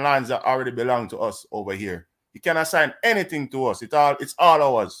assign lands that already belong to us over here. You can't assign anything to us. It's all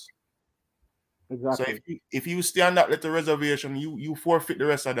ours. Exactly. So if you stay on that little reservation, you forfeit the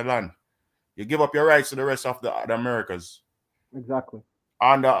rest of the land. You give up your rights to the rest of the Americas. Exactly.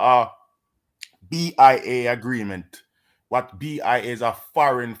 Under BIA agreement. What BIA is a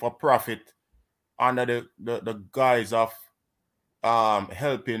foreign for profit under the guise of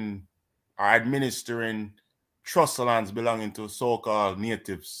helping or administering trust lands belonging to so-called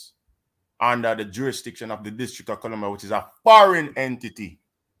natives under the jurisdiction of the District of Columbia, which is a foreign entity.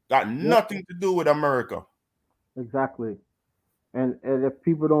 Got nothing to do with America. Exactly. And if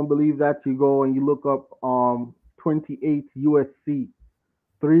people don't believe that, you go and you look up 28 USC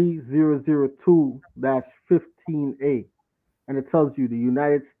 3002-15A, and it tells you the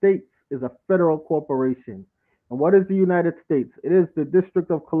United States is a federal corporation. And what is the United States? It is the District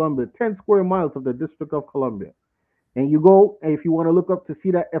of Columbia, 10 square miles of the District of Columbia. And you go, and if you want to look up to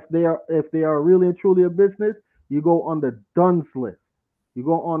see that if they are really and truly a business, you go on the Dunn's list. You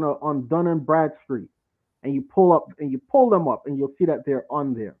go on Dun and Bradstreet, and you pull them up, and you'll see that they're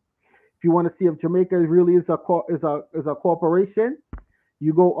on there. If you want to see if Jamaica really is a corporation,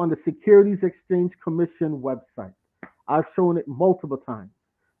 you go on the Securities Exchange Commission website. I've shown it multiple times.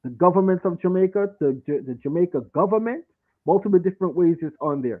 The government of Jamaica, the Jamaica government, multiple different ways is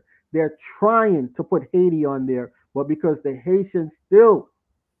on there. They're trying to put Haiti on there, but because the Haitians still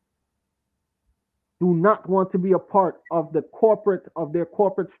do not want to be a part of their corporate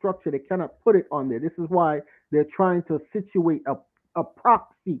structure, they cannot put it on there. This is why they're trying to situate a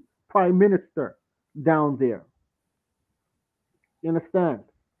proxy prime minister down there. You understand?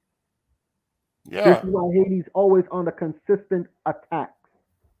 Yeah. This is why Haiti's always under consistent attacks.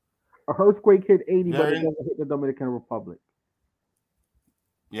 A earthquake hit Haiti, but it doesn't hit the Dominican Republic.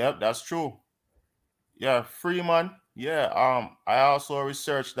 Yep, that's true. Yeah, Freeman. Yeah, I also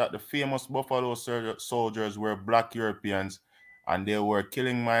researched that the famous Buffalo soldiers were Black Europeans, and they were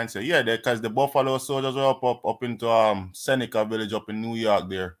killing mines. So yeah, because the Buffalo soldiers were up into Seneca village up in New York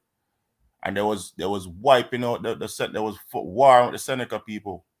there, and there was wiping out there was war with the Seneca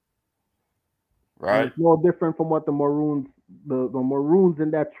people. Right. And it's no different from what the Maroons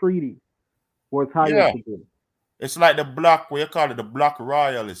in that treaty was hired to do. It's like the black, what you call it, the Black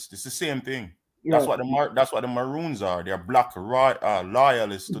Royalists. It's the same thing. Yes. That's what the Maroons are. They're Black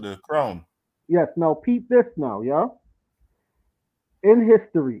loyalists to the crown. Yes. Now, peep this now, yeah? In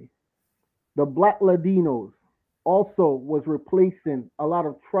history, the Black Latinos also was replacing a lot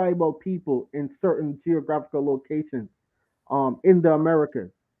of tribal people in certain geographical locations in the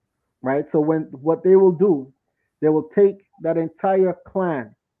Americas, right? So what they will do, they will take that entire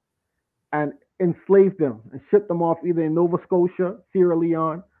clan and enslave them and ship them off either in Nova Scotia, Sierra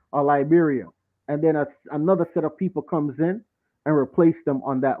Leone, or Liberia. And then another set of people comes in and replace them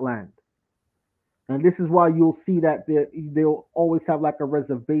on that land. And this is why you'll see that they'll always have like a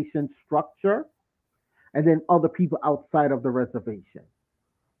reservation structure and then other people outside of the reservation.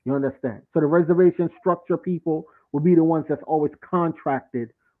 You understand? So the reservation structure people will be the ones that's always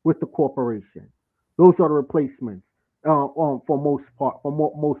contracted with the corporation. Those are the replacements for most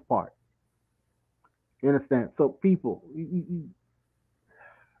part. You understand? So people,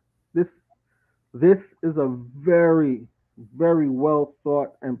 this is a very, very well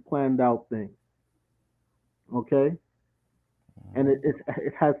thought and planned out thing. Okay? And it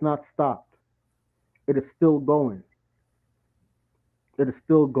has not stopped. It is still going. It is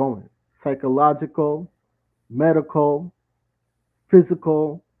still going. Psychological, medical,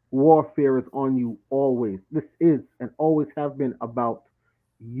 physical warfare is on you always. This is and always have been about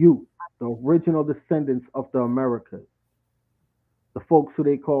you, the original descendants of the Americas. The folks who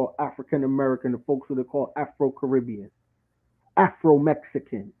they call African American, the folks who they call Afro-Caribbean,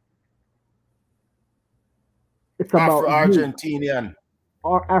 Afro-Mexican. It's about Afro-Argentinian,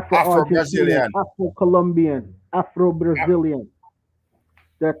 Afro-Brazilian, Afro-Colombian, Afro-Brazilian.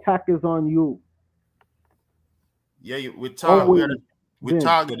 The attack is on you. Yeah, we targeted. We're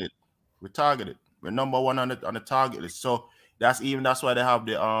targeted. We're number one on the target list. So that's why they have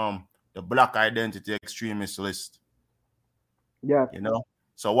the Black Identity Extremist list. Yeah. You know?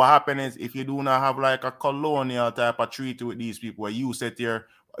 So what happens is if you do not have like a colonial type of treaty with these people where you set your,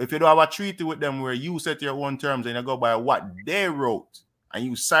 if you don't have a treaty with them where you set your own terms and you go by what they wrote and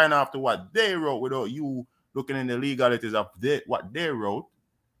you sign off to what they wrote without you looking in the legalities of what they wrote,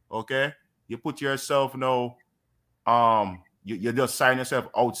 okay? you put yourself now, you just sign yourself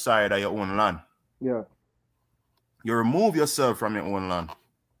outside of your own land. Yeah. You remove yourself from your own land.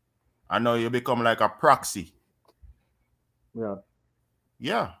 And now you become like a proxy. Yeah.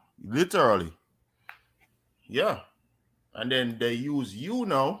 Yeah, literally. Yeah. And then they use you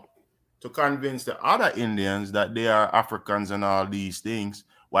now to convince the other Indians that they are Africans and all these things,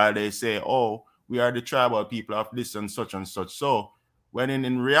 while they say, oh, we are the tribal people of this and such and such. So when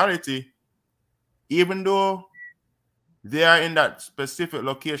in reality, even though they are in that specific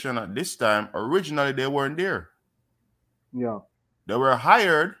location at this time, originally they weren't there. Yeah. They were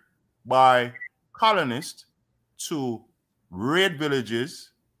hired by colonists to raid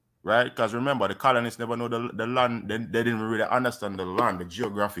villages, right? Because remember, the colonists never know the land. They didn't really understand the land, the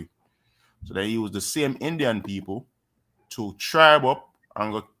geography. So they used the same Indian people to tribe up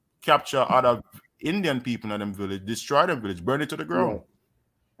and go capture other Indian people in them village, destroy them village, burn it to the ground.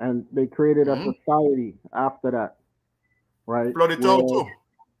 Yeah. And they created a society after that, right? Flood it out too.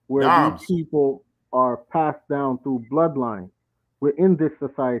 Where these people are passed down through bloodline. We're in this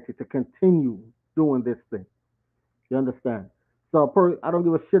society to continue doing this thing. You understand? So I don't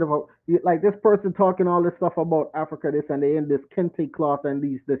give a shit about, like, this person talking all this stuff about Africa, this, and they in this kente cloth and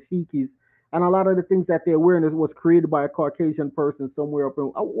the shikis, and a lot of the things that they're wearing was created by a Caucasian person somewhere up in,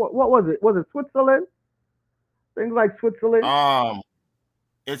 what was it? Was it Switzerland? Things like Switzerland?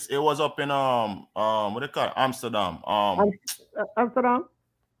 It was up in what do they call it? Amsterdam. Amsterdam?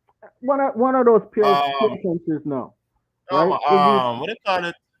 One of those pure countries now. Right? What do they call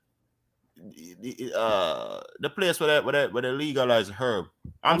it? The place where they legalize herb.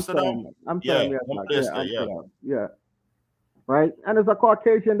 Amsterdam. Yeah. Right? And it's a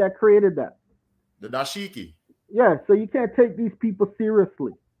Caucasian that created that. The dashiki. Yeah, so you can't take these people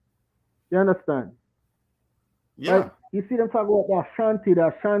seriously. You understand? Yeah. Right? You see them talk about the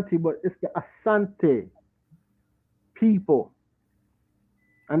Ashanti, but it's the Asante people.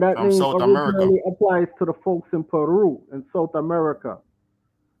 And that name originally applies to the folks in Peru and South America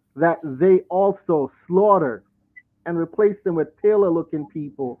that they also slaughtered and replaced them with paler-looking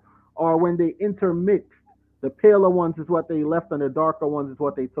people, or when they intermixed, the paler ones is what they left and the darker ones is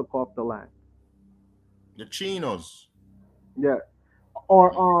what they took off the land. The Chinos. Yeah.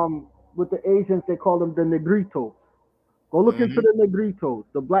 Or with the Asians, they call them the Negritos. Go look into the Negritos,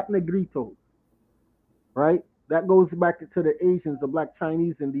 the black Negritos, right? That goes back to the Asians, the black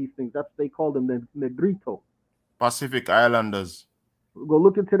Chinese and these things. That's what they call them, the Negrito. Pacific Islanders. Go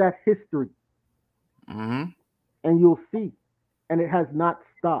look into that history. And you'll see. And it has not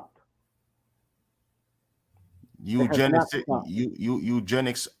stopped. Eugenics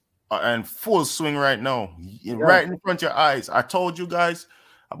are in full swing right now. Right in front of your eyes. I told you guys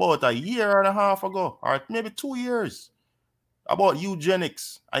about a year and a half ago, or maybe 2 years, about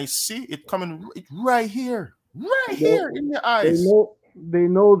eugenics. I see it coming right here. Right here in your eyes. They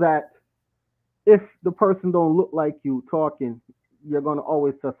know that if the person don't look like you talking, you're gonna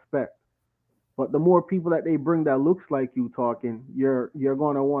always suspect. But the more people that they bring that looks like you talking, you're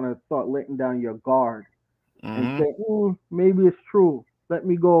gonna want to start letting down your guard and say, maybe it's true. Let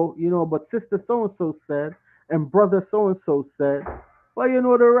me go, but sister so and so said, and brother so and so said. Well,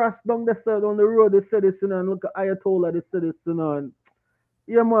 the rest down the side on the road, they said this, and look at Ayatollah, they said this, and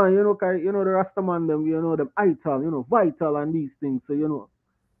yeah, man, the Rastaman, them, them Ital, Vital, and these things, so,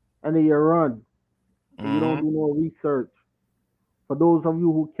 and then you run. And you don't do no research. For those of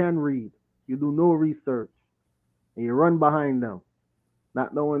you who can read, you do no research. And you run behind them,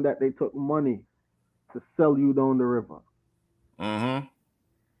 not knowing that they took money to sell you down the river.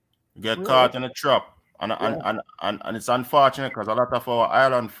 You get caught in a trap. And it's unfortunate because a lot of our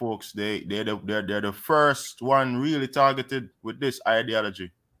island folks, they're the first one really targeted with this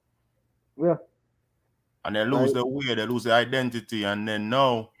ideology. Yeah. And they lose their way, they lose their identity, and then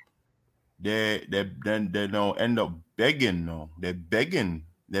now they now end up begging. No, they're begging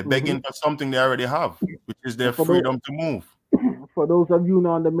for something they already have, which is their freedom to move. For those of you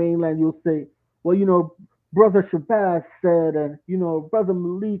on the mainland, you'll say, well, Brother Shabazz said, and Brother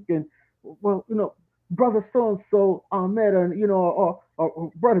Malik, and Brother so and so Ahmed, and or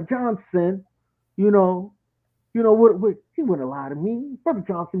Brother Johnson, he wouldn't lie to me. Brother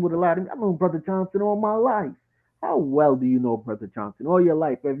Johnson would have lied to me. I've known Brother Johnson all my life. How well do you know Brother Johnson? All your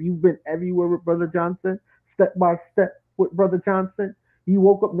life. Have you been everywhere with Brother Johnson? Step by step with Brother Johnson? You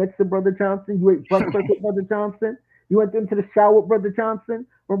woke up next to Brother Johnson? You ate breakfast with Brother Johnson? You went into the shower with Brother Johnson?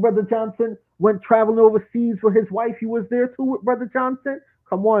 When Brother Johnson went traveling overseas with his wife, he was there too with Brother Johnson?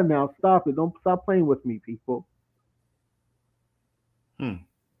 Come on now, stop it. Don't stop playing with me, people.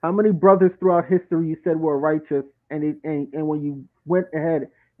 How many brothers throughout history you said were righteous, and when you went ahead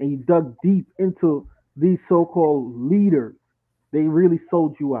and you dug deep into these so-called leaders, they really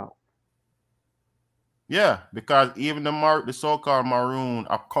sold you out. Yeah, because even the so-called Maroon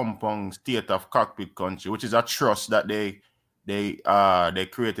a compound state of cockpit country, which is a trust that they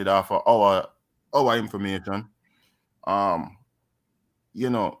created off of our information. You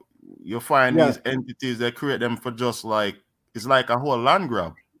know, you find Yes, these entities, they create them for just like it's like a whole land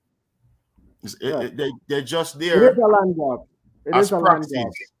grab. yes. They're just It is there a land grab. It is as a land grab.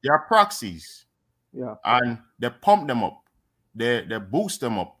 proxies. They are proxies, Yeah, and they pump them up, they boost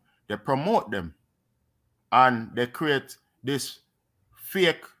them up, they promote them, and they create this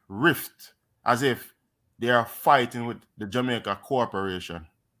fake rift as if they are fighting with the Jamaica Corporation.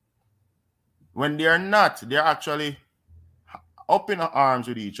 When they are not, they're actually up in arms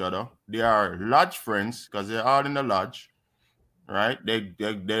with each other. They are lodge friends because they're all in the lodge, right?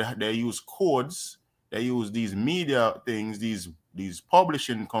 They use codes. They use these media things, these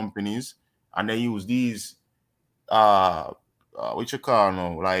publishing companies, and they use these what you call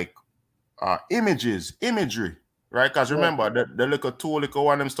now, like imagery, right? Because yeah, remember the little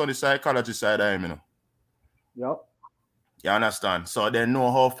one them study psychology side of him, yep. You understand? So they know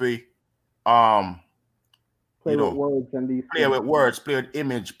how to Play you with know, words and these play things. with words, play with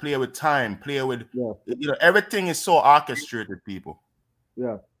image, play with time, play with Yeah, everything is so orchestrated, people.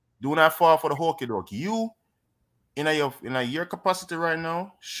 yeah, Do not fall for the hokey doke. You in your capacity right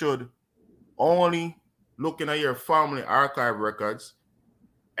now should only look in at your family archive records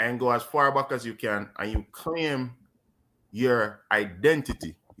and go as far back as you can, and you claim your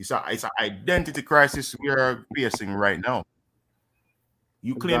identity. It's an identity crisis we are facing right now.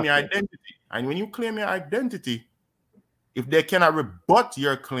 You claim your exactly. identity, and when you claim your identity, if they cannot rebut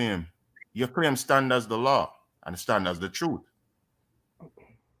your claim stand as the law and stand as the truth.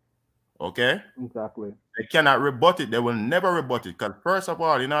 Okay? Exactly. They cannot rebut it. They will never rebut it. Because first of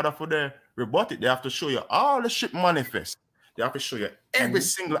all, in order for them to rebut it, they have to show you all the ship manifest. They have to show you every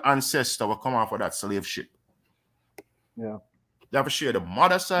single ancestor will come off of that slave ship. Yeah. They have to show you the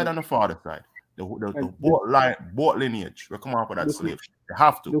mother side and the father side. The And both lineage will come off of that slave ship. They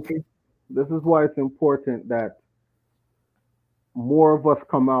have to. this is why it's important that more of us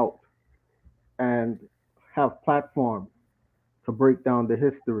come out and have platforms to break down the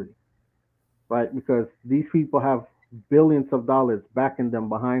history, right? Because these people have billions of dollars backing them,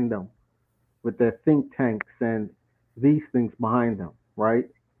 behind them, with their think tanks and these things behind them, right?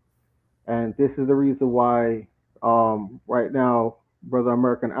 And this is the reason why, right now, Brother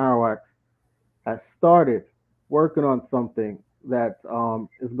American Arawak has started working on something that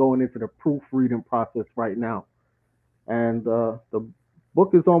is going into the proofreading process right now. And the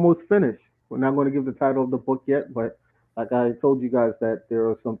book is almost finished. We're not going to give the title of the book yet, but like I told you guys, that there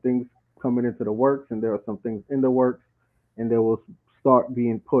are some things coming into the works, and there are some things in the works, and they will start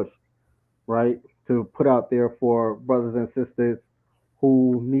being pushed, right, to put out there for brothers and sisters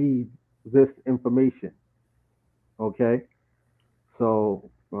who need this information. Okay, so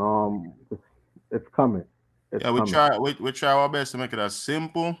it's coming. It's Yeah, coming. we try our best to make it as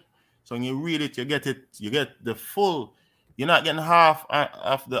simple. So when you read it, you get the full. You're not getting half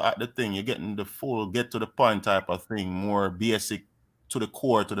of the thing. You're getting the full, get to the point type of thing, more basic, to the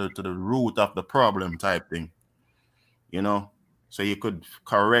core, to the root of the problem type thing. So you could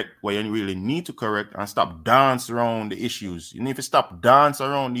correct what you really need to correct and stop dance around the issues. You need to stop dance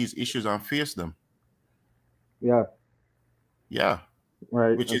around these issues and face them. Yeah. Yeah.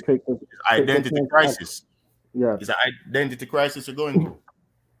 Right. Which And is take the identity crisis. Yeah. It's an identity crisis you're going through.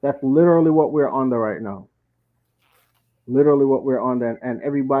 That's literally what we're under right now. Literally what we're on, and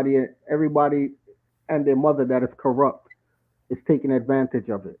everybody and their mother that is corrupt is taking advantage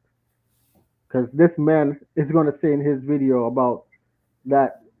of it. Because this man is going to say in his video about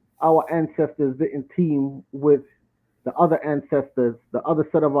that our ancestors didn't team with the other ancestors, the other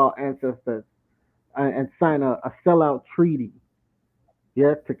set of our ancestors, and sign a sellout treaty,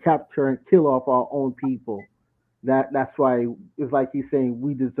 yeah, to capture and kill off our own people. That's why it's like he's saying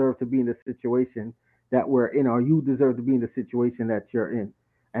we deserve to be in the situation that we're in, or you deserve to be in the situation that you're in,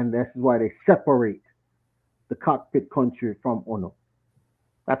 and that's why they separate the cockpit country from Ono.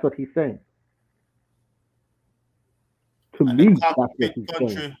 That's what he's saying. To And me, the that's what cockpit he's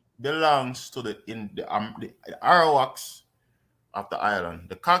country saying. belongs to the Arawaks of the island.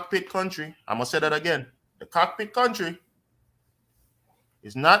 The cockpit country, I'm gonna say that again. The cockpit country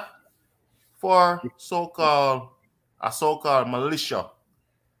is not for so-called militia,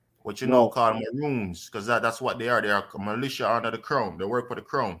 what you know No, called Maroons, because that's what they are. They are a militia under the crown. They work for the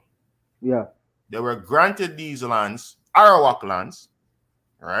crown. yeah, They were granted these lands, Arawak lands,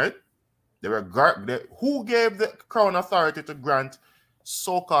 right? Who gave the crown authority to grant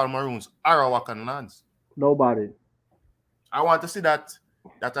so-called Maroons Arawakan lands. Nobody. I want to see that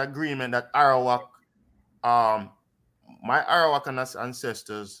agreement that Arawak, my Arawakan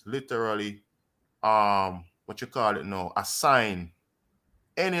ancestors literally, what you call it now, assign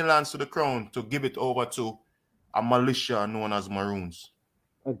any lands to the crown to give it over to a militia known as Maroons.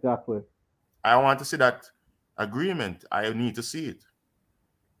 Exactly. I want to see that agreement. I need to see it.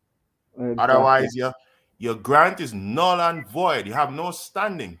 Exactly. Otherwise, your grant is null and void. You have no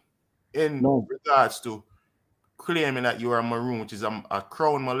standing in regards to claiming that you are a Maroon, which is a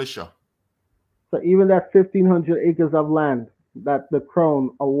crown militia. So even that 1,500 acres of land that the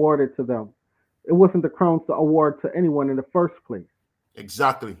crown awarded to them, it wasn't the crown's award to anyone in the first place.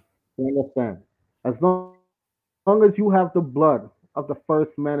 Exactly. You understand? As long as you have the blood of the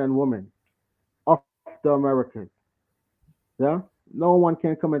first men and women of the Americans, yeah, no one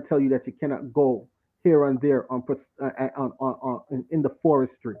can come and tell you that you cannot go here and there in the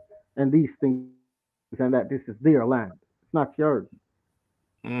forestry and these things, and that this is their land. It's not yours.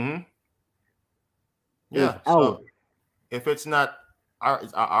 Mm-hmm. Yeah. It's ours. So if it's not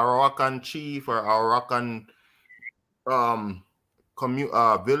Arawakan chief or Arawakan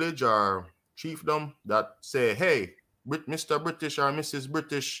village or chiefdom that say, hey, Mr. British or Mrs.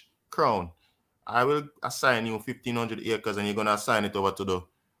 British Crown, I will assign you 1,500 acres and you're going to assign it over to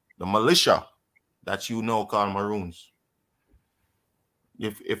the militia that you know call Maroons.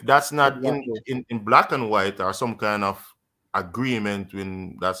 If that's not in black and white or some kind of agreement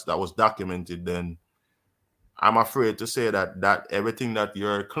when that was documented, then I'm afraid to say that everything that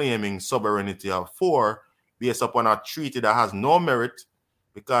you're claiming sovereignty for based upon a treaty that has no merit,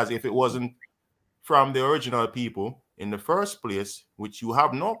 because if it wasn't from the original people in the first place, which you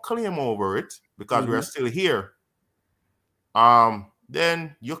have no claim over it because we are still here,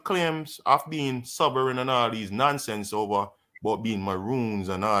 then your claims of being sovereign and all these nonsense about being Maroons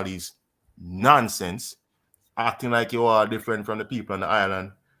and all these nonsense, acting like you are different from the people on the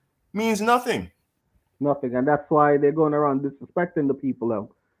island, means nothing. Nothing. And that's why they're going around disrespecting the people out.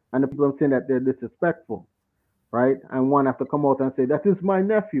 And the people are saying that they're disrespectful, right? And one have to come out and say, that is my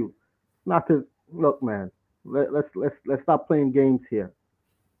nephew. Not to look, man, let's stop playing games here.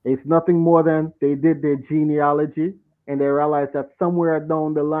 It's nothing more than they did their genealogy and they realized that somewhere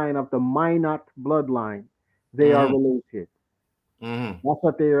down the line of the Minot bloodline, they are related. That's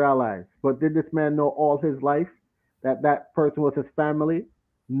what they realized. But did this man know all his life that person was his family?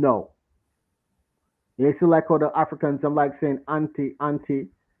 No. It's like how the Africans, I'm like saying auntie.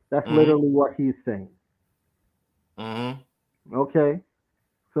 That's literally what he's saying. Okay?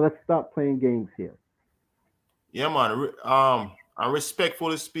 So let's stop playing games here. Yeah, man. And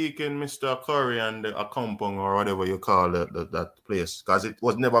respectfully speaking, Mr. Curry and the Akompong or whatever you call that place, because it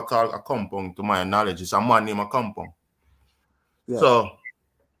was never called Akompong to my knowledge. It's a man named Akompong. Yeah. So,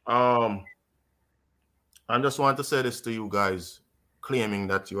 I just want to say this to you guys, claiming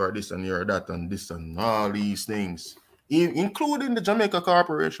that you are this and you're that and this and all these things, including the Jamaica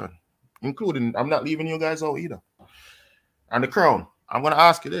Corporation, I'm not leaving you guys out either. And the Crown, I'm going to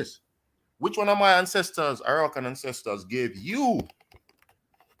ask you this. Which one of my ancestors, Arawakan ancestors, gave you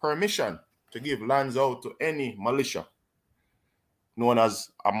permission to give lands out to any militia known as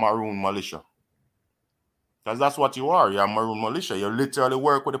a Maroon militia? Because that's what you are. You're a Maroon militia. You literally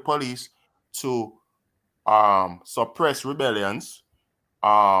work with the police to suppress rebellions,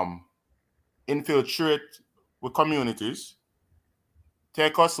 infiltrate with communities,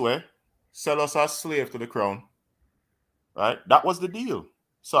 take us away, sell us as slave to the Crown. Right? That was the deal.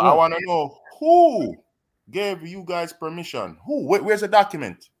 So I want to know who gave you guys permission. Where's the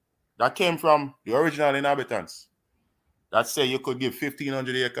document that came from the original inhabitants that say you could give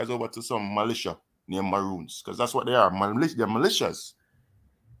 1,500 acres over to some militia named Maroons? Because that's what they are. They're militias.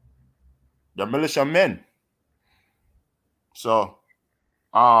 They're militia men. So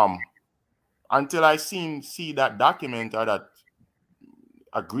until I see that document or that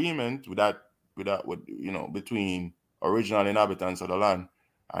agreement between original inhabitants of the land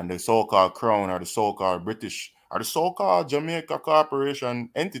and the so-called Crown or the so-called British or the so-called Jamaica Corporation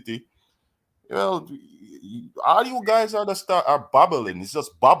entity, well, all you guys are babbling. It's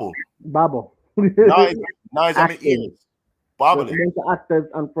just bubble. Babble. Noise on the ears. Babbling. They're actors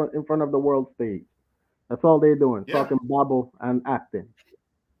in front of the world stage. That's all they're doing. Yeah. Talking babble and acting.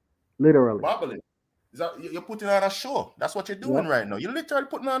 Literally. Babbling. You're putting on a show. That's what you're doing right now. You're literally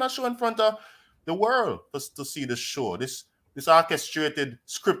putting on a show in front of the world to see the show. This orchestrated,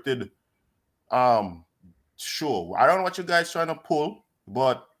 scripted show. I don't know what you guys trying to pull,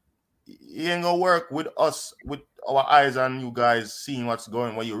 but it ain't gonna work with us, with our eyes on you guys seeing what's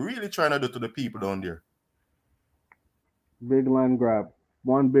going, what you're really trying to do to the people down there. Big land grab.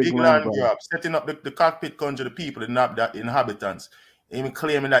 One big land grab. Setting up the cockpit country, the people, the inhabitants. Even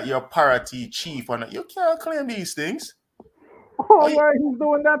claiming that you're a party chief. And you can't claim these things. Oh, right. He's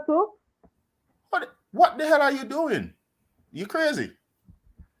doing that too? What the hell are you doing? You crazy?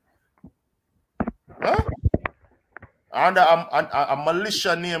 Huh? And a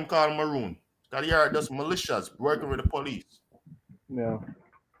militia name called Maroon. That you're just militias working with the police. Yeah.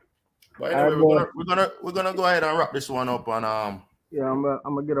 But anyway, we're gonna go ahead and wrap this one up. And yeah, I'm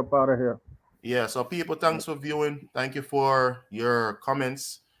gonna get up out of here. Yeah. So people, thanks for viewing. Thank you for your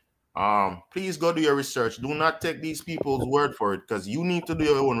comments. Please go do your research. Do not take these people's word for it, because you need to do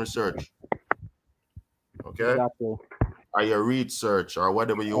your own research. Okay. Exactly. Or your research, or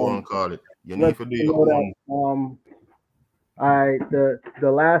whatever you want to call it. You need to do your own.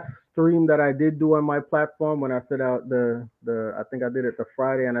 The last stream that I did do on my platform, when I set out I think I did it the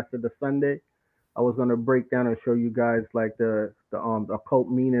Friday and I said the Sunday, I was gonna break down and show you guys like the occult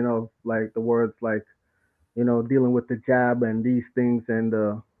meaning of like the words, like, you know, dealing with the jab and these things, and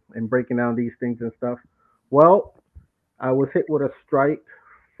breaking down these things and stuff. Well, I was hit with a strike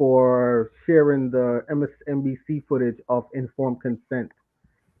for sharing the MSNBC footage of informed consent.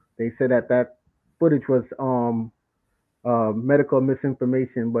 They said that footage was medical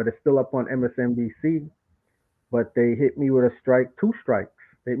misinformation, but it's still up on MSNBC. But they hit me with a strike, 2 strikes.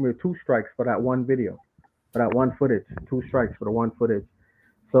 They hit me with 2 strikes for that one video, for that one footage. 2 strikes for the one footage.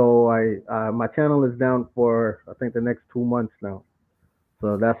 So my channel is down for, I think, the next 2 months now.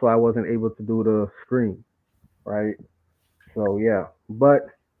 So that's why I wasn't able to do the stream, right? So yeah, but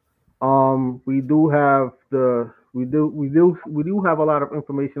we do have we do have a lot of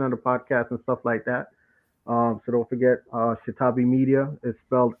information on the podcast and stuff like that. So don't forget, Shatabi Media is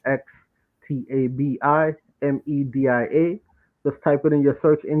spelled XTABI MEDIA. Just type it in your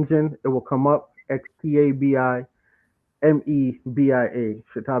search engine, it will come up. XTABI MEBIA,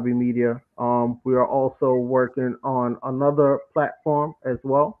 Shatabi Media. We are also working on another platform as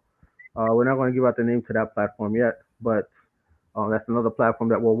well. We're not going to give out the name to that platform yet, but that's another platform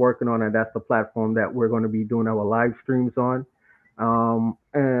that we're working on, and that's the platform that we're going to be doing our live streams on,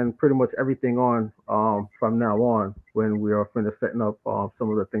 and pretty much everything on from now on. When we are finished setting up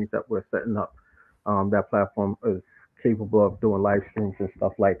some of the things that we're setting up, that platform is capable of doing live streams and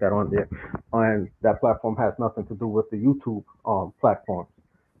stuff like that on there. And that platform has nothing to do with the YouTube platform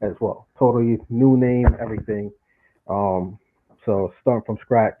as well. Totally new name, everything. So starting from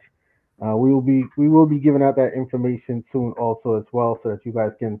scratch. We will be giving out that information soon also as well, so that you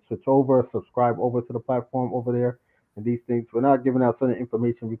guys can switch over, subscribe over to the platform over there. And these things, we're not giving out certain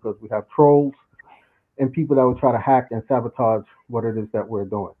information because we have trolls and people that will try to hack and sabotage what it is that we're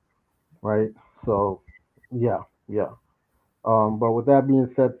doing, right? So yeah. But with that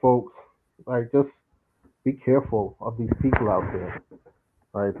being said, folks, like, just be careful of these people out there,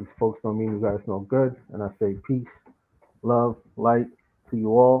 right? These folks don't mean you guys no good. And I say peace, love, light to you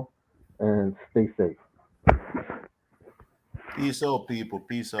all, and stay safe. Peace out, people.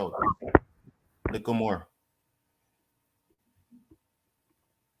 Peace out. Little more.